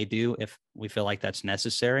like I do if we feel like that's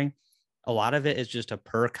necessary. A lot of it is just a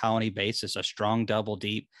per colony basis, a strong double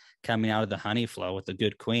deep coming out of the honey flow with a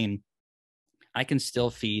good queen. I can still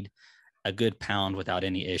feed a good pound without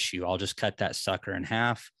any issue. I'll just cut that sucker in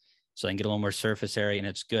half so I can get a little more surface area, and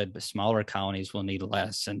it's good. But smaller colonies will need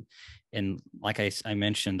less. And like I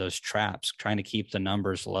mentioned, those traps, trying to keep the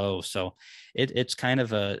numbers low. So it's kind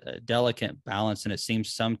of a delicate balance. And it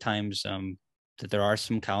seems sometimes that there are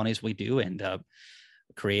some colonies we do end up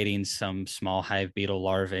creating some small hive beetle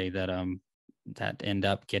larvae that end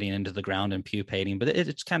up getting into the ground and pupating, but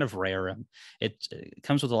it's kind of rare. It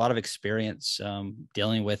comes with a lot of experience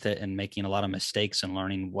dealing with it and making a lot of mistakes and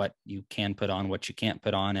learning what you can put on, what you can't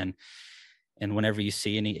put on. And whenever you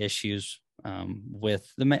see any issues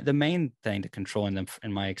with the main thing to controlling them,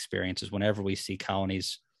 in my experience, is whenever we see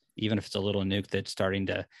colonies, even if it's a little nuke that's starting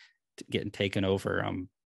to get taken over,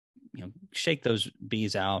 shake those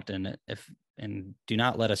bees out, and do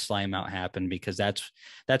not let a slime out happen, because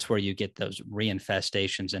that's where you get those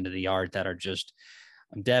reinfestations into the yard that are just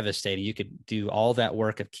devastating. You could do all that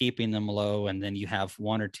work of keeping them low, and then you have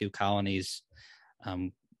one or two colonies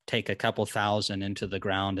take a couple thousand into the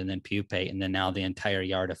ground and then pupate, and then now the entire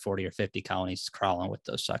yard of 40 or 50 colonies is crawling with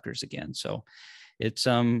those suckers again. So it's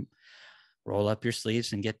roll up your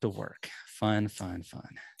sleeves and get to work. Fun.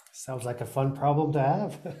 Sounds like a fun problem to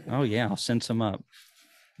have. Oh yeah, I'll send some up.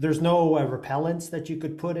 There's no repellents that you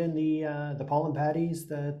could put in the pollen patties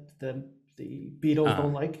that the beetles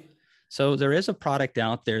don't like? So there is a product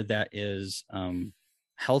out there that is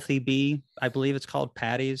Healthy Bee, I believe it's called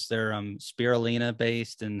patties. They're spirulina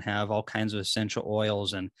based and have all kinds of essential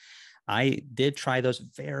oils. And I did try those,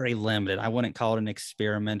 very limited. I wouldn't call it an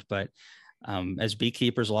experiment, but as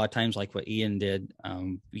beekeepers, a lot of times, like what Ian did,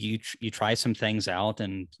 you try some things out,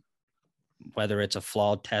 and whether it's a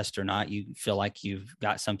flawed test or not, you feel like you've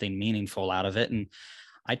got something meaningful out of it. And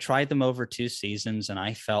I tried them over 2 seasons, and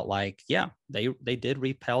I felt like, yeah, they did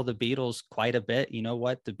repel the beetles quite a bit. You know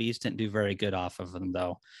what? The bees didn't do very good off of them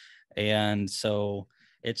though. And so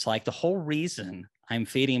it's like the whole reason I'm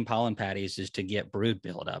feeding pollen patties is to get brood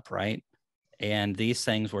buildup, right? And these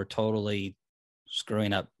things were totally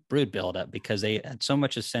screwing up brood buildup because they had so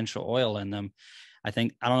much essential oil in them. I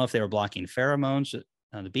don't know if they were blocking pheromones.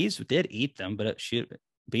 The bees did eat them, but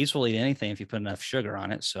bees will eat anything if you put enough sugar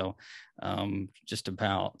on it. So just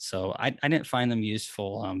about. So I didn't find them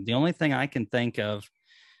useful. The only thing I can think of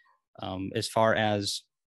as far as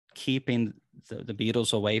keeping the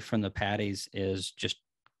beetles away from the patties is just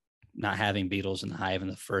not having beetles in the hive in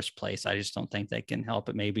the first place. I just don't think they can help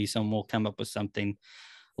it. Maybe someone will come up with something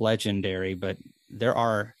legendary, but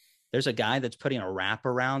there's a guy that's putting a wrap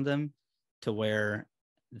around them to where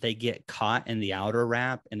they get caught in the outer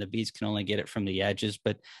wrap and the bees can only get it from the edges,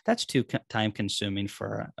 but that's too time consuming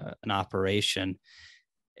for an operation.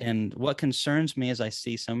 And what concerns me is I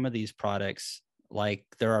see some of these products, like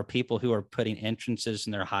there are people who are putting entrances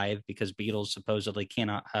in their hive because beetles supposedly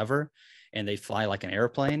cannot hover and they fly like an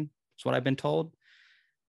airplane. That's what I've been told,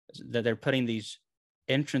 that they're putting these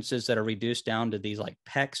entrances that are reduced down to these like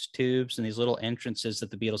PEX tubes and these little entrances that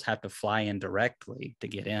the beetles have to fly in directly to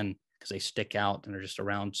get in because they stick out and they're just a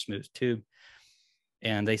round, smooth tube.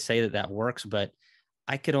 And they say that works, but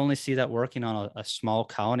I could only see that working on a small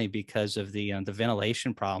colony because of the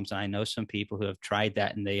ventilation problems. And I know some people who have tried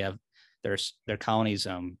that and they have their colonies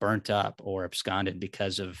burnt up or absconded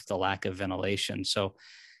because of the lack of ventilation. So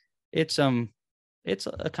it's a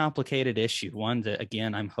complicated issue. One that,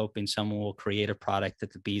 again, I'm hoping someone will create a product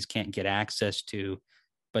that the bees can't get access to,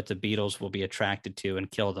 but the beetles will be attracted to and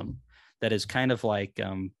kill them. That is kind of like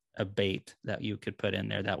a bait that you could put in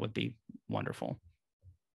there. That would be wonderful.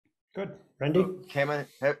 Good. Randy? Kamon,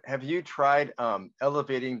 have you tried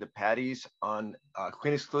elevating the patties on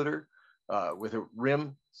queen excluder with a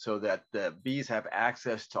rim so that the bees have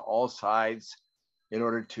access to all sides in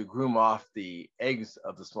order to groom off the eggs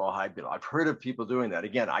of the small hive beetle? I've heard of people doing that.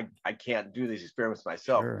 Again, I can't do these experiments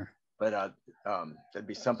myself, Sure. But that'd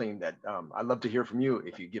be something that I'd love to hear from you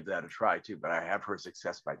if you give that a try too. But I have heard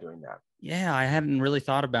success by doing that. Yeah, I hadn't really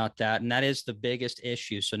thought about that. And that is the biggest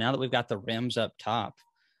issue. So now that we've got the rims up top,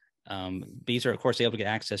 bees are, of course, able to get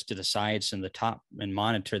access to the sides and the top and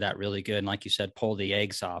monitor that really good. And like you said, pull the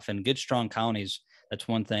eggs off. And good, strong colonies, that's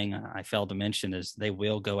one thing I failed to mention, is they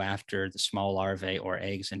will go after the small larvae or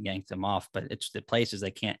eggs and yank them off. But it's the places they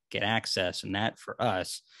can't get access. And that for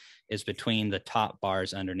us is between the top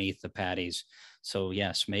bars underneath the patties. So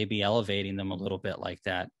yes, maybe elevating them a little bit like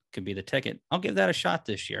that could be the ticket. I'll give that a shot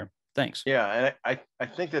this year. Thanks. Yeah, and I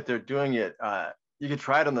think that they're doing it. You could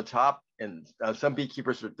try it on the top, and some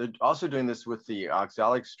beekeepers they're also doing this with the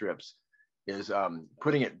oxalic strips, is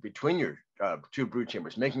putting it between your two brood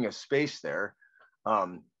chambers, making a space there,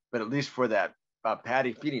 but at least for that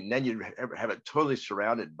patty feeding, then you'd have it totally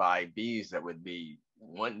surrounded by bees that would be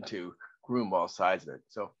wanting to groom all sides of it.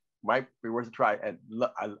 So might be worth a try. And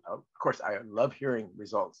of course, I love hearing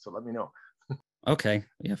results, so let me know. Okay,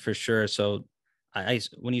 yeah, for sure. So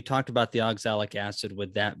when you talked about the oxalic acid,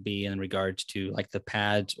 would that be in regards to like the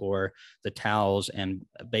pads or the towels and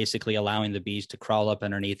basically allowing the bees to crawl up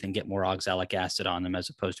underneath and get more oxalic acid on them as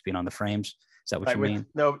opposed to being on the frames? Is that what you mean?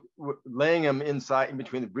 No, laying them inside in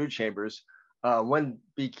between the brood chambers. One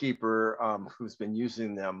beekeeper who's been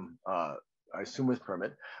using them, I assume with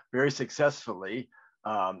permit, very successfully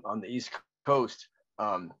on the East Coast.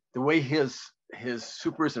 The way his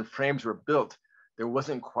supers and frames were built, there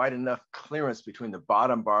wasn't quite enough clearance between the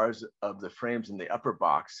bottom bars of the frames in the upper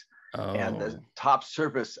box and the top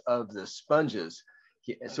surface of the sponges.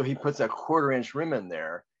 So he puts a 1/4-inch rim in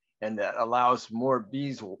there, and that allows more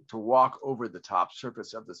bees to walk over the top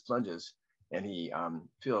surface of the sponges. And he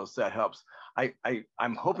feels that helps.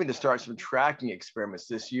 I'm hoping to start some tracking experiments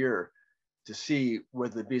this year to see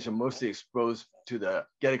whether the bees are mostly exposed to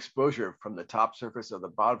get exposure from the top surface or the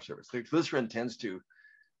bottom surface. The glycerin tends to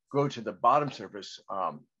go to the bottom surface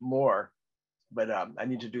more, but I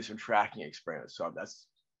need to do some tracking experiments. So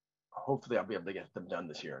hopefully I'll be able to get them done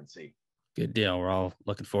this year and see. Good deal. We're all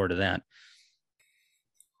looking forward to that.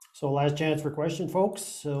 So last chance for questions, folks.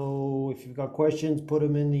 So if you've got questions, put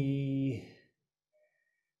them in the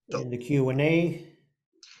Q&A.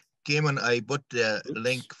 Kamon, I put the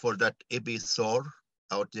link for that Apiaries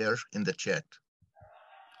out there in the chat.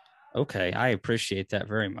 Okay, I appreciate that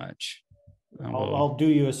very much. I'll do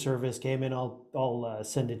you a service, Kamon. I'll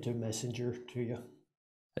send it to Messenger to you.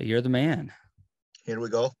 You're the man. Here we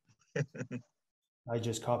go. I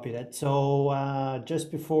just copied it. So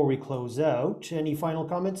just before we close out, any final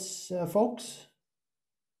comments, folks?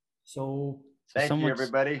 Thank you,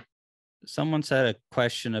 everybody. Someone said a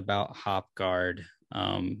question about hop guard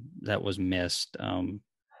that was missed. I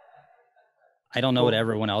don't know what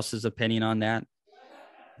everyone else's opinion on that.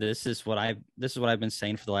 This is what I've been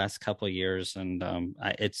saying for the last couple of years, and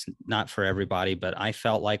it's not for everybody, but I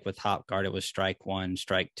felt like with hop guard it was strike 1,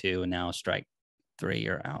 strike 2, and now strike 3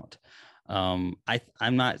 you're out.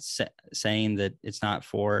 I'm not saying that it's not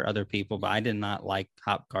for other people, but I did not like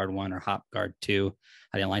Hop Guard 1 or Hop Guard 2.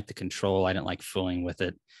 I didn't like the control. I didn't like fooling with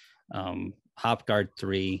it. Hop Guard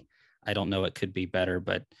 3, I don't know, it could be better,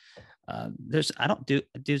 but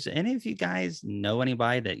does any of you guys know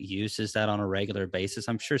anybody that uses that on a regular basis?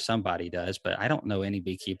 I'm sure somebody does, but I don't know any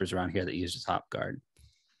beekeepers around here that uses Hop Guard.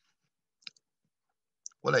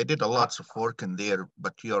 Well, I did a lots of work in there,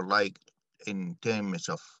 but you're like, in terms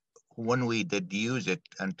of when we did use it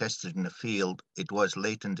and test it in the field, it was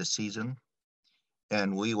late in the season,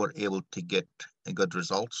 and we were able to get good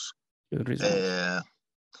results. Good results.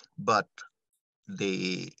 But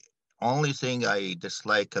the only thing I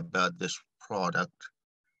dislike about this product,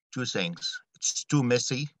 two things. It's too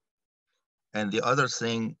messy. And the other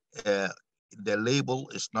thing, the label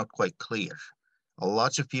is not quite clear.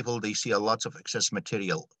 Lots of people, they see a lot of excess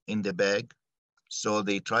material in the bag. So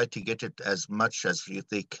they try to get it as much as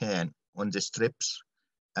they can on the strips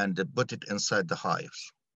and put it inside the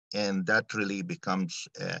hives. And that really becomes,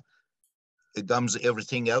 it gums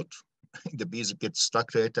everything out. The bees get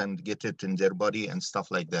stuck to it and get it in their body and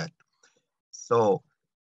stuff like that. So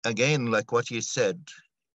again, like what you said,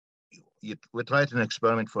 we tried an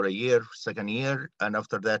experiment for a year, second year, and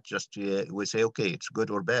after that, just we say, okay, it's good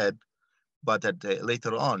or bad. But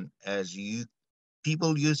later on, as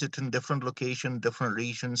people use it in different locations, different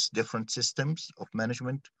regions, different systems of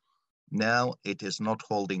management, now it is not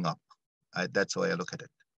holding up. That's the way I look at it.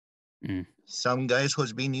 Mm. Some guys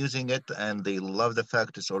who's been using it and they love the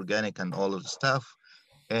fact it's organic and all of the stuff,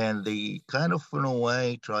 and they kind of in a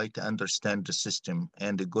way try to understand the system,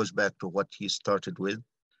 and it goes back to what he started with,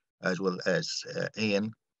 as well as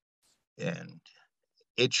Ian, and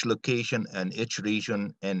each location and each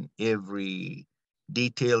region and every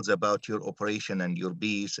details about your operation and your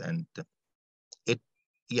bees, and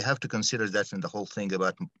you have to consider that in the whole thing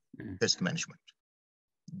about pest management.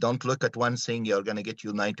 Don't look at one thing, you're going to get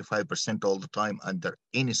you 95% all the time under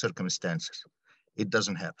any circumstances. It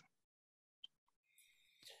doesn't happen.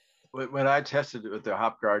 When I tested it with the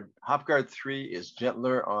Hop Guard 3 is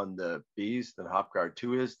gentler on the bees than Hop Guard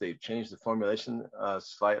 2 is. They've changed the formulation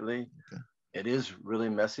slightly. Okay. It is really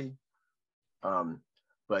messy.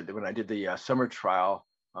 But when I did the summer trial,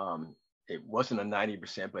 it wasn't a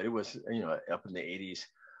 90%, but it was, up in the 80s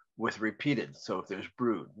with repeated. So if there's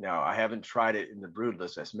brood. Now, I haven't tried it in the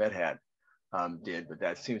broodless as MedHat did, but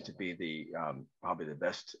that seems to be the probably the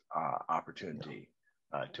best opportunity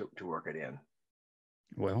to work it in.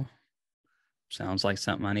 Well, sounds like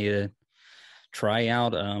something I need to try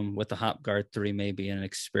out with the Hop Guard 3, maybe an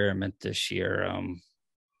experiment this year.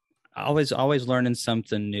 Always learning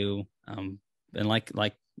something new. And like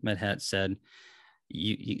MedHat said,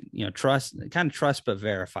 you trust but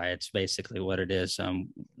verify. It's basically what it is.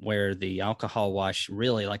 Where the alcohol wash,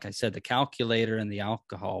 really, like I said, the calculator and the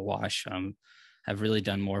alcohol wash have really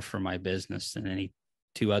done more for my business than any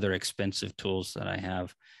two other expensive tools that I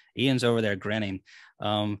have. Ian's over there grinning.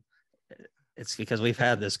 It's because we've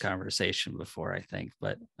had this conversation before, I think.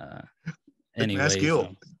 But anyways, ask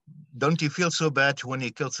you, don't you feel so bad when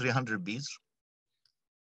you kill 300 bees?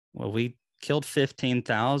 Well, we killed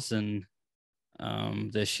 15,000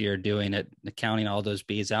 this year doing it, counting all those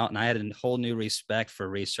bees out. And I had a whole new respect for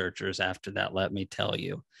researchers after that, let me tell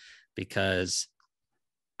you, because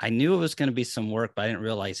I knew it was going to be some work, but I didn't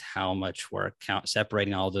realize how much work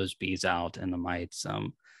separating all those bees out and the mites.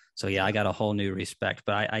 So yeah, I got a whole new respect,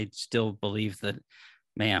 but I still believe that,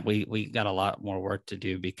 man, we got a lot more work to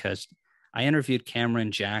do, because I interviewed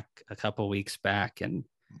Cameron Jack a couple of weeks back, and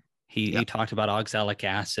he talked about oxalic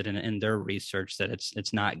acid and their research that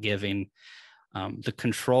it's not giving the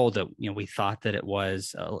control that we thought that it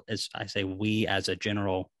was. As I say, we as a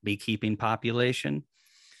general beekeeping population,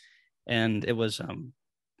 and it was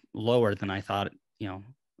lower than I thought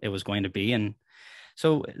it was going to be. And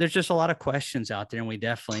so there's just a lot of questions out there, and we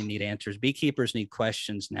definitely need answers. Beekeepers need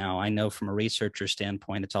questions now. I know from a researcher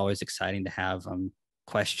standpoint, it's always exciting to have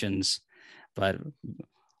questions, but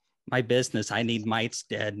my business, I need mites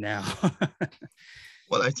dead now.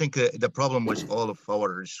 Well, I think the problem with all of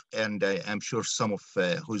ours, and I'm sure some of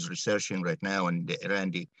who's researching right now, and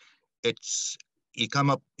Randy, it's you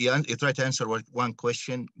try to answer one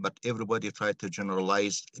question, but everybody try to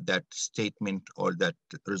generalize that statement or that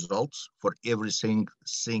results for every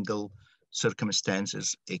single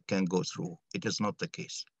circumstances it can go through. It is not the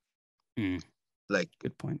case. Like,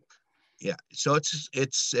 good point. Yeah. So it's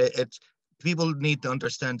people need to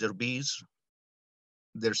understand their bees,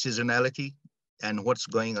 their seasonality, and what's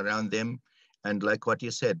going around them. And like what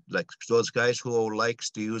you said, like those guys who likes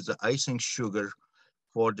to use the icing sugar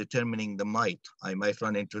for determining the mite. I might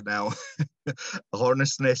run into now a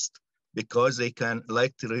hornet's nest because they can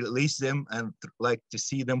like to release them and like to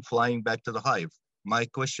see them flying back to the hive. My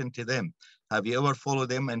question to them, have you ever followed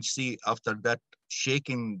them and see after that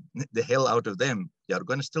shaking the hell out of them, they are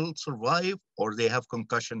going to still survive or they have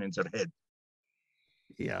concussion in their head?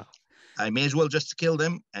 Yeah. I may as well just kill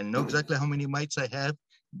them and know exactly how many mites I have.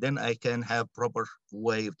 Then I can have proper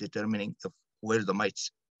way of determining where the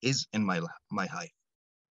mites is in my hive.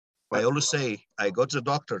 I always say, I go to the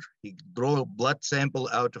doctor, he draw a blood sample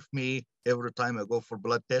out of me every time I go for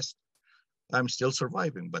blood test. I'm still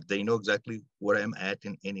surviving, but they know exactly where I'm at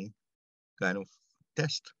in any kind of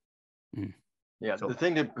test. Yeah, So, the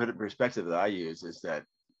thing to put in perspective that I use is that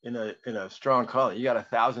in a strong colony, you got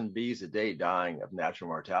 1,000 bees a day dying of natural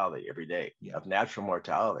mortality every day. Yeah. Of natural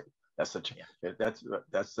mortality. That's on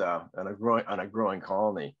a growing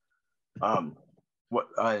colony. Kamon,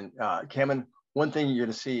 one thing you're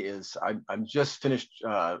going to see is I'm just finished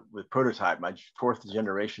with prototype, my 4th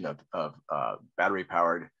generation of battery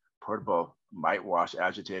powered portable mite wash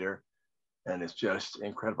agitator, and it's just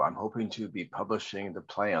incredible. I'm hoping to be publishing the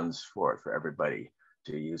plans for it for everybody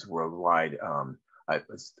to use worldwide. I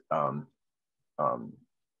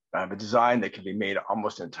have a design that can be made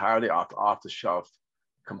almost entirely off the shelf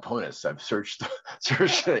components. I've searched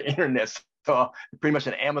the internet, so pretty much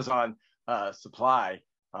an Amazon supply.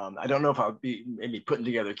 I don't know if I'll be maybe putting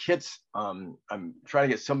together kits. I'm trying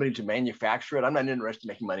to get somebody to manufacture it. I'm not interested in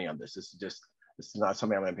making money on this. This is not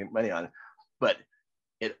something I'm going to make money on, but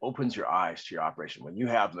it opens your eyes to your operation. When you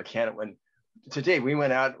have today we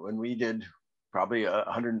went out when we did probably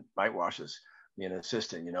 100 mite washes, me and an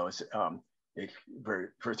assistant, it's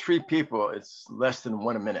for 3 people, it's less than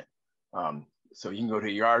 1 a minute. So you can go to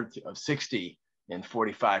a yard of 60 in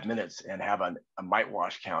 45 minutes and have a mite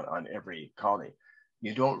wash count on every colony.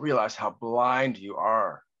 You don't realize how blind you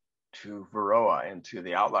are to Varroa and to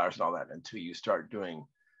the outliers and all that until you start doing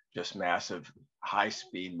just massive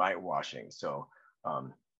high-speed mite washing. So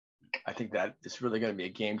I think that it's really going to be a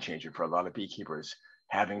game changer for a lot of beekeepers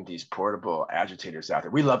having these portable agitators out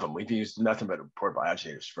there. We love them. We've used nothing but portable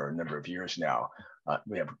agitators for a number of years now.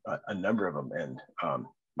 We have a number of them, and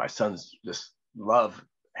my sons just love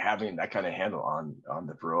having that kind of handle on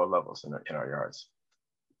the Varroa levels in our yards.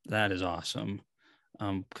 That is awesome.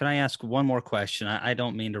 Can I ask one more question? I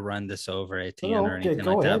don't mean to run this over, Etienne, or anything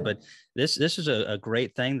like that, but this is a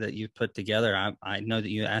great thing that you've put together. I know that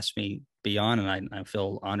you asked me beyond, and I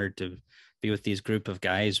feel honored to be with these group of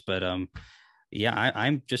guys, but yeah,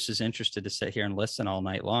 I'm just as interested to sit here and listen all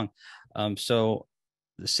night long. So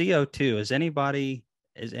the CO2, has anybody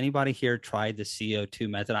here tried the CO2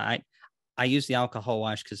 method? I use the alcohol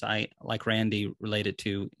wash because I, like Randy, related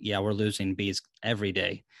to, we're losing bees every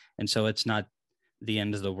day. And so it's not the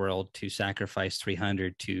end of the world to sacrifice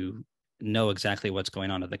 300 to know exactly what's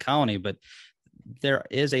going on in the colony. But there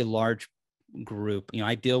is a large group,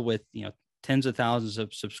 I deal with, tens of thousands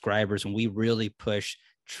of subscribers, and we really push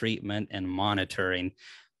treatment and monitoring.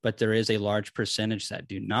 But there is a large percentage that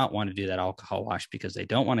do not want to do that alcohol wash because they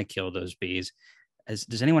don't want to kill those bees.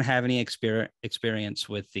 Does anyone have any experience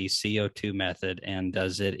with the CO2 method, and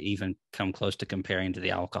does it even come close to comparing to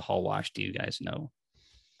the alcohol wash? Do you guys know?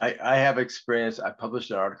 I have experience. I published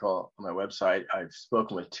an article on my website. I've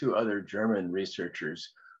spoken with 2 other German researchers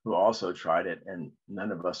who also tried it, and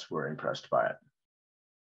none of us were impressed by it.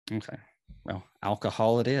 Okay. Well,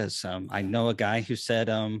 alcohol it is. I know a guy who said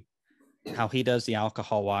how he does the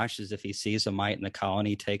alcohol wash is if he sees a mite in the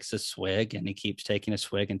colony, he takes a swig, and he keeps taking a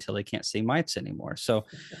swig until he can't see mites anymore. So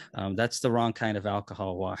that's the wrong kind of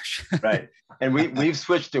alcohol wash. Right. And we've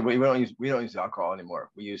switched to, we don't use alcohol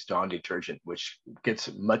anymore. We use Dawn detergent, which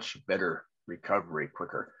gets much better recovery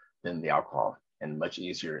quicker than the alcohol and much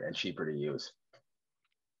easier and cheaper to use.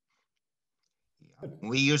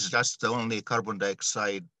 We use just only carbon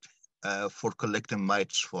dioxide for collecting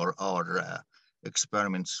mites for our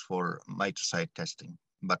experiments for miticide testing,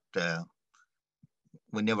 but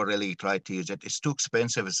we never really tried to use it. It's too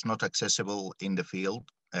expensive. It's not accessible in the field,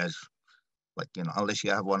 as unless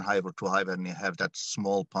you have 1 hive or 2 hive and you have that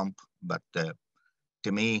small pump. But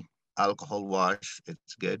to me, alcohol wash,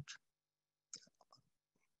 it's good.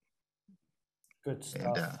 Good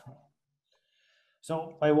stuff. And,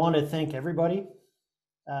 so I want to thank everybody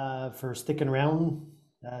for sticking around.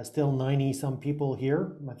 Still 90 some people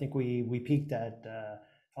here. I think we peaked at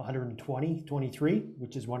 123,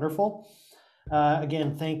 which is wonderful.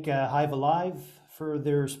 Again, thank Hive Alive for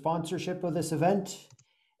their sponsorship of this event.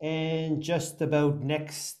 And just about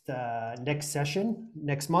next session,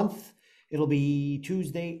 next month, it'll be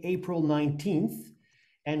Tuesday, April 19th.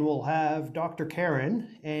 And we'll have Dr.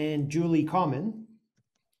 Karen and Julie Kamon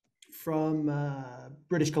from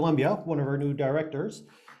British Columbia, one of our new directors.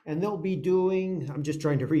 And they'll be doing, I'm just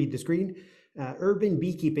trying to read the screen, urban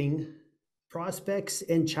beekeeping prospects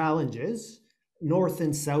and challenges north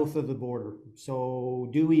and south of the border. So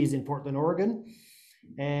Dewey is in Portland, Oregon,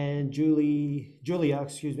 and Julia,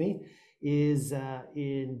 is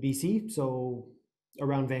in BC, so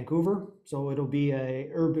around Vancouver. So it'll be a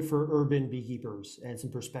urban beekeepers and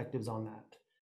some perspectives on that.